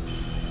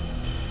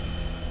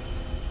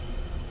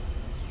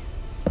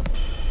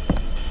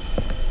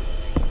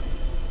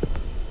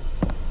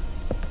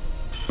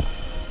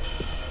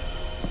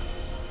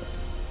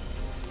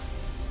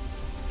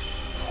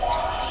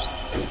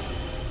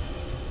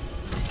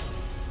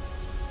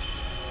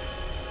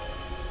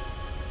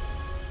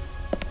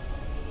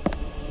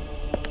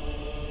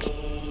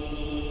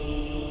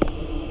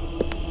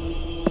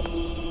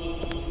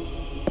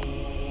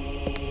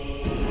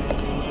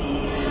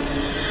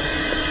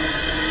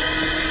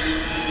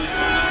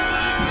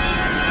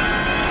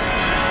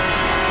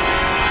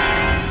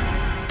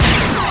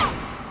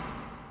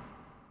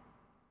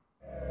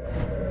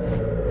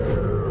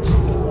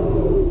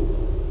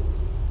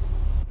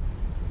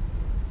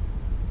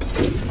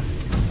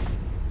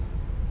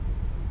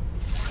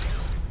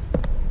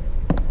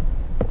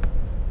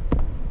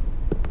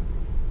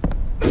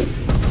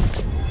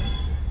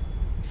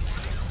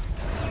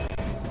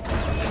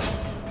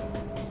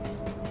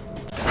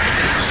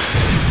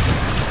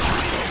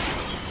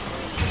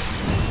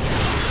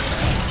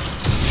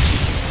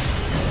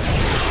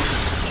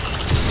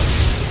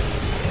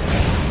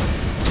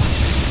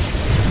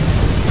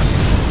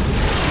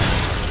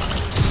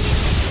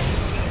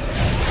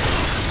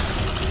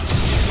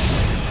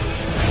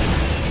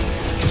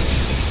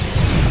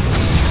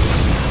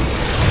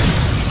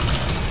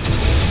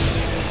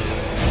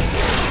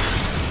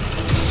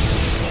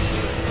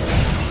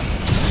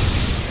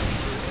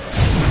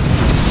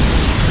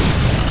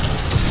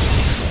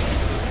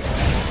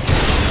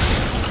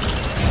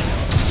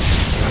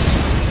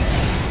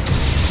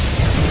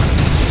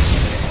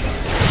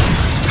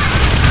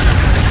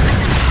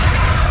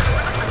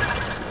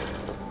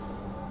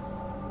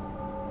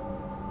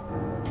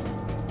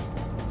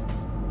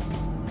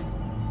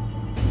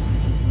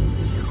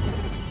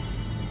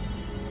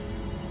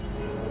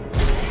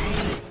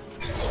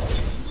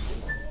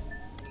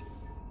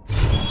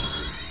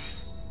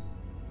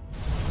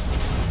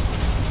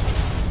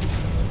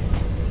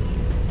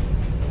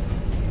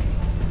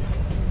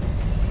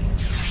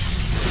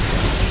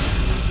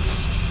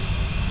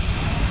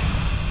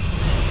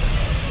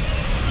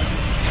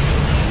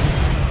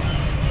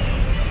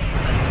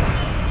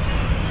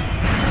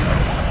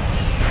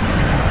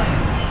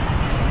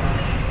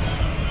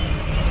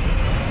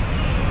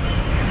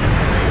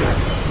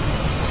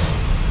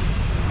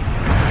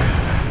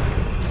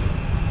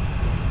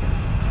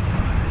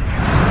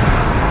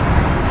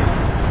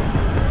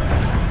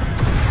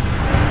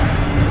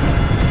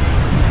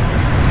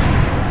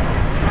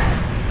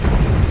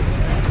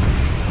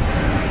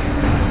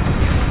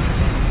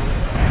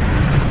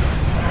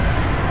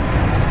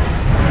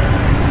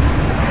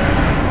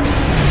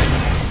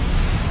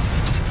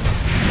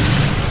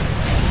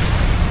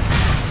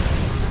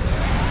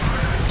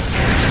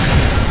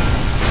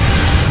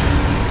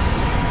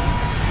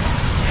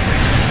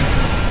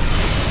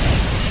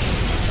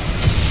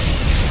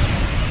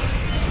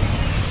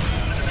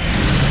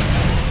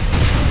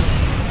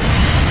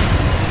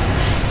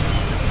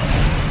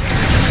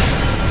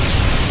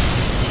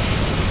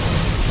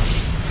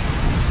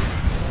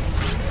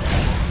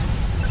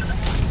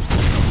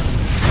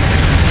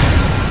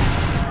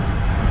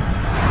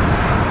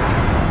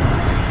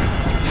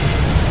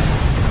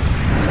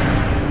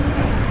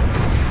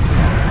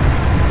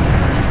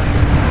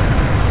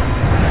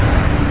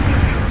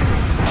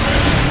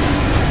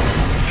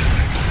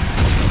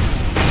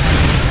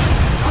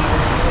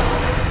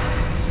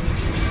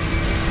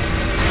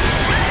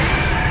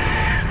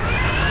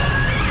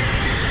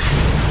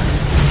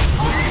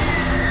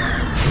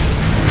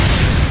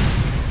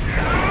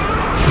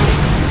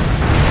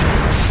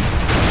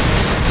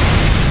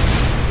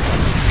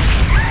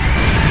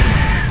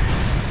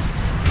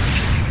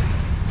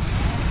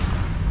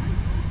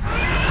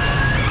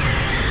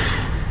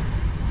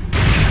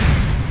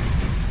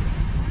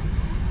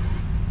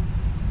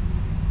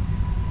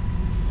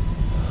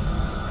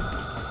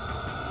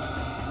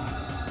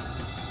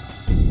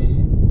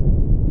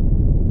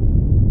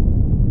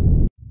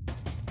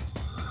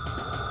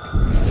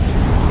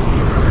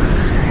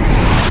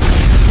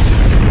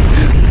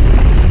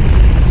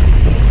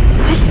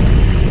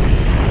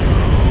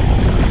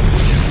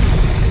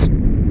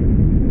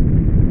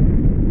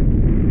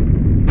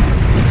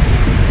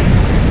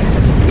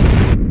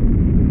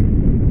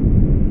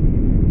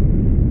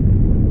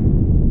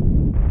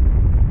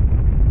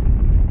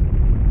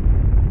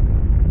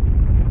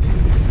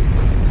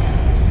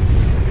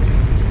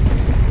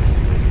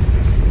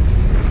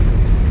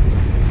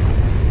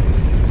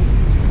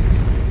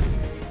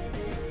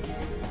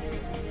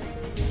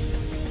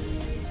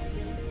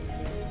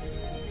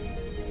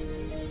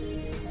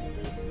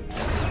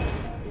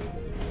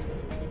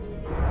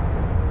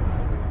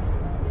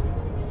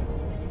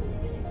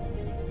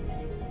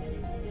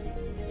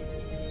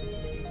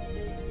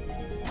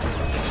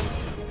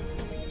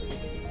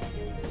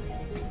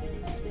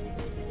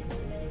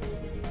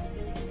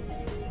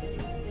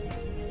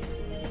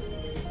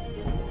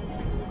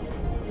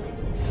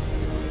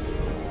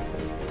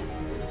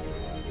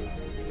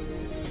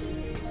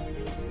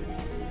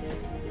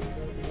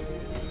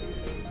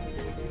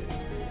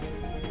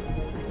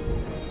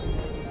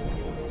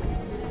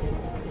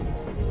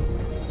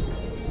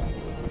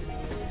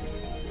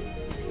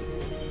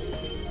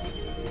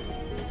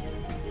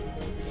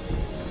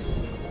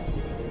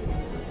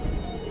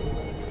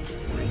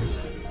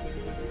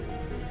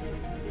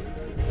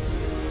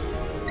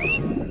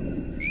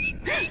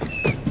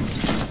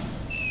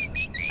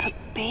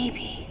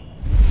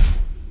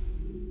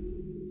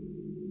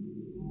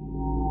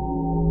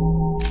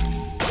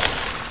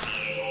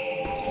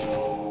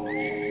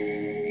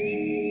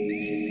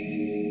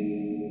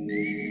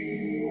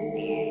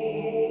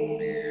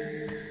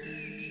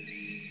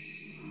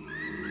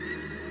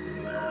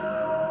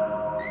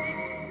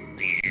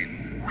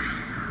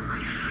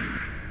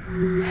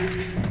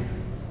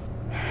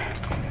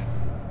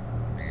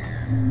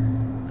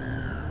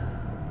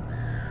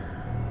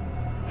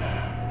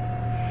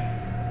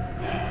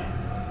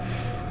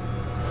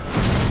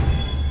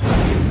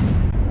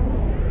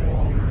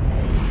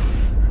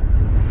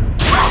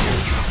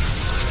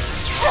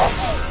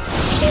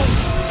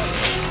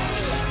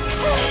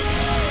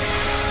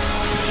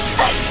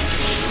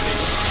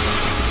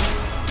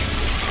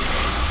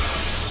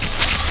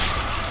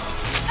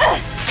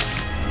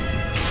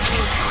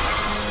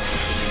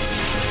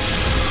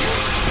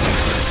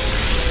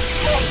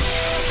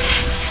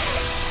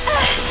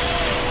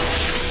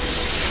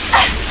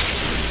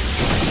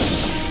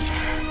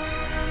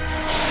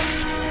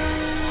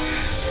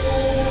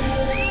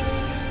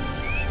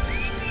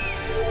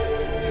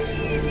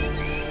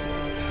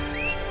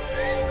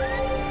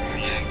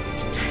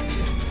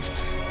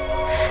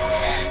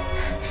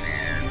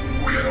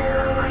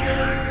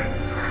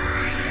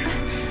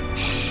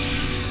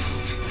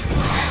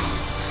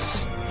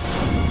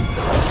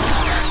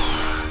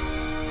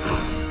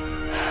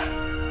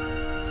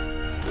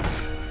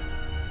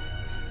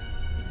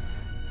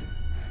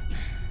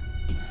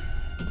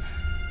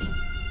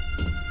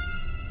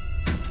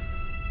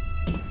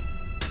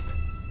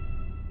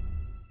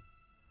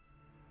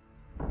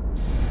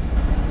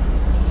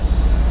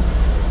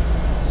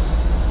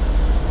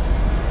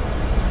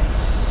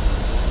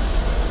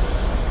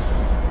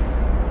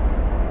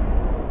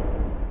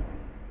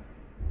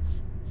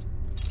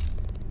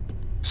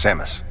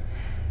 Samus,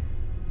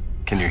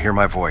 can you hear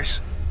my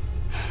voice?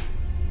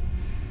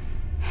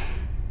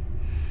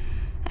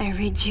 I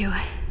read you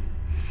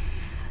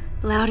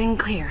loud and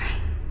clear,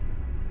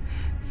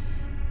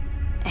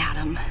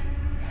 Adam.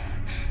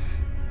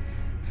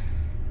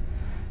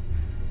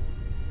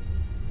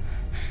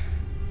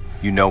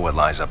 You know what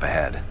lies up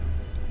ahead.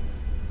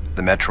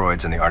 The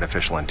Metroids and the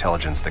artificial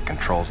intelligence that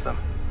controls them.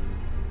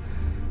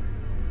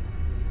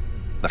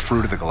 The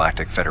fruit of the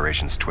Galactic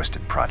Federation's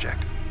twisted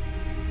project.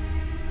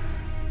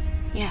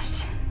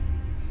 Yes.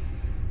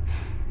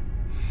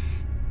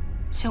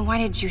 So why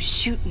did you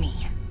shoot me?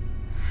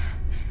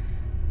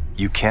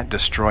 You can't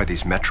destroy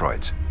these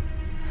Metroids.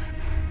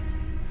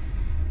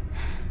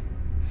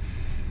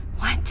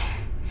 What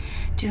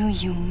do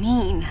you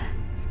mean?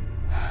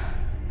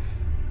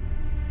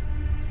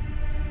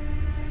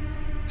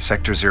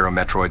 Sector Zero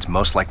Metroids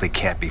most likely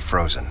can't be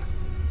frozen.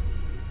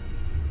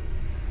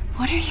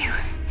 What are you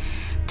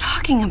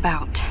talking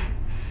about?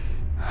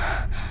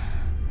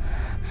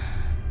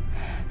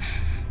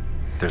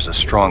 There's a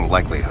strong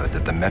likelihood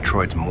that the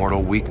Metroid's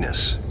mortal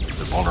weakness,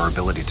 the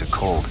vulnerability to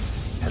cold,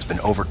 has been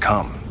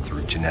overcome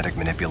through genetic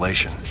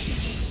manipulation.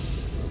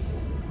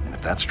 And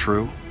if that's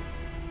true,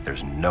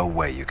 there's no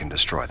way you can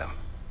destroy them.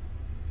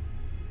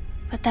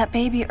 But that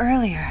baby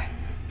earlier,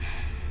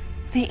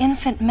 the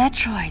infant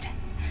Metroid,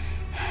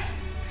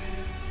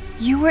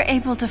 you were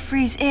able to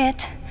freeze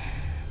it.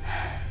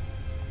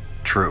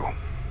 True.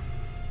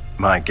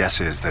 My guess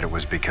is that it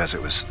was because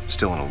it was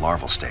still in a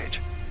larval stage.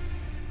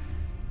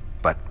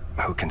 But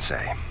who can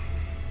say?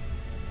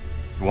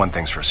 One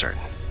thing's for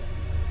certain.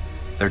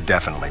 They're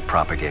definitely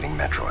propagating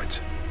Metroids.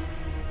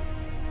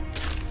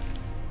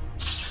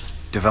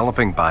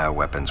 Developing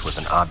bioweapons with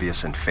an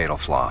obvious and fatal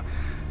flaw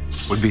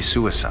would be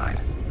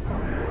suicide.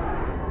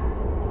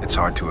 It's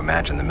hard to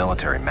imagine the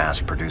military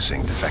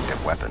mass-producing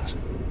defective weapons.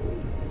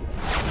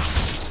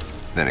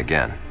 Then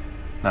again,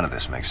 none of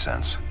this makes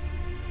sense.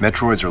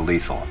 Metroids are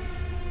lethal.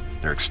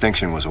 Their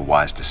extinction was a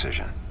wise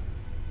decision.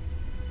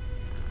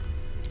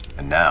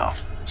 And now,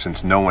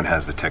 since no one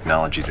has the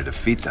technology to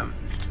defeat them,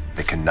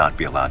 they cannot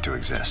be allowed to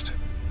exist.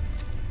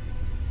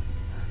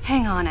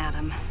 Hang on,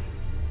 Adam.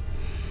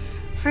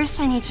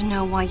 First, I need to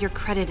know why you're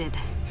credited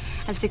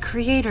as the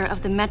creator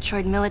of the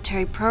Metroid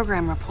Military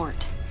Program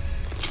Report.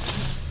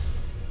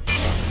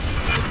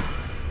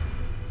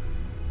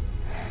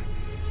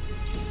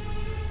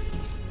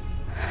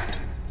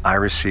 I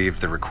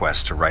received the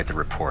request to write the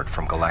report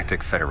from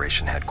Galactic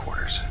Federation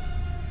headquarters.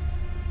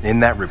 In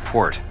that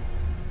report,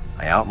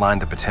 I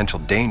outlined the potential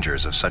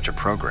dangers of such a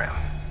program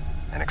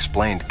and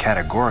explained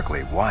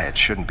categorically why it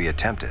shouldn't be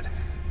attempted.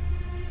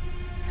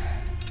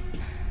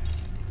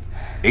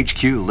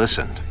 HQ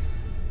listened,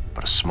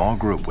 but a small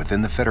group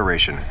within the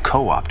Federation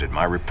co-opted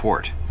my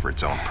report for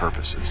its own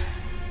purposes.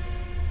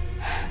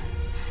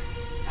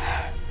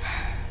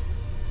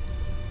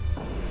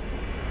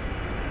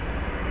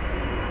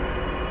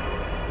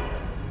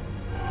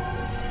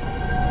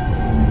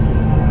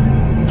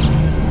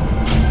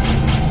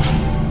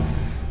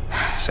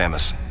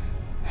 Samus,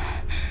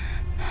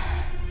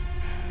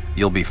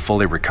 you'll be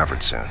fully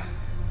recovered soon.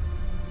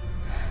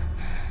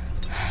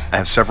 I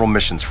have several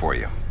missions for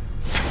you.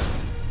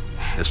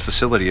 This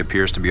facility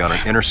appears to be on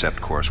an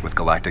intercept course with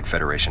Galactic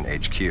Federation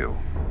HQ.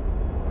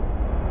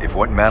 If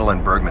what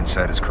Madeline Bergman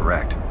said is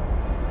correct,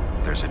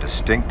 there's a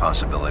distinct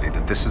possibility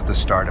that this is the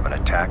start of an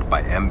attack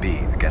by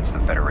MB against the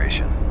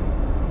Federation.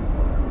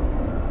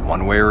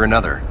 One way or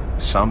another,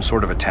 some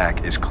sort of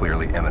attack is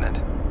clearly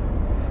imminent.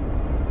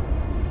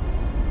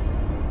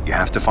 You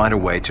have to find a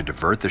way to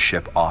divert the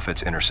ship off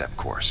its intercept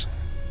course.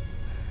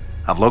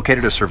 I've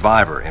located a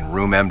survivor in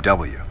room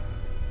MW,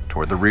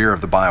 toward the rear of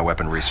the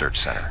Bioweapon Research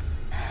Center.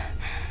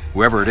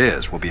 Whoever it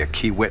is will be a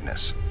key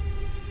witness.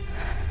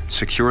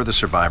 Secure the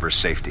survivor's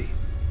safety,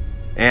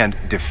 and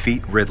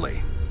defeat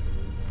Ridley.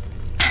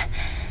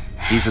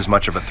 He's as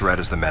much of a threat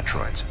as the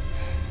Metroids.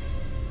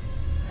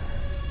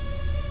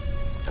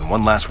 And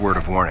one last word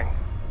of warning.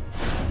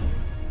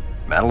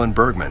 Madeline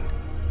Bergman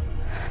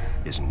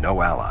is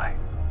no ally.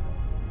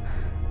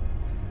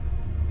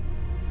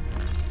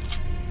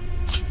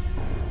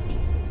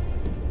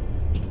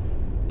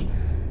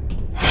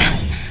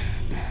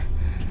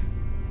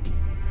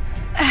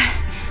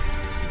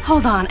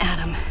 Hold on,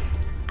 Adam.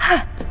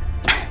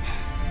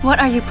 What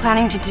are you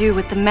planning to do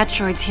with the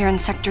Metroids here in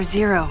Sector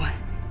Zero?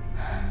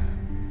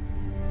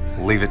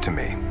 Leave it to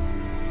me.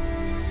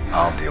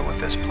 I'll deal with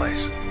this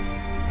place.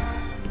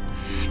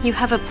 You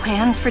have a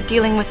plan for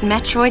dealing with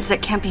Metroids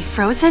that can't be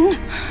frozen?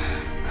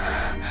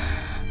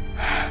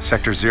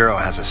 Sector Zero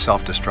has a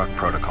self-destruct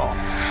protocol.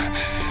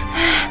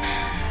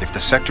 If the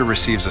sector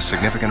receives a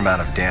significant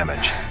amount of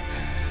damage,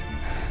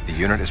 the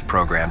unit is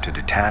programmed to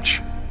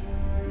detach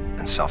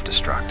and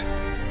self-destruct.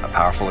 A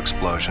powerful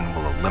explosion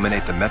will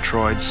eliminate the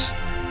Metroids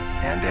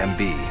and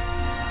MB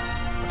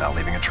without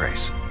leaving a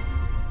trace.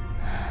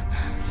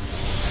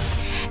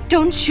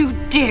 Don't you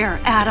dare,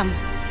 Adam.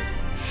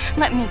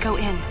 Let me go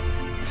in.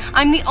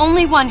 I'm the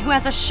only one who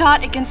has a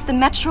shot against the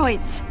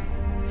Metroids.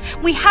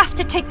 We have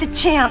to take the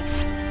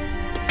chance.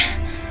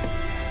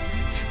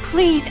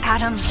 Please,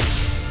 Adam.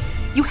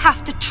 You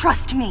have to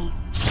trust me.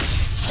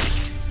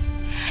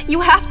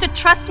 You have to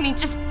trust me.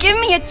 Just give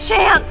me a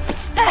chance.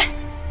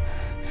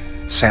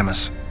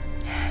 Samus,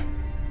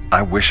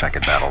 I wish I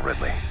could battle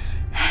Ridley,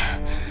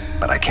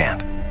 but I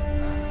can't.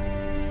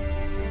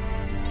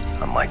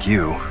 Unlike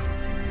you,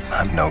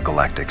 I'm no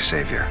galactic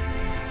savior.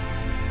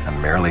 I'm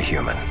merely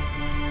human.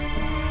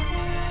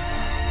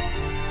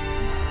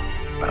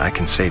 But I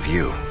can save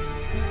you.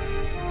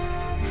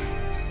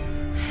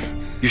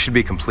 You should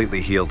be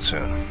completely healed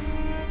soon.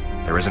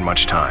 There isn't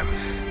much time.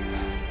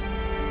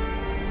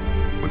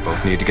 We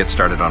both need to get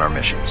started on our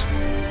missions.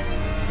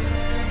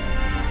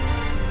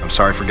 I'm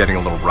sorry for getting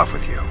a little rough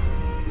with you.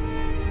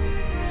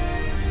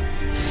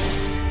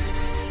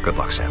 Good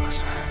luck,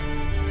 Samus.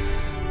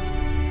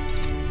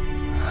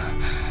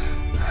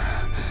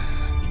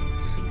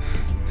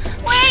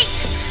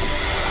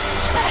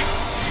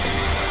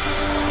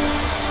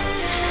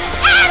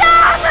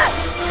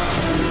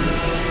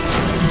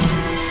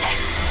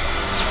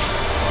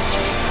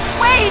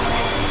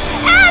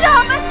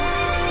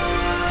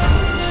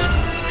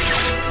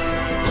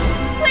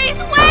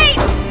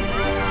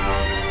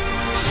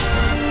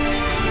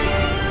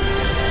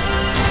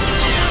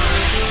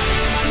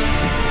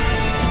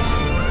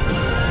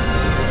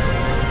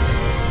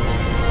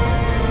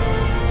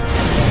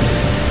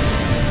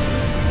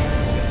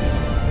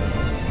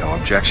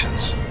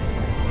 Objections.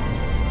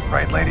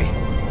 Right, lady?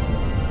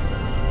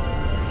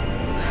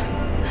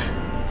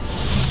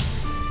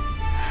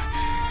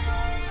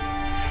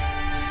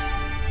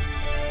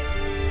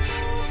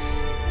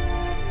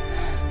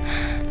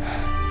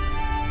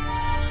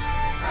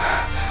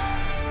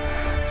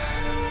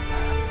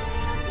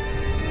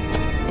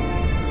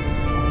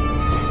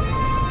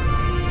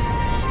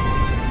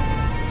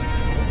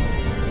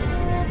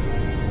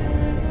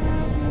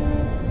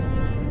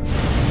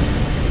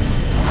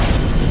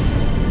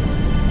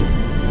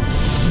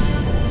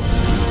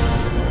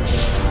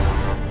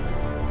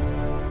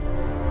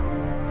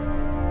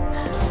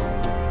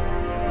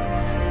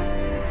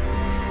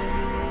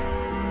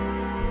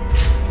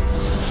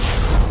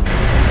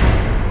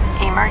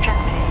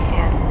 Emergency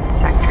in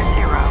Sector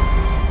 0.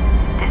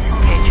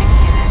 Disengaging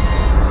unit.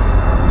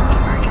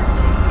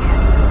 Emergency in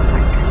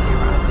Sector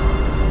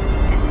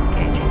 0.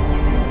 Disengaging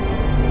unit.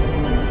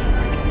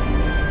 Emergency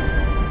in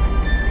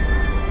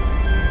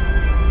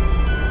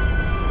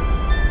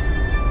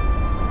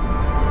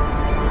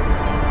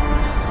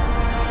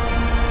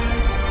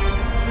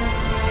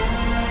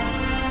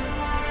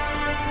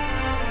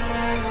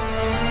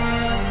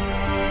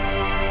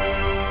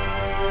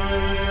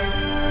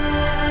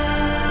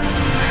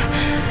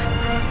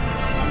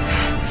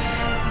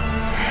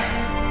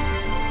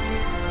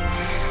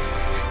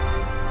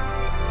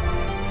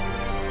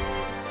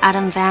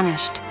Adam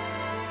vanished.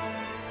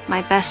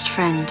 My best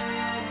friend.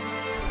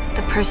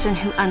 The person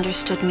who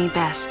understood me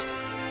best.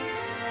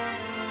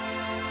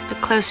 The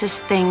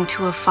closest thing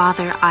to a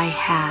father I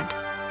had.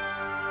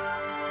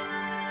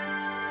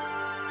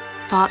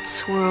 Thoughts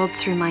swirled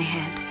through my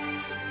head.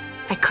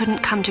 I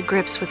couldn't come to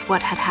grips with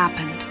what had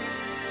happened.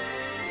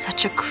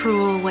 Such a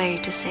cruel way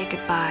to say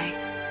goodbye.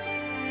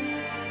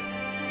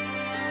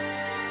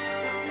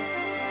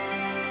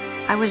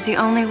 I was the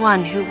only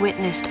one who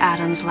witnessed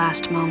Adam's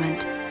last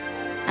moment.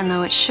 And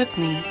though it shook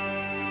me,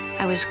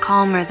 I was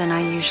calmer than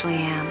I usually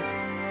am.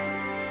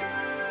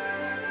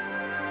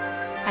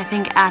 I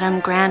think Adam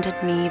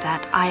granted me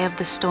that Eye of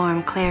the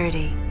Storm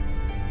clarity,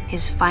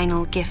 his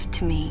final gift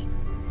to me.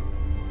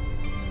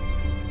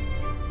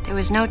 There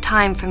was no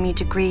time for me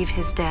to grieve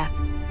his death,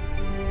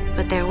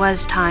 but there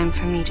was time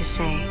for me to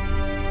say,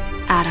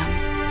 Adam,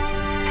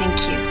 thank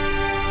you.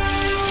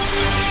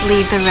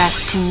 Leave the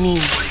rest to me.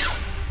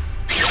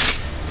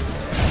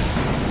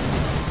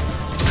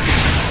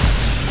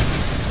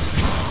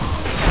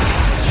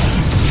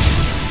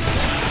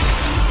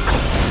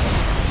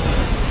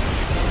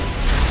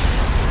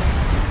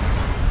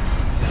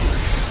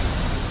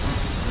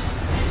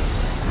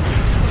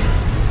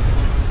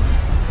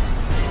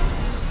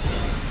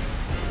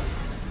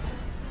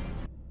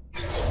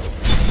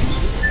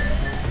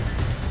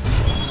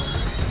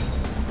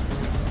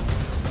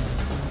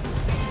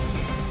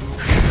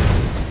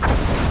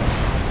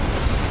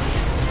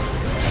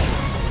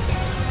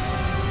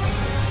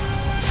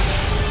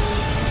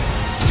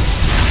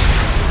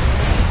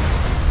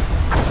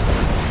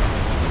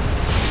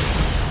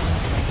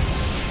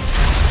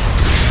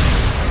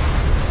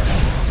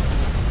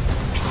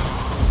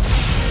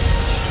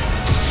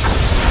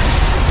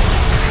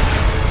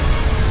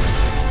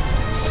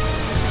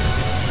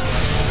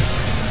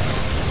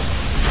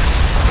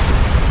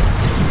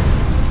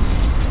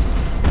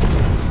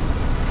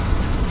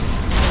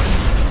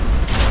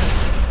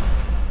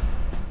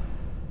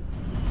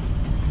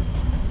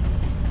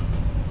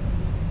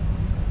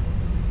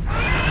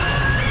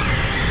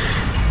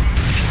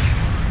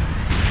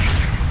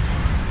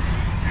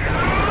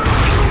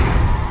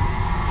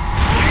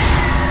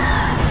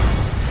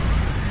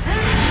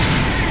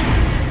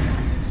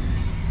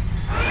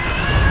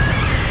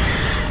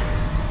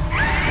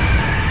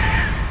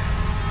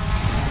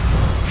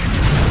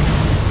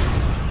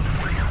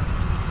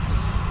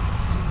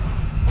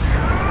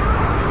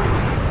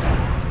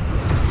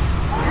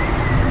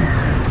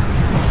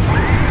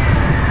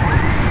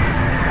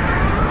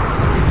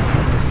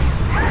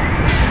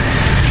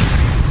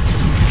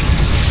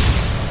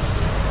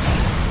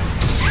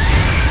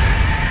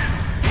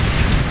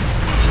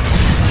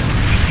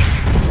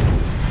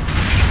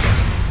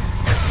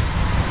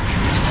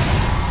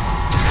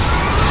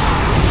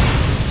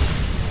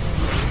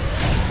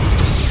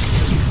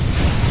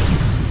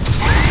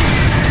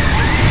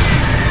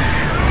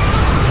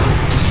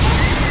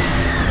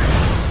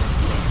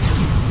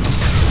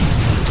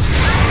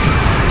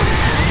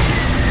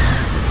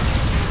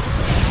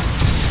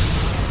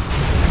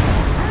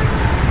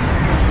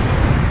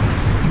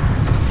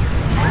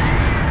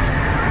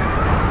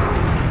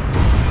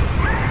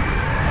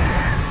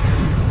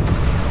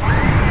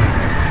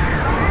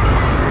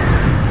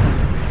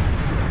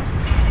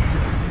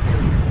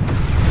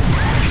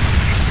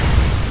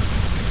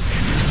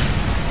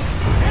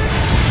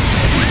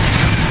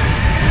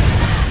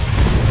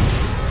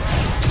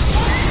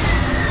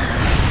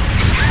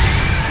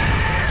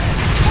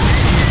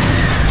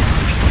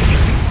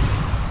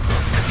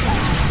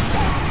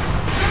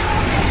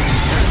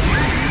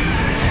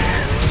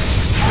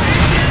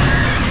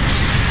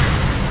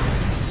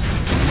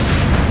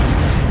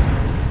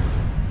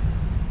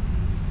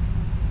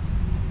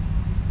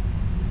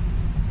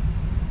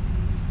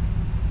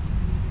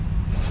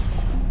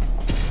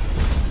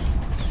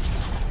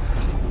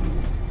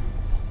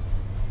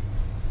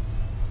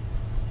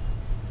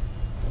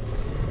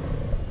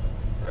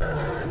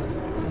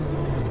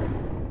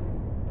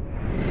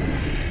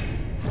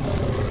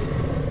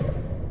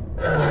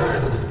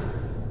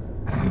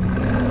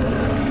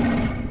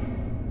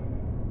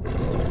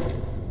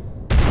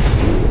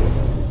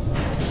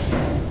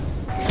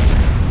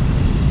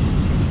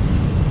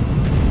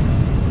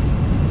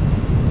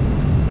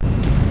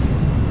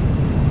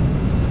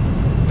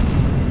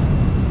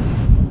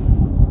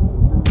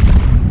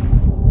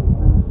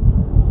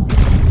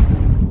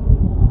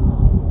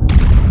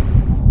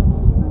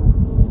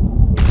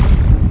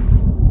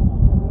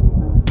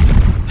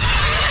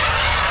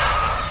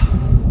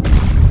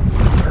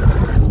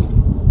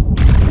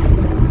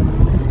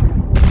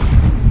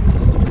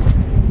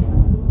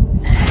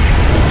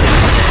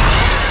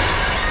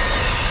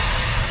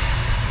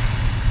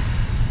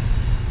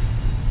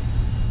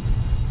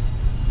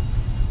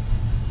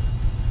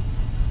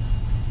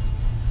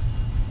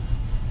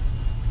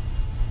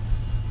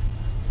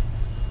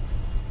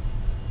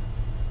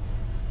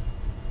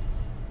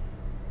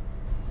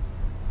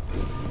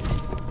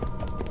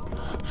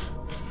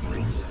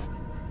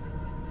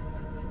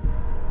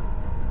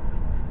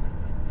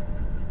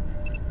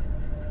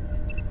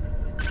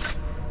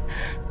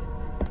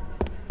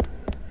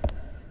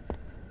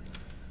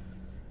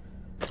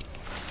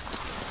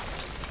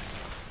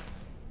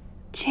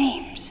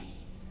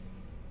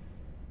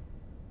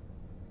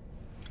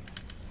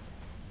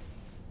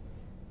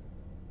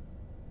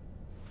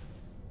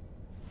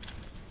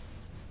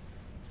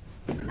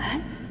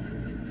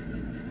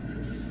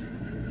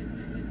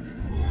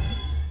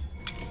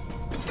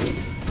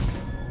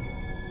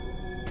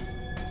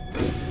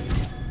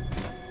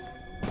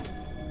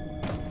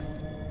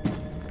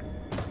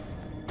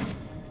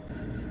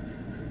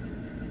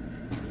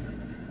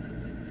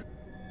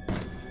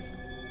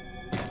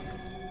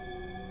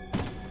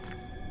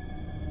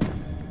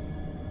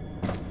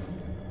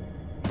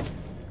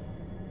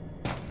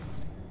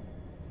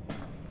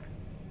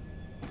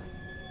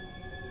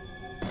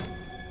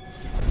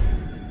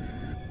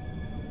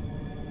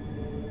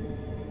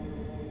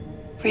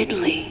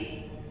 Ridley.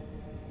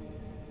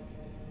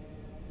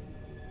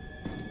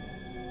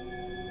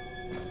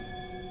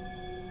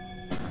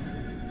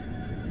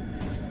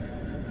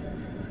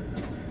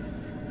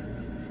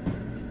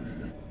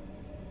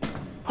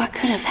 What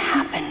could have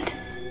happened?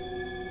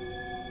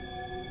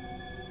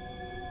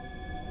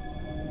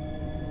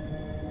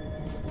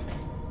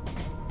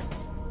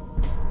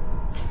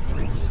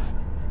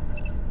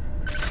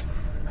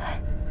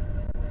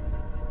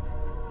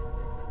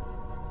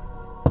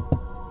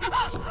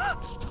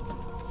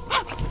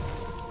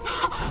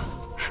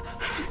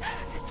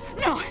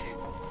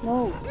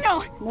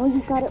 No,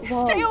 you got it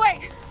wrong. Stay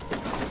away!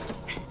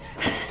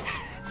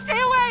 Stay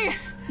away!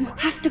 You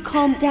have to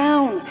calm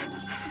down.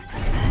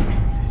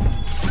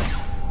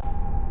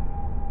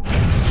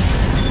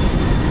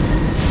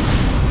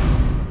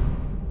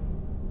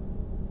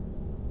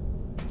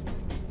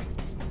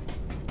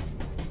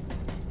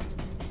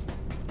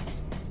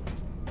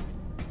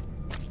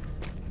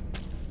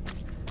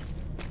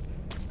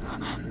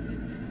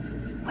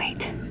 Wait.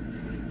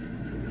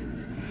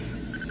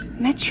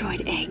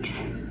 Metroid eggs.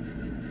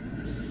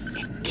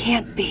 It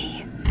can't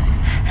be.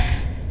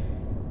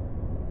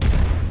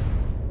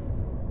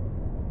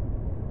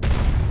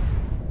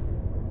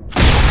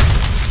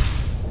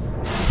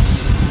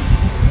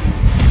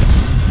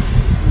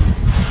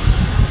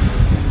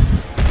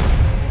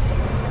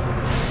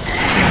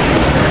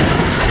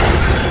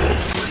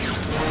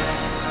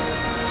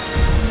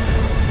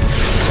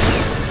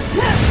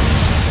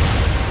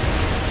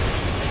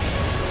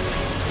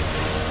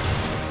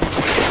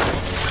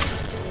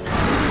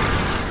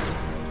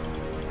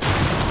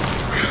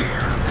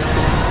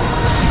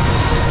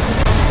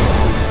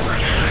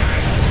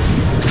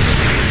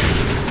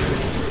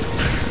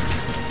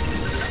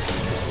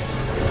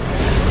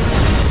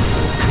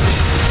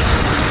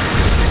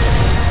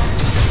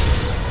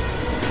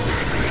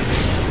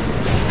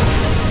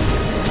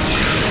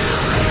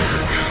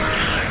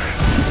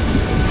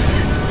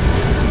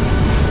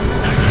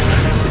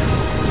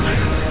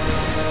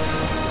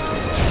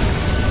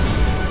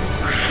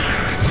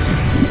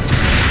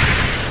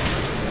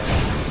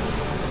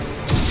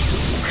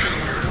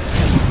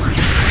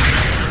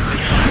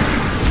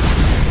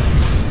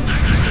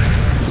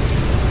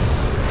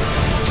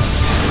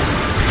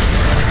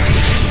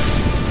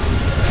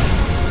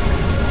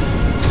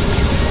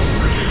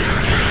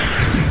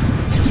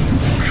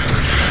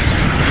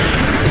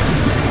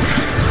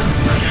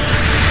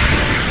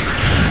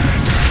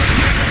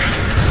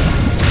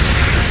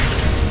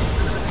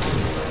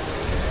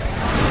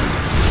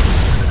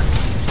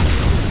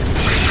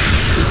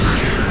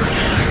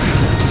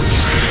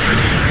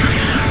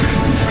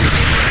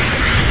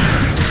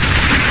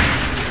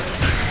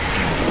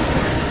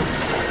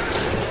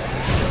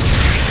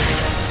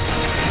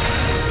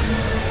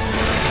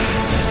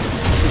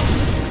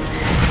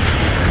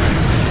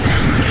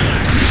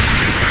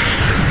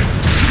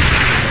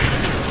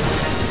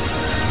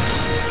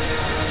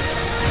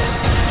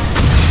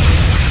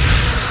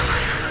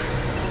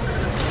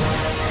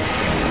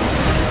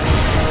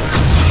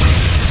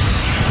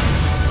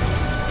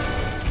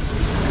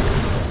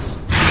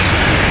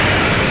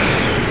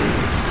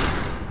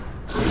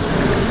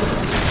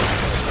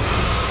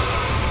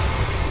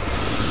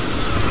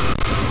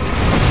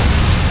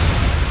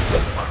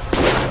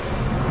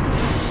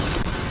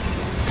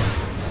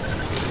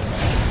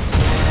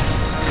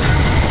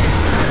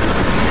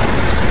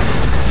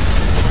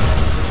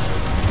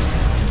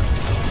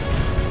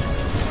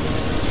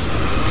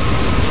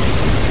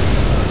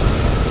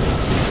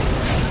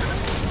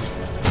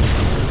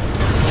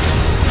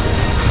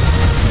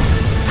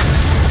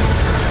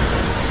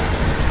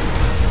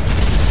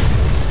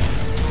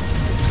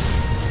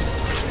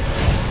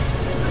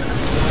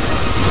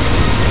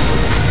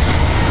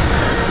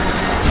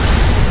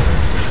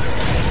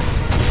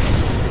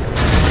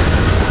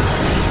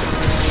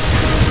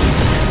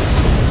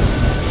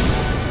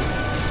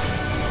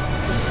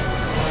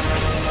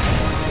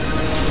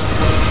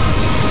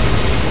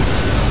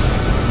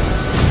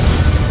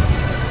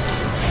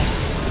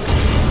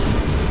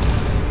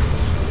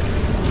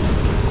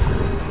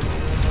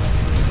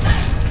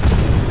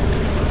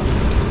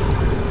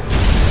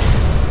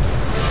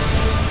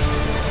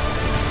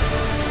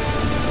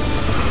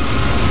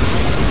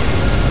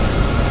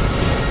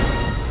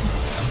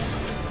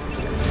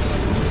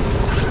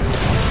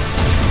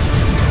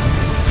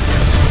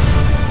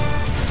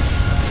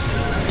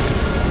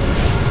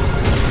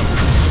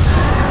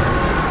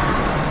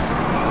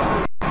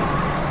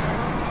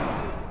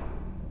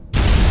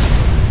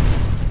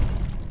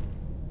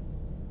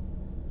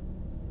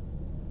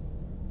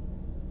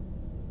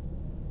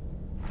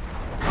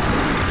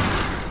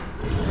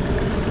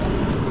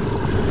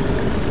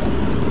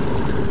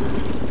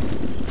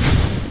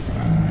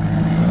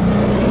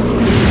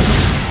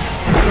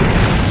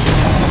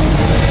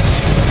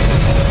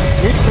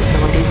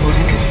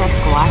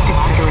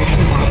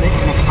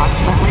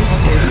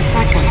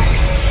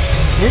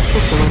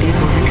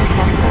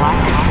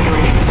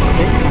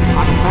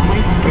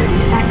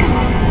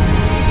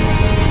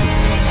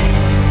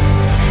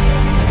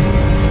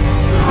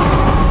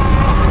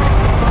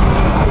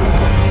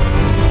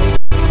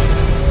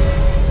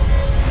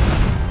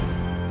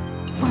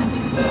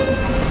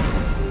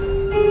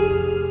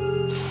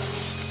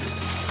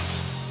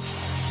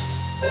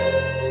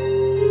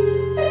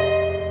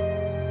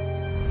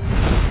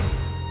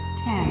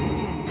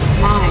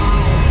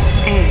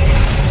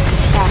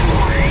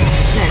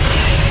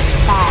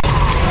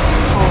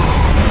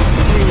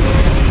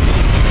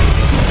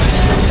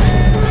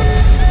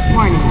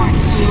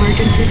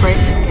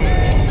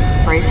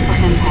 for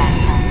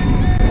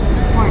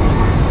impact. Warning,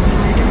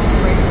 emergency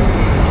brakes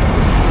engaged.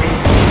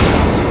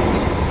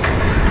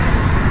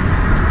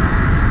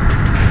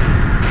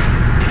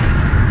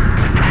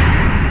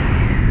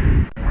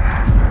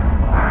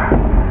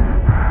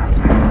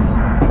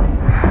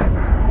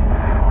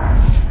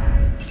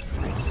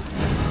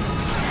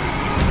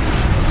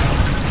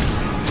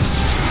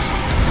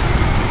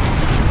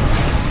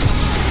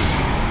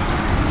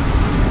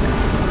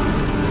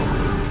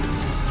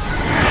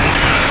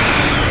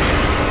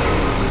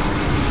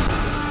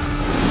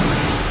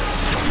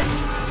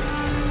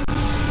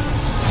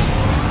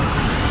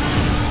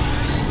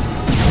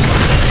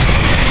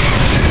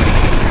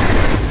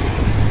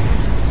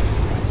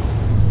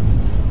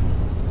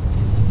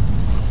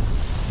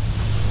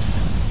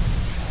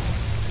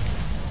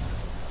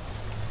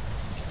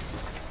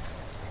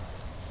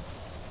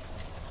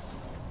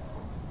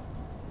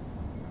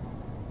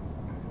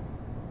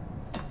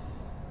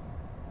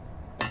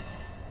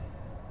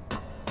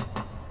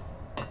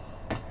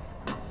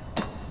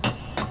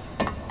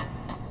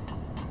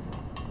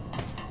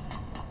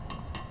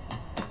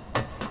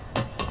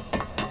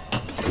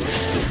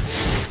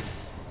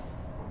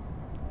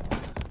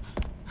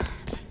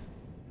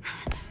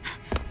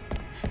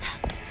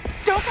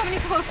 Don't come any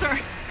closer!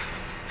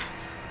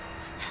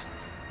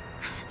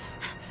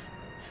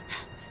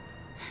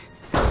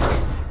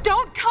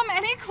 Don't come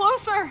any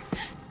closer!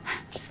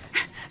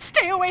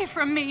 Stay away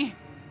from me!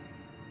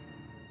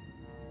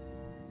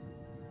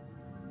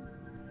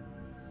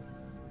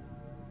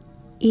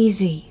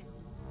 Easy.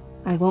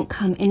 I won't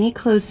come any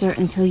closer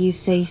until you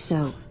say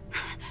so.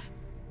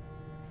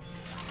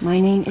 My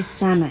name is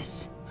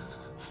Samus.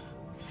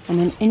 I'm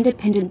an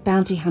independent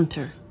bounty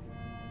hunter.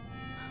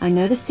 I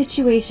know the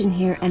situation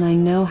here and I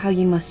know how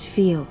you must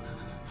feel.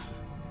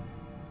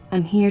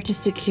 I'm here to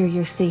secure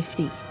your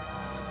safety.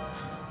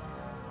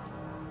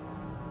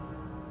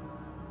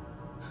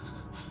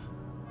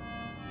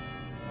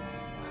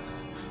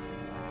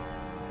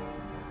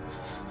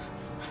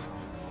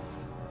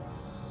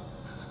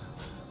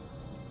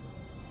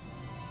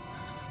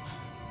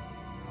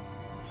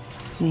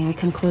 May I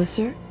come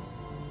closer?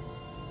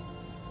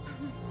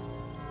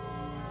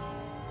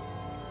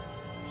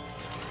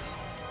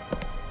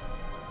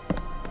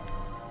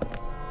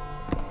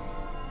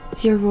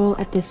 What's your role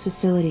at this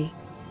facility?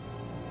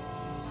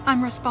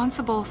 I'm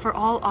responsible for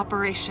all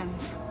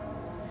operations.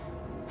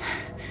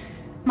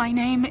 My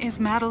name is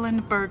Madeline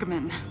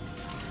Bergman.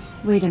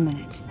 Wait a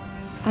minute.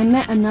 I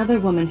met another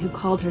woman who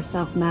called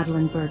herself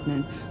Madeline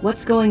Bergman.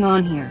 What's going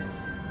on here?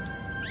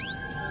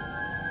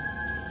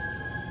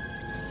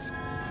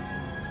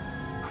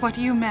 What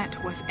you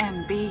met was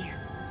MB.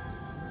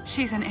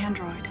 She's an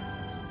android.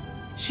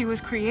 She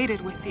was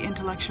created with the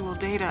intellectual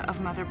data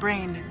of Mother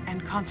Brain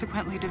and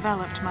consequently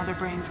developed Mother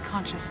Brain's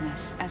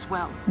consciousness as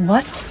well.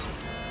 What?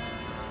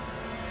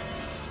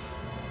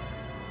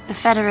 The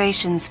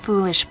Federation's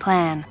foolish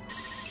plan.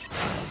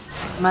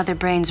 Mother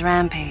Brain's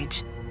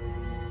rampage.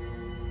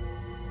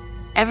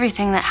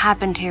 Everything that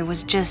happened here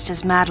was just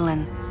as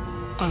Madeline,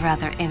 or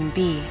rather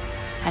MB,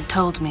 had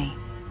told me.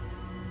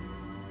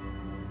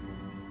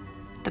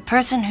 The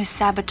person who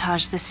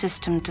sabotaged the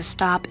system to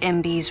stop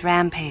MB's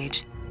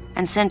rampage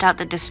and sent out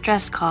the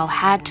distress call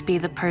had to be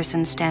the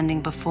person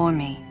standing before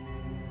me.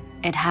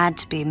 It had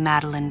to be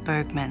Madeline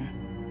Bergman.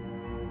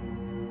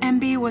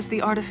 MB was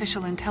the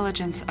artificial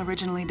intelligence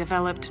originally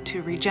developed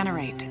to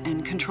regenerate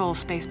and control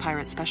space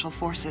pirate special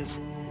forces.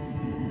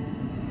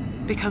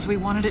 Because we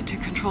wanted it to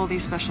control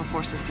these special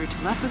forces through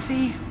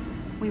telepathy,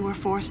 we were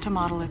forced to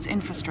model its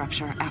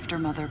infrastructure after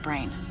Mother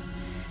Brain.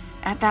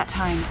 At that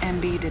time,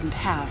 MB didn't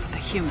have a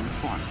human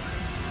form.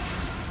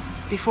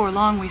 Before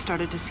long, we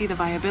started to see the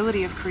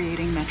viability of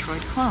creating Metroid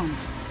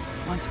clones.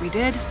 Once we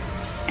did,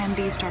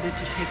 MB started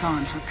to take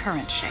on her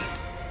current shape.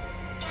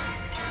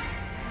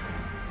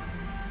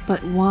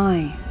 But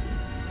why?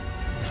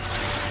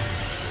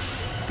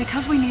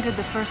 Because we needed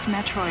the first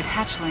Metroid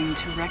hatchling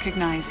to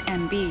recognize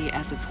MB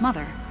as its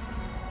mother,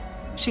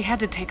 she had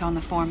to take on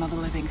the form of a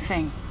living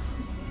thing.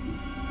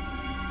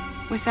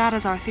 With that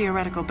as our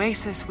theoretical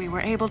basis, we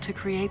were able to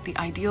create the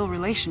ideal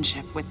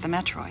relationship with the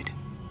Metroid.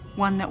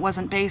 One that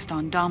wasn't based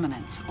on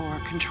dominance or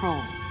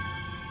control.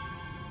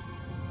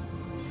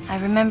 I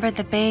remembered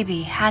the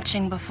baby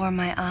hatching before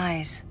my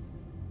eyes.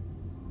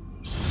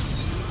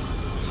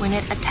 When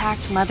it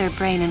attacked Mother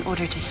Brain in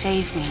order to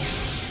save me,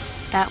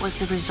 that was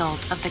the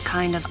result of the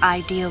kind of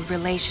ideal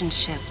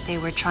relationship they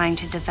were trying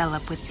to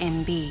develop with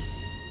MB.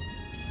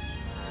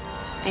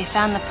 They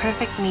found the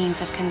perfect means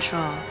of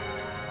control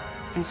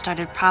and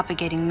started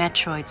propagating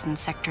Metroids in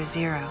Sector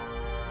 0.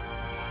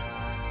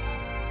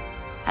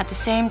 At the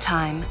same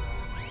time,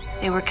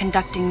 they were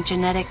conducting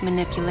genetic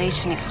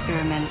manipulation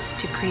experiments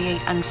to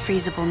create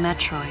unfreezable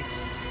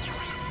Metroids.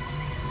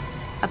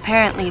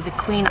 Apparently, the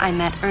queen I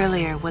met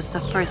earlier was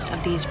the first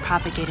of these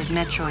propagated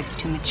Metroids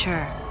to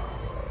mature.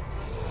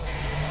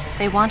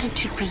 They wanted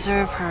to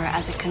preserve her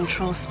as a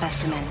control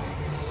specimen,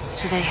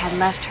 so they had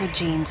left her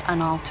genes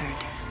unaltered.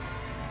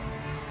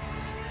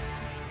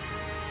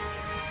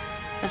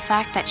 The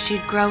fact that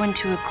she'd grow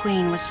into a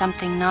queen was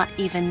something not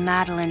even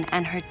Madeline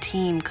and her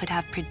team could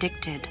have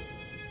predicted.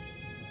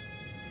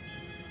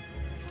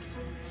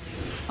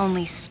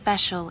 Only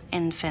special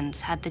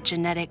infants had the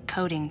genetic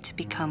coding to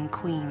become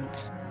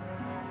queens.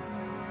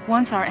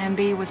 Once our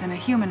MB was in a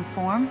human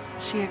form,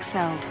 she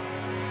excelled.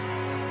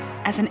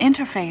 As an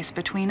interface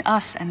between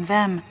us and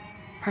them,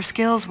 her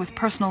skills with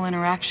personal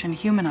interaction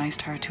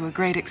humanized her to a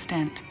great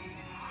extent.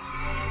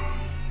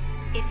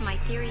 If my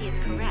theory is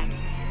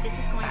correct, this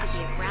is going to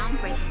be a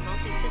groundbreaking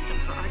multi-system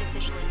for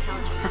artificial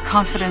intelligence. Her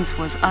confidence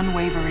was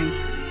unwavering,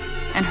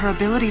 and her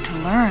ability to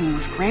learn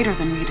was greater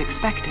than we'd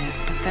expected,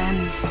 but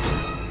then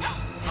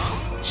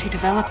she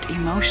developed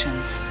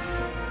emotions,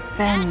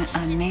 then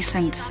a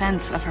nascent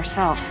sense of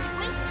herself.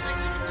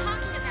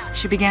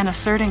 She began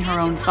asserting her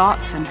own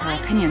thoughts, and her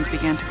opinions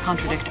began to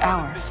contradict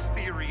ours.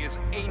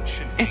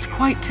 It's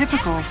quite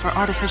typical for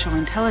artificial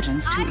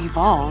intelligence to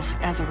evolve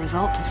as a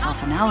result of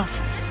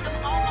self-analysis.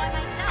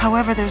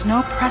 However, there's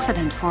no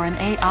precedent for an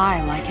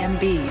AI like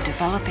MB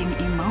developing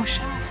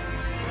emotions.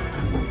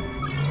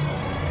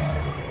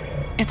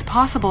 It's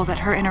possible that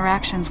her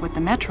interactions with the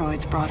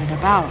Metroids brought it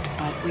about,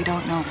 but we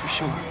don't know for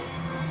sure.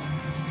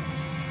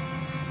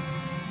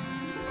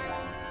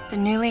 The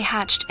newly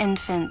hatched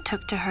infant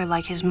took to her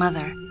like his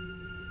mother.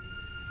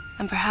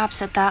 And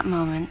perhaps at that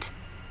moment,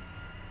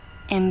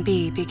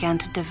 MB began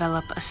to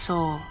develop a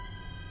soul.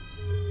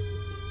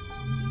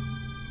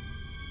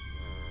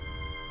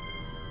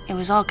 It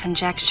was all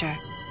conjecture,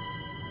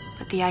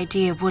 but the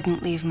idea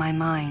wouldn't leave my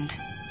mind.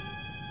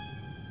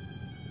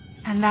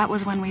 And that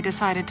was when we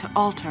decided to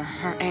alter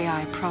her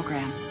AI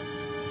program.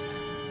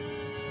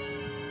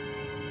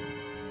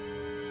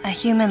 A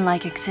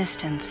human-like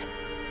existence,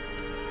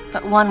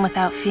 but one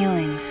without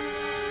feelings.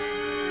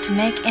 To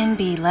make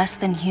MB less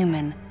than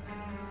human,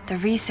 the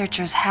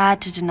researchers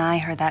had to deny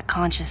her that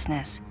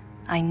consciousness.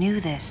 I knew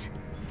this,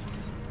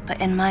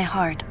 but in my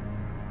heart,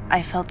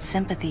 I felt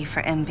sympathy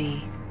for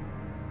MB.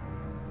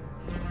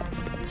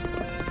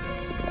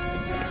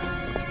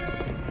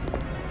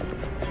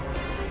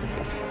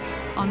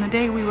 On the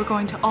day we were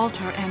going to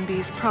alter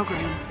MB's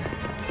program,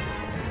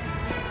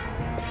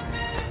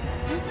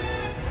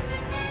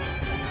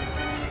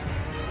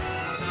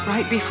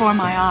 right before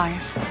my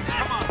eyes,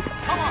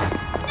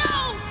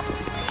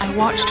 I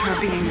watched her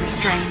being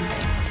restrained.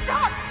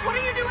 Stop! What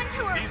are you doing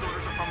to her? These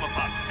orders are from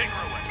above. Take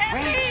her away.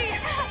 Wait!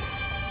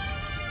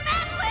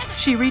 Madeline!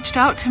 She reached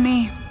out to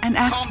me and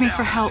asked me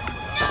for help,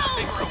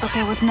 but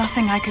there was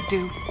nothing I could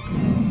do.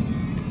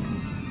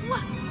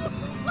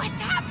 What's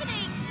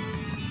happening?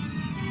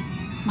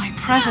 My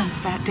presence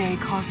that day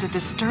caused a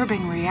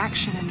disturbing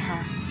reaction in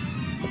her.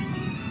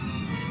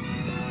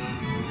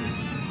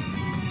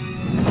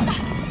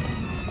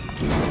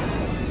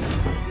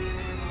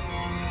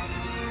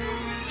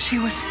 She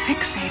was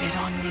fixated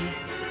on me.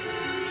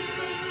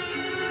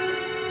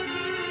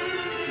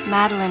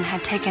 Madeline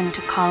had taken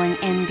to calling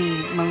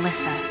MB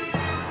Melissa.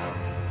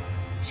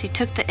 She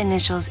took the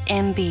initials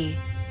MB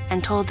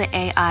and told the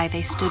AI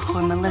they stood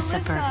for Melissa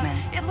Bergman.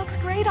 It looks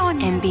great on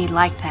you. MB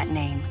liked that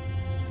name.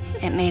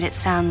 It made it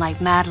sound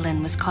like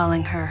Madeline was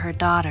calling her her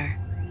daughter.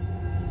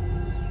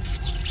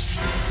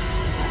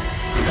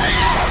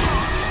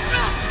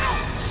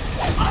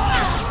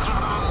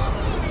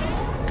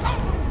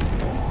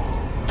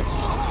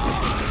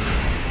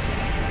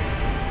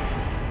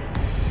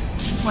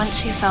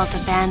 Once she felt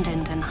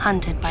abandoned and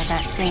hunted by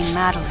that same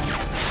Madeline,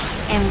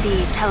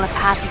 MB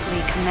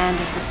telepathically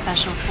commanded the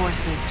Special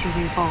Forces to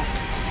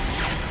revolt.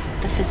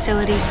 The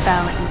facility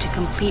fell into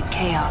complete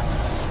chaos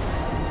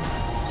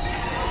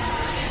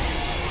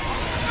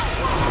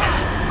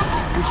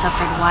and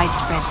suffered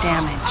widespread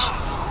damage.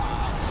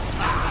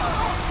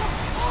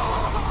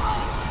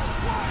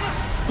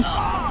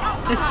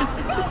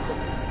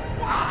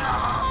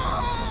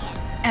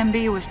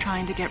 MB was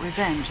trying to get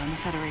revenge on the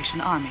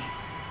Federation Army.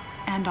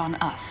 And on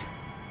us.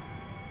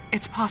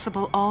 It's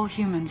possible all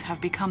humans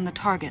have become the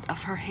target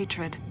of her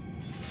hatred.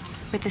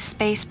 With the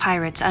space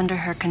pirates under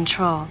her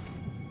control,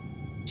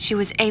 she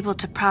was able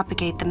to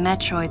propagate the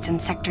Metroids in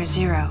Sector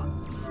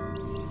 0,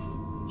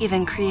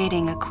 even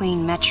creating a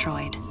Queen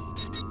Metroid.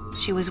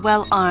 She was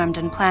well armed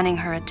and planning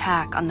her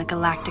attack on the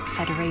Galactic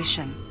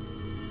Federation.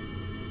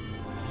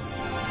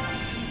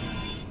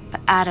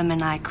 But Adam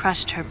and I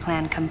crushed her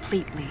plan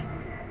completely.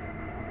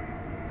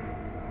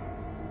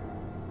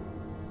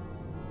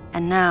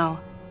 And now,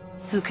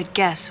 who could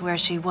guess where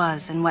she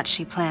was and what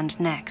she planned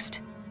next?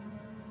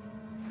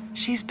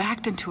 She's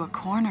backed into a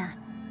corner.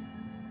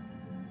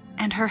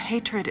 And her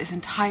hatred is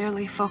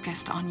entirely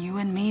focused on you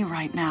and me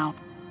right now.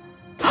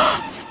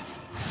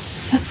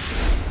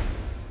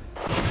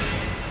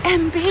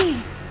 MB!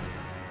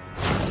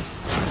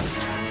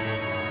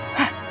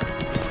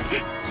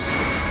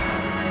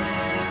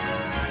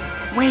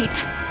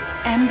 Wait,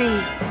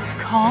 MB,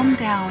 calm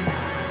down.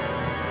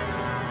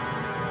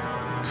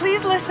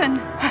 Please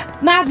listen.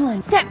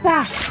 Madeline, step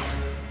back!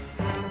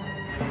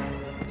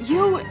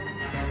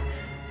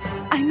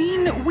 I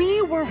mean,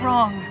 we were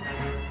wrong.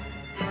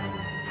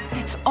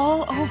 It's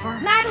all over.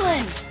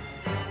 Madeline!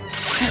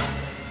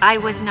 I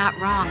was not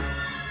wrong.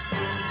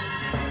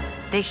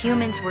 The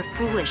humans were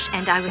foolish,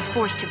 and I was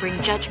forced to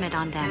bring judgment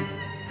on them.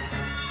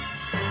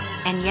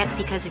 And yet,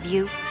 because of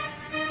you,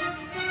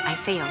 I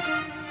failed.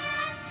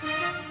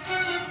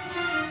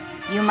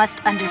 You must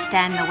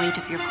understand the weight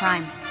of your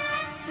crime.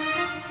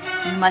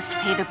 You must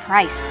pay the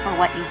price for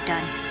what you've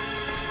done.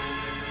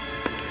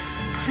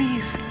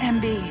 Please,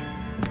 MB.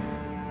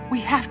 We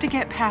have to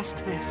get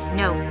past this.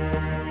 No.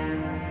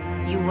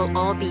 You will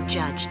all be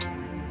judged.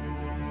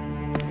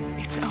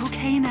 It's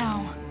okay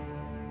now.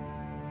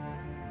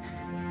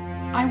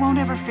 I won't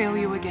ever fail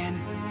you again.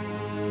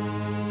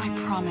 I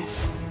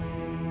promise.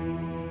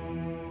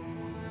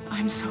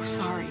 I'm so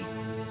sorry.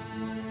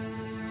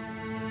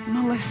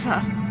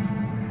 Melissa.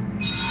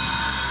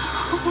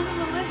 Oh,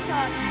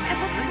 Melissa, it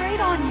looks great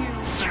on you.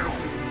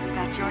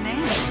 That's your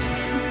name.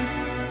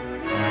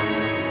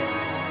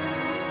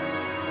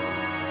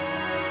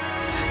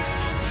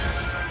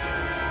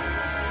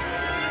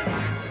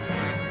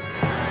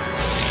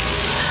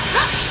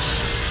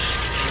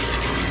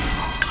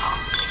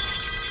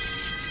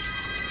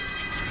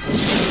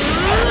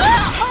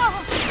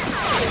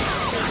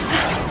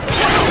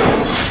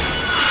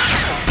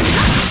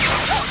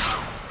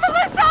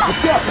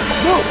 Let's go!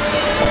 Move!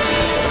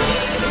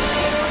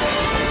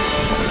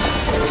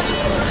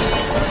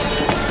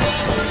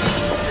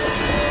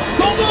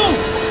 Don't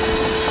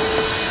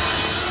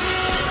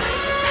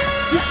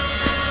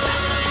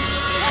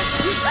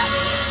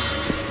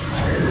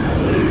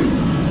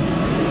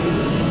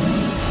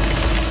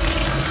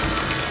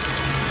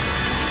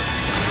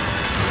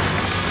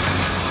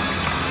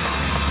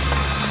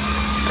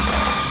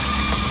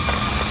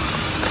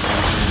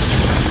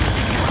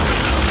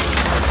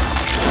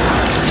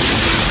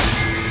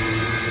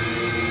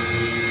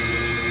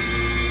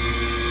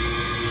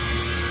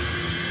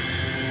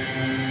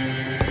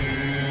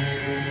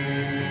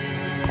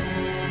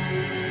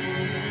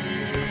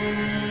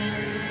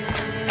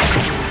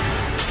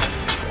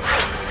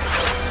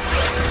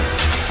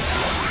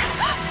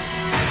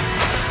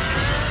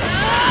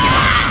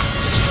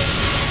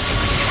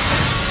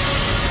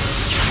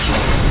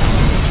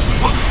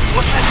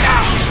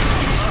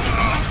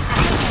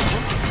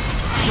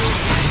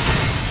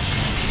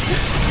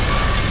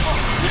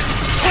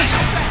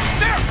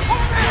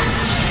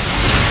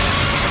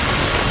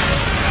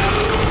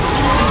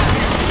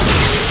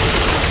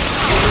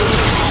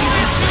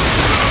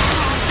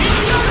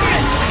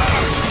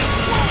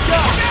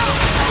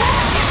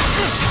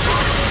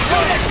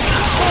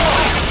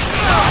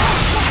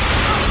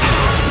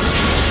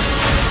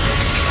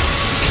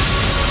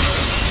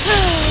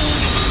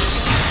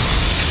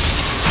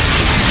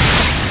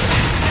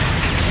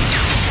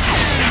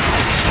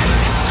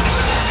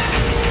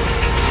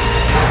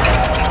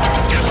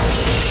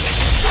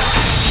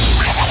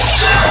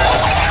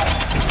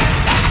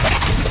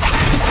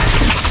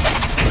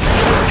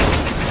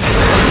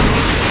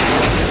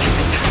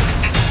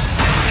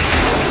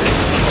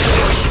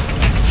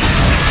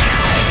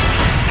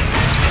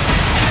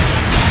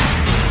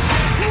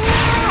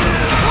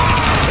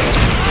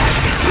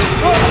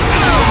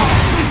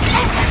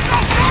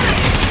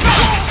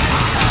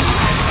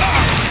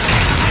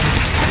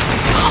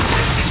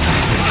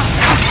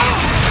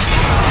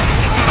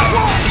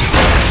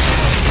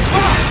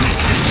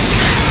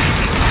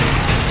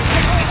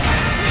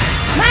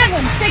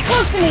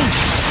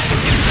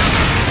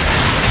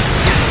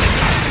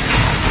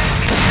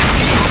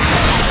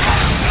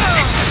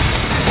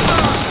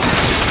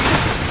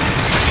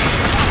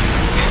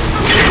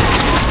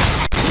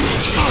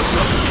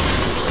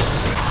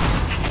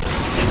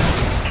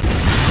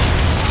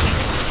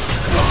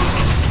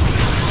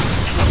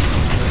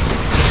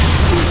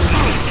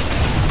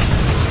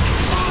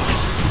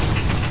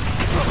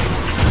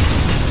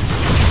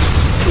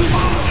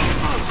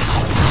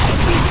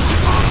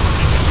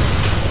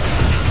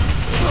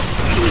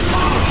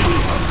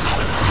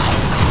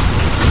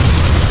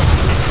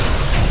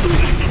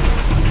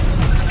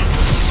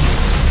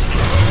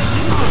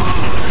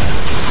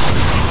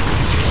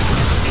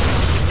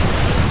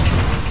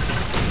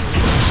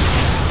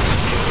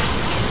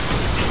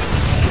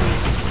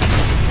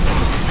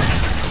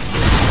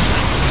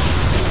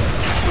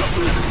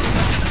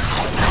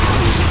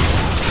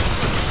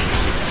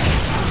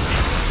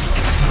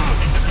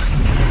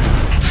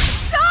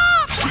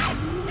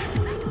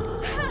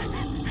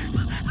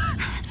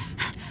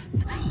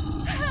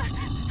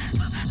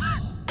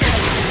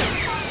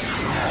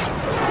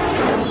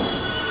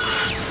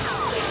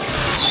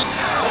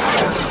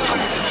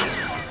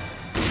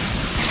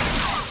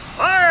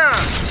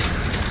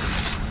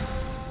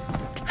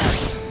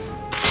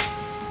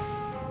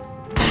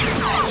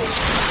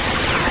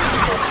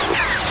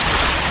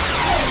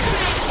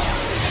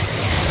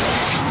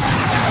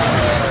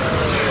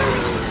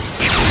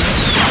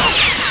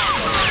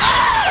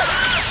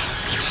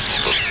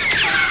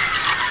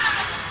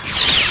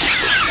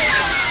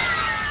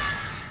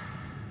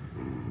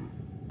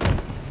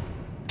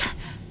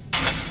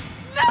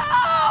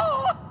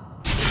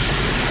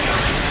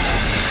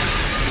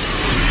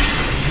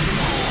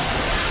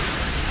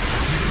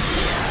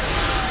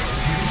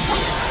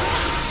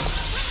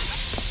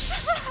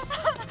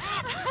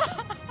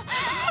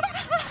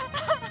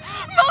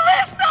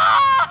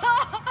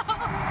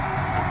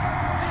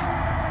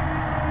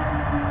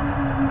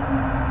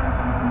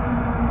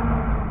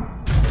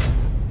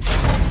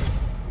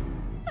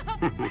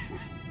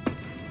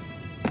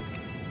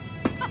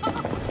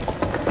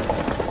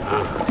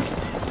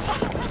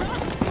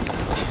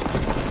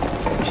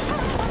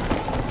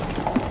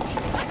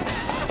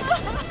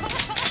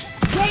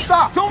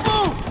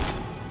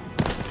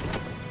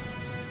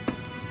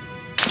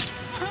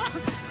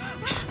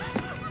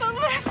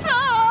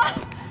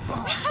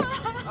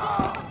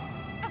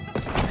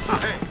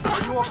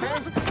You okay?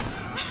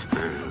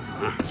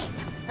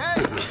 Hey,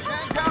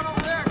 hang down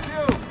over there,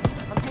 too!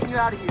 I'm getting you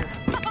out of here.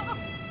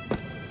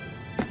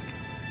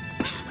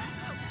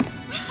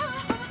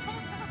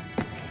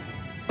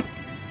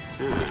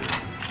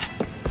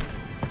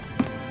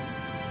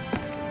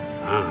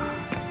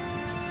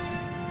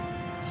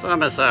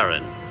 Samus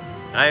Aran,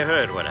 I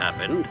heard what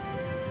happened.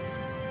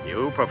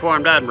 You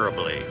performed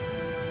admirably.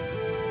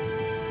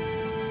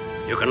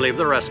 You can leave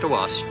the rest to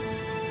us.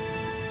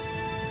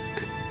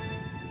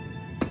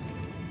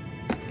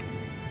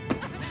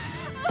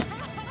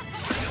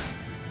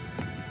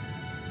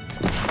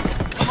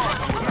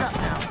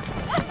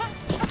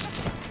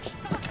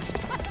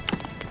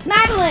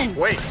 Madeline!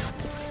 Wait!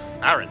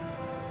 Aran.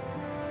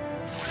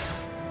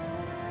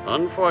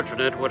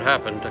 Unfortunate what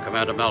happened to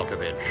Commander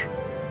Malkovich.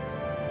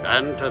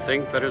 And to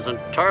think that his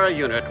entire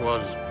unit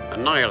was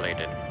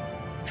annihilated.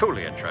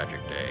 Truly a tragic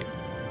day.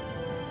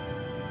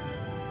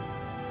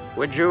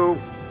 Would you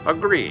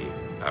agree,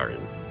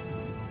 Aran?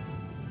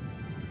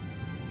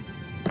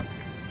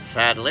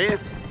 Sadly,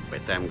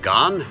 with them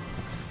gone,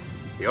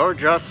 you're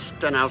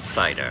just an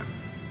outsider.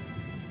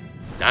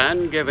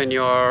 And given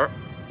your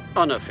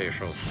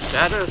unofficial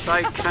status,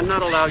 I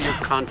cannot allow you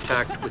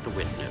contact with the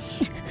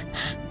witness.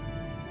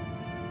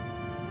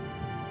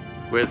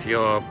 With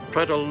your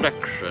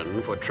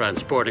predilection for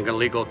transporting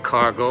illegal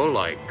cargo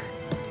like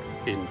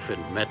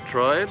infant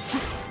Metroids,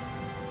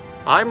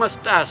 I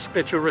must ask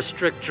that you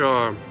restrict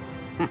your...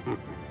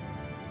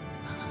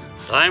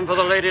 Time for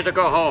the lady to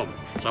go home.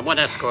 Someone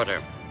escort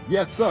her.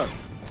 Yes, sir.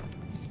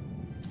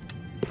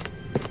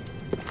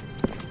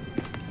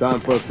 Time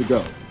for us to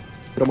go.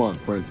 Come on,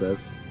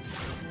 princess.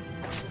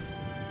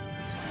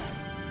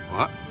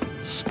 What?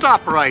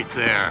 Stop right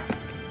there.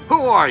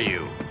 Who are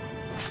you?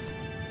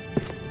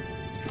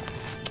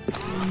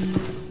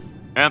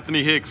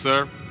 Anthony Higgs,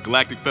 sir.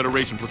 Galactic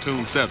Federation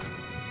Platoon 7.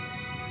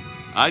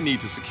 I need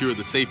to secure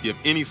the safety of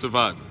any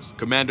survivors,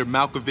 Commander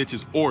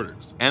Malkovich's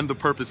orders, and the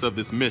purpose of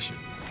this mission.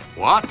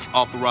 What?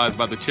 Authorized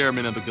by the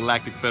chairman of the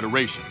Galactic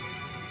Federation.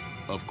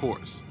 Of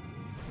course.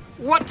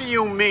 What do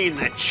you mean,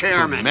 the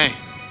chairman? But man,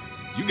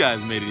 you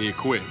guys made it here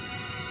quick.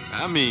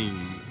 I mean,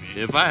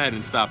 if I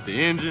hadn't stopped the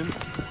engines,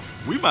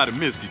 we might have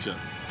missed each other.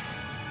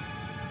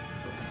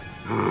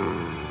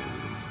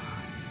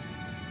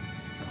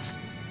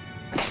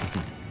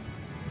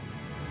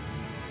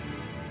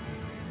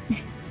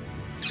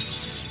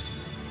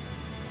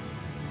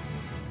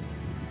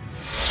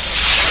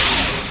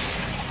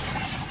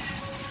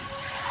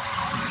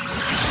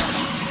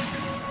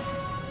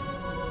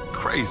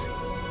 Crazy.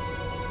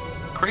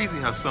 Crazy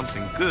how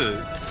something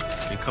good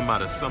can come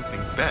out of something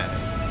bad.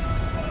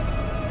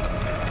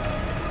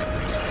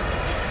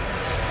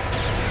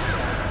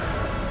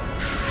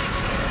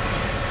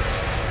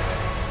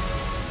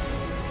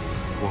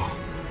 Whoa,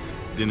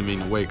 didn't mean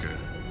to wake her.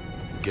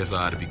 Guess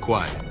I ought to be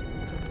quiet.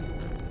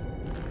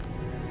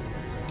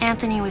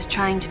 Anthony was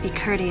trying to be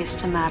courteous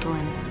to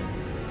Madeline.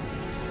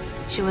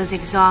 She was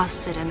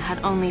exhausted and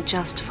had only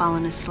just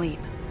fallen asleep.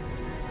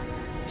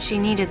 She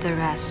needed the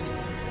rest.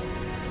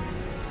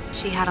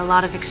 She had a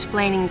lot of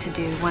explaining to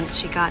do once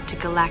she got to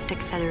Galactic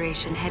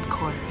Federation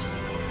headquarters.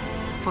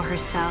 For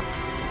herself.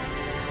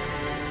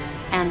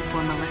 And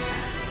for Melissa.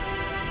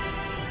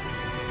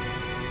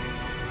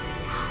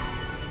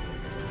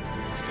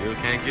 Still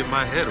can't get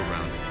my head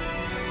around it.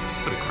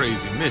 What a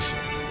crazy mission.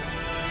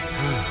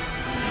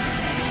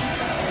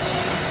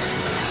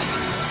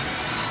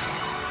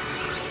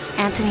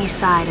 Anthony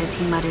sighed as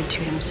he muttered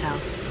to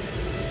himself.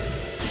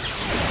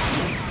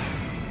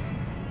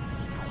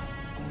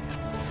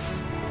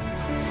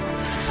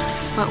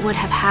 What would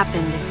have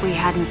happened if we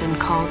hadn't been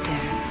called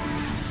there?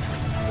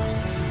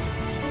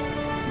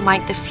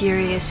 Might the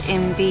furious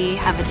MB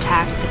have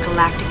attacked the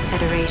Galactic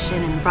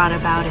Federation and brought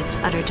about its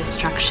utter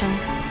destruction?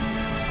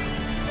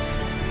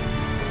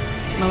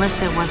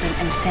 Melissa wasn't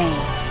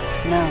insane,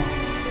 no.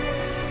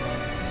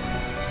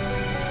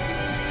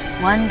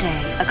 One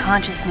day, a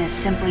consciousness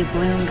simply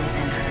bloomed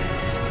within her.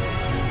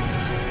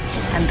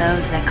 And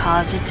those that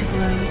caused it to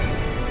bloom,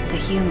 the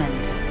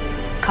humans,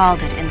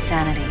 called it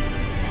insanity.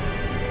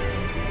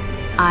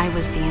 I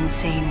was the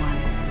insane one.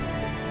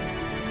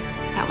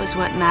 That was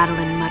what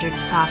Madeline muttered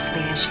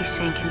softly as she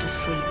sank into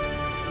sleep.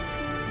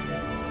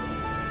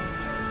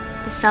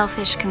 The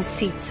selfish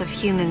conceits of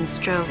humans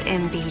drove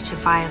MB to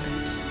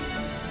violence.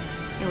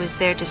 It was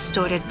their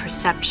distorted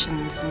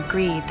perceptions and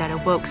greed that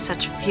awoke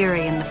such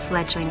fury in the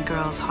fledgling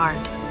girl's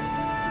heart.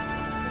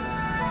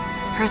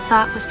 Her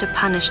thought was to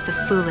punish the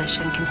foolish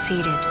and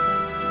conceited.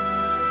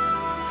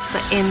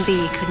 But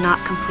MB could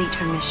not complete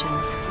her mission.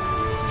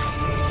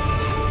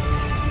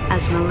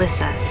 As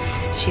Melissa,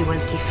 she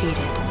was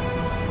defeated.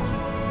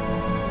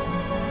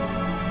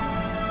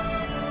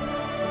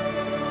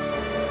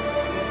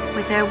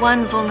 With their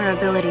one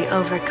vulnerability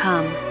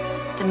overcome,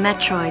 the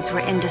Metroids were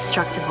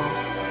indestructible.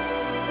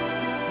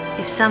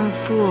 If some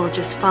fool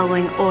just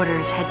following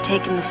orders had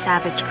taken the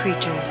savage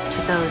creatures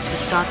to those who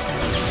sought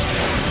them.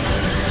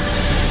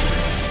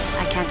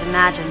 I can't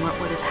imagine what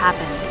would have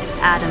happened if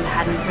Adam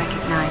hadn't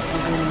recognized the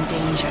looming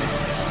danger.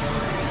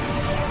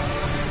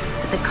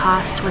 But the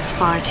cost was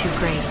far too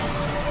great.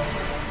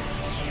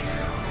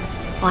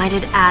 Why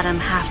did Adam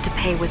have to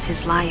pay with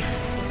his life?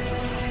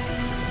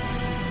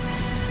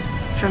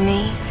 For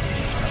me,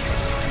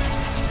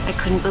 I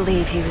couldn't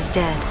believe he was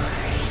dead.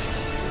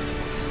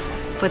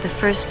 For the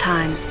first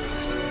time,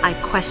 I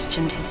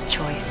questioned his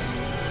choice.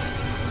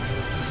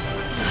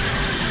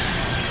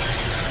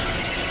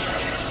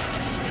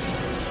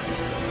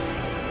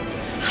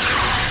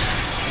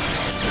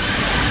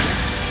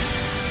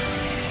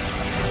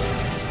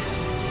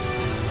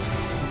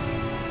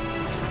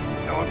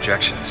 No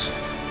objections,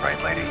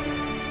 right, lady?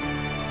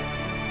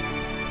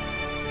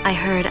 I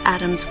heard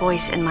Adam's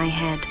voice in my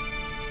head.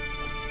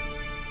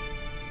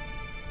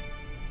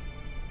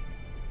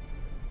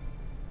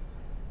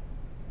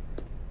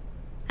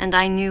 And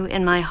I knew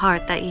in my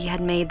heart that he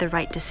had made the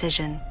right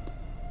decision,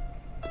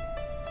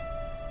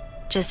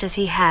 just as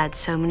he had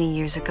so many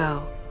years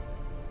ago.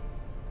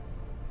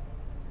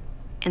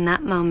 In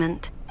that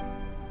moment,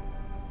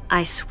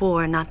 I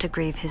swore not to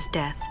grieve his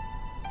death.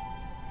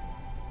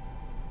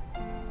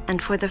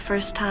 And for the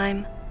first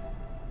time,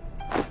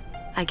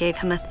 I gave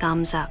him a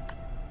thumbs up,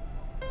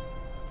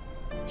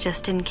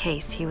 just in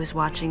case he was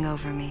watching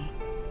over me.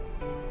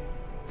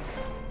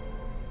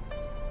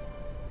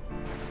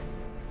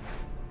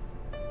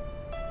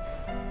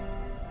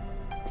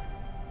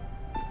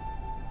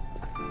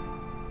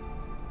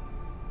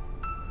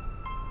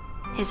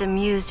 His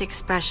amused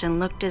expression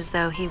looked as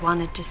though he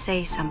wanted to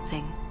say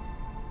something.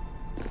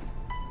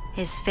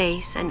 His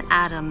face and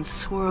Adam's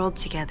swirled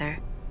together.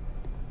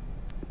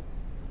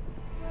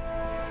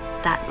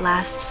 That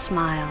last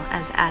smile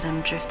as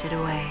Adam drifted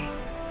away.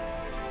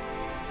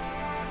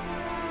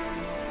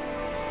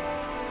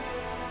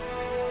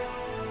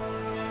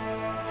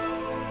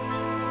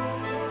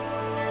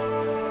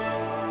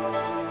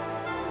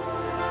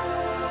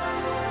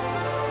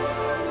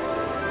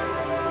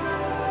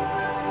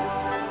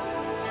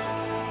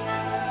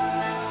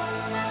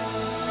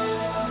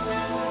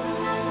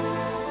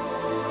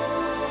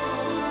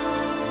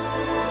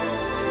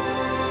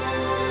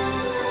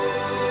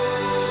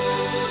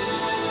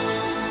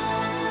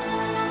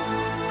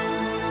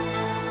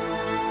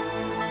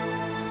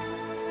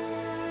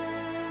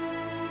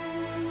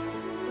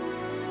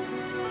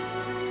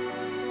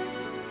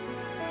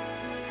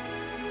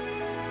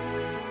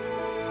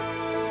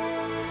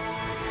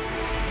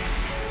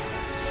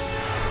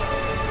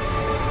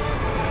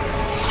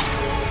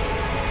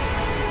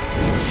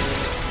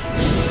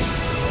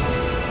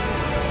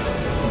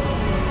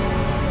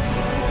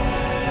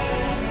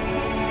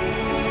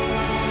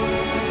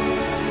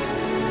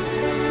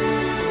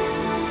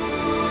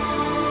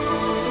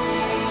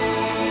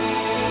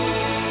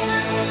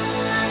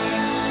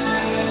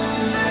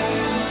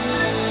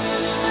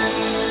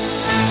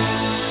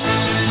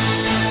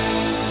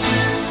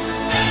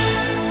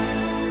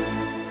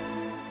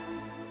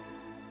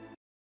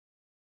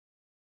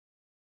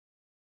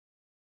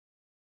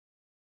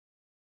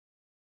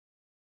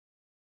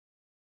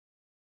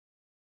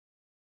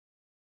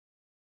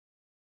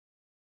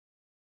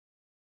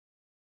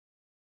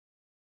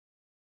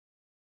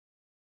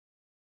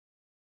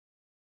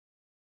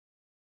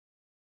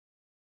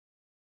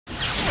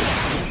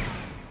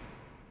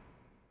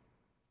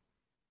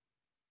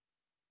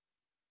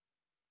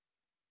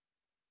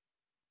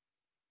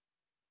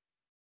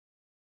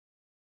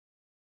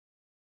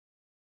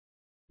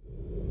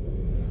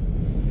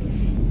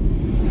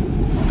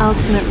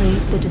 Ultimately,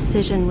 the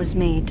decision was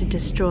made to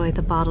destroy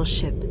the bottle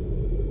ship,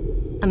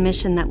 a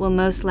mission that will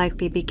most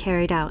likely be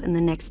carried out in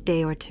the next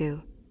day or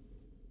two.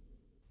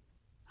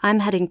 I'm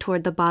heading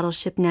toward the bottle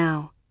ship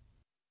now.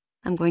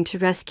 I'm going to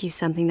rescue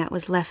something that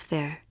was left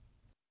there.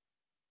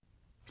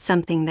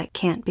 Something that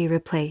can't be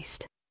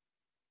replaced.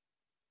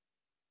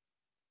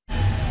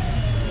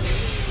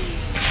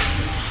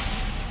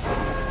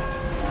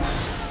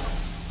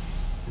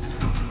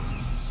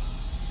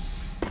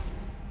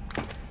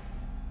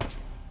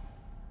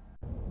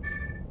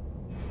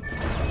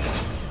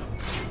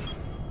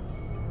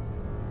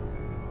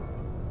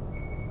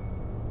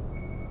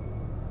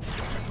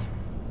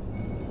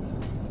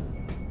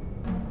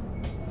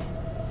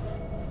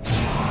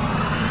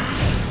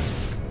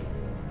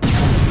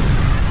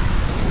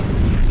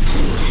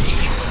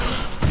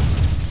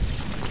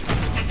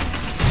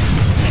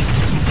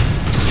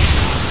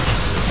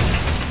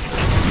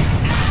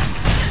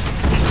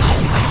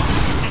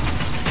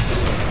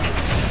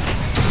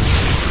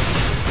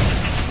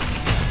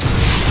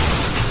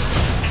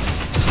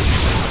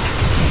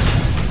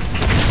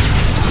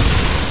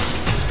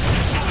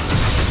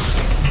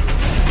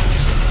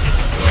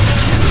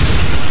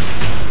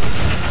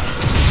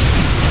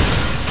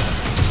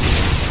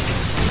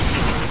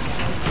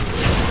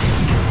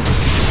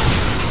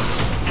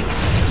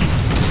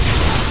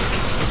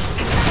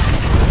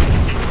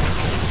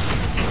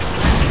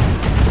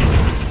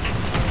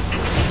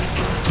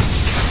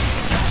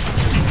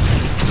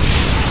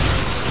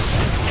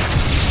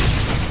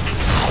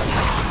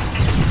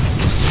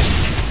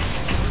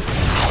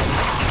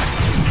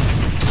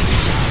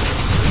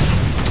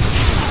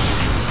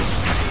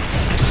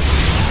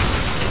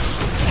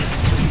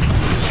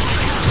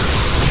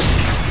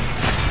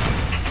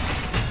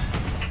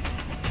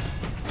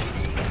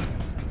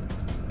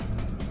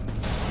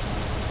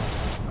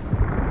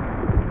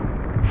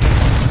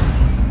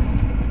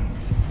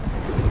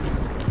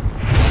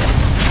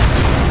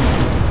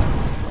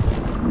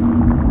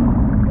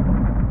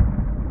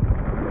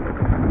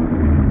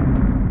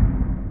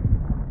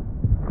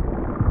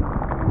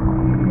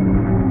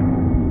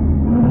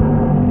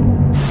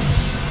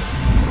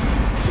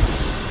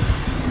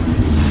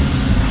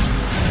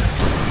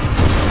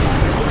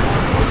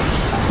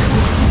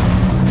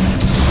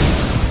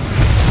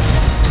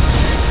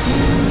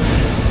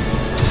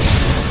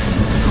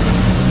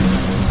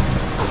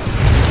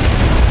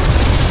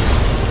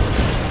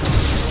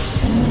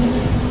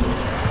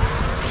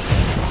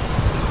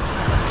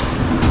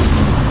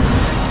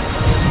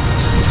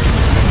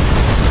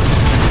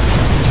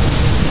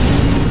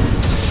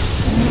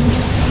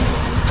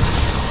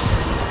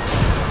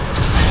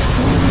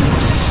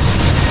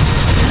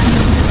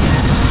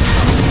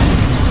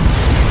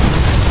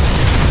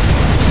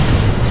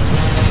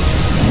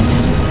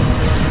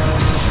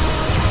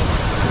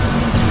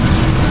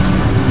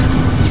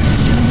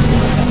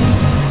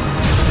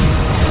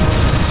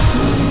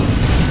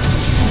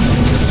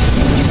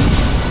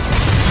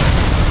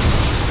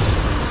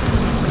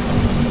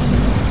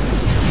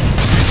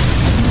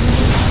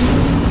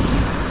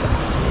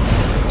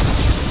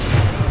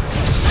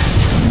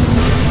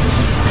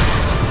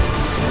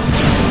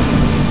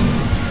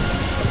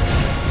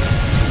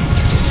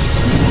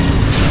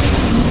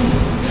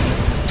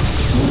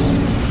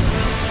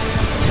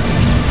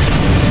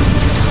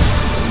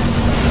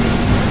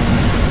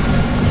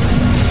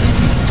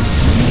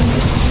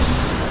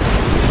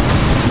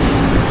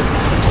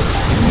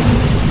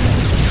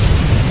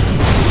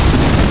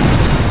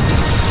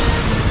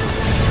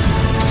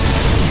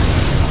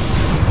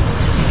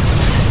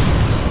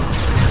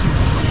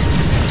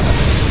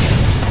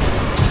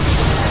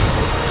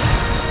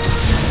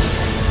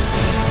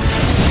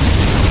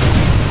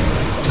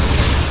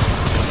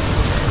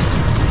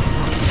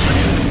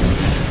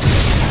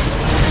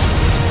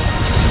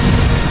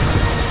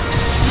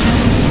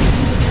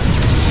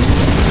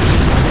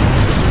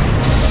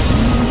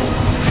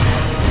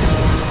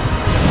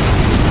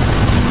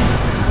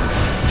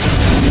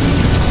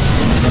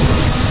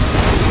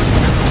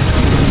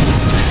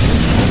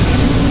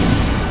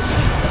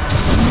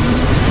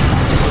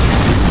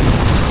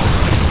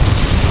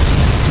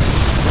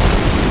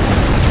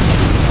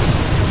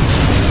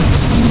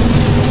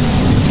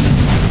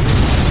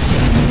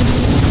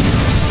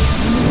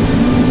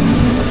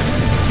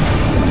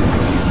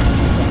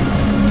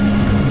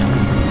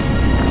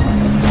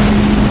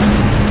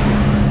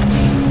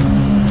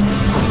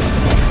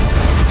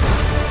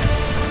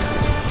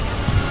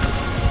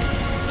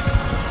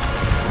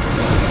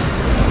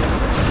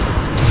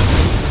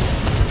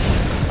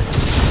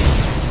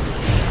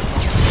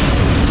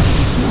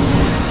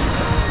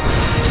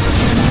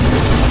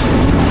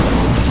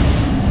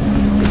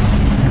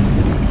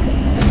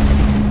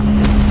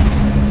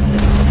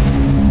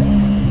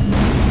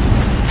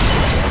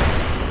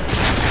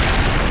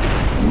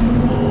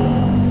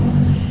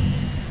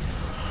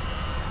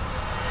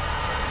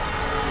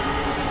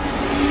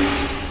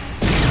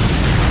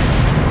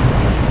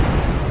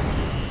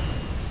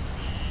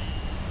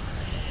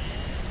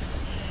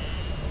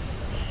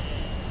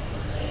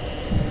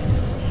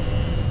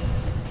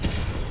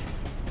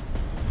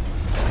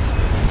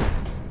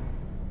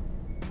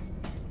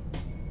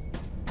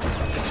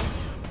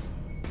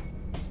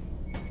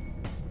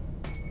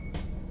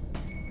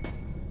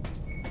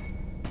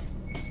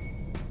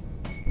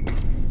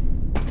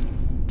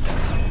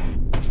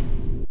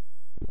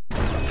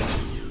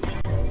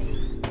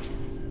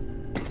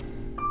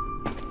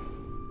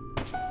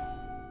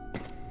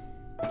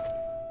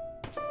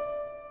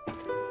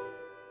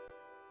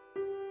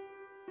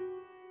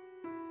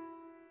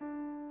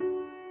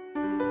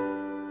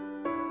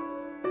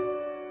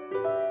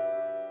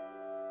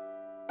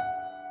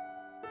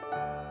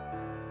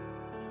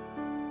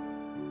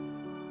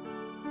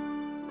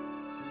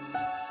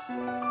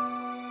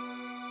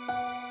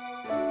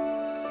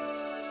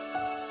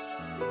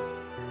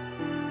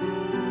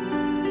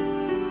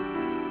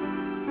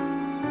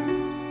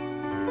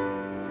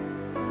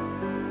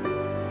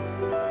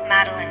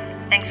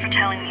 Thanks for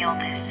telling me all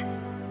this.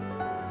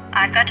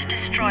 I've got to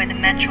destroy the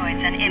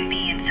Metroids and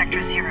MB in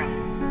Sector 0.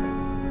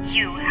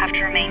 You have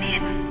to remain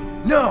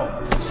hidden. No!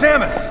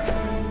 Samus!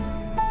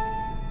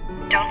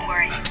 Don't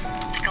worry.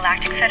 The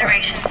Galactic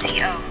Federation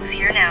CO, who's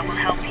here now, will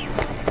help you.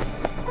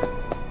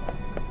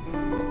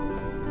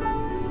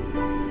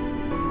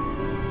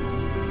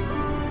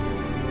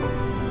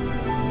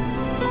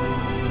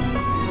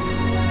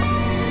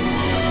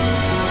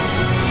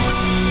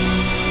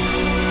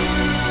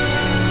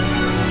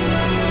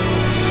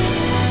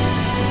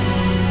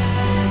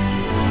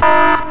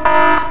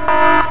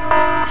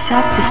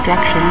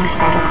 Self-destruction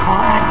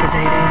protocol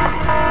activated.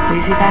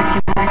 Please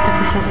evacuate the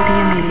facility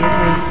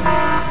immediately.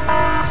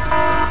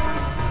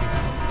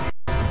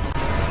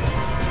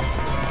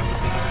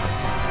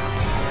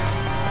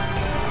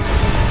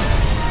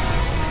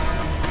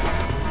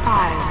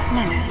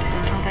 Minutes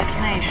until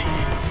detonation.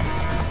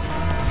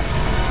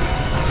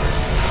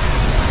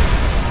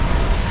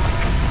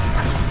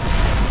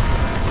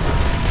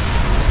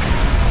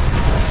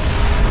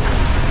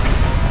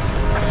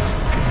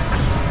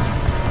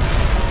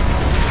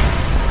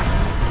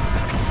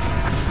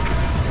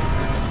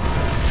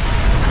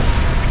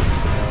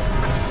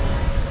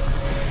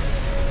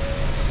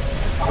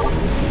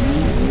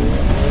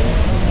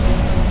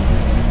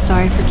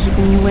 Sorry for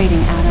keeping you waiting,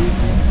 Adam.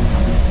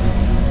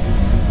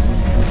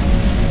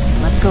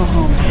 Let's go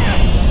home.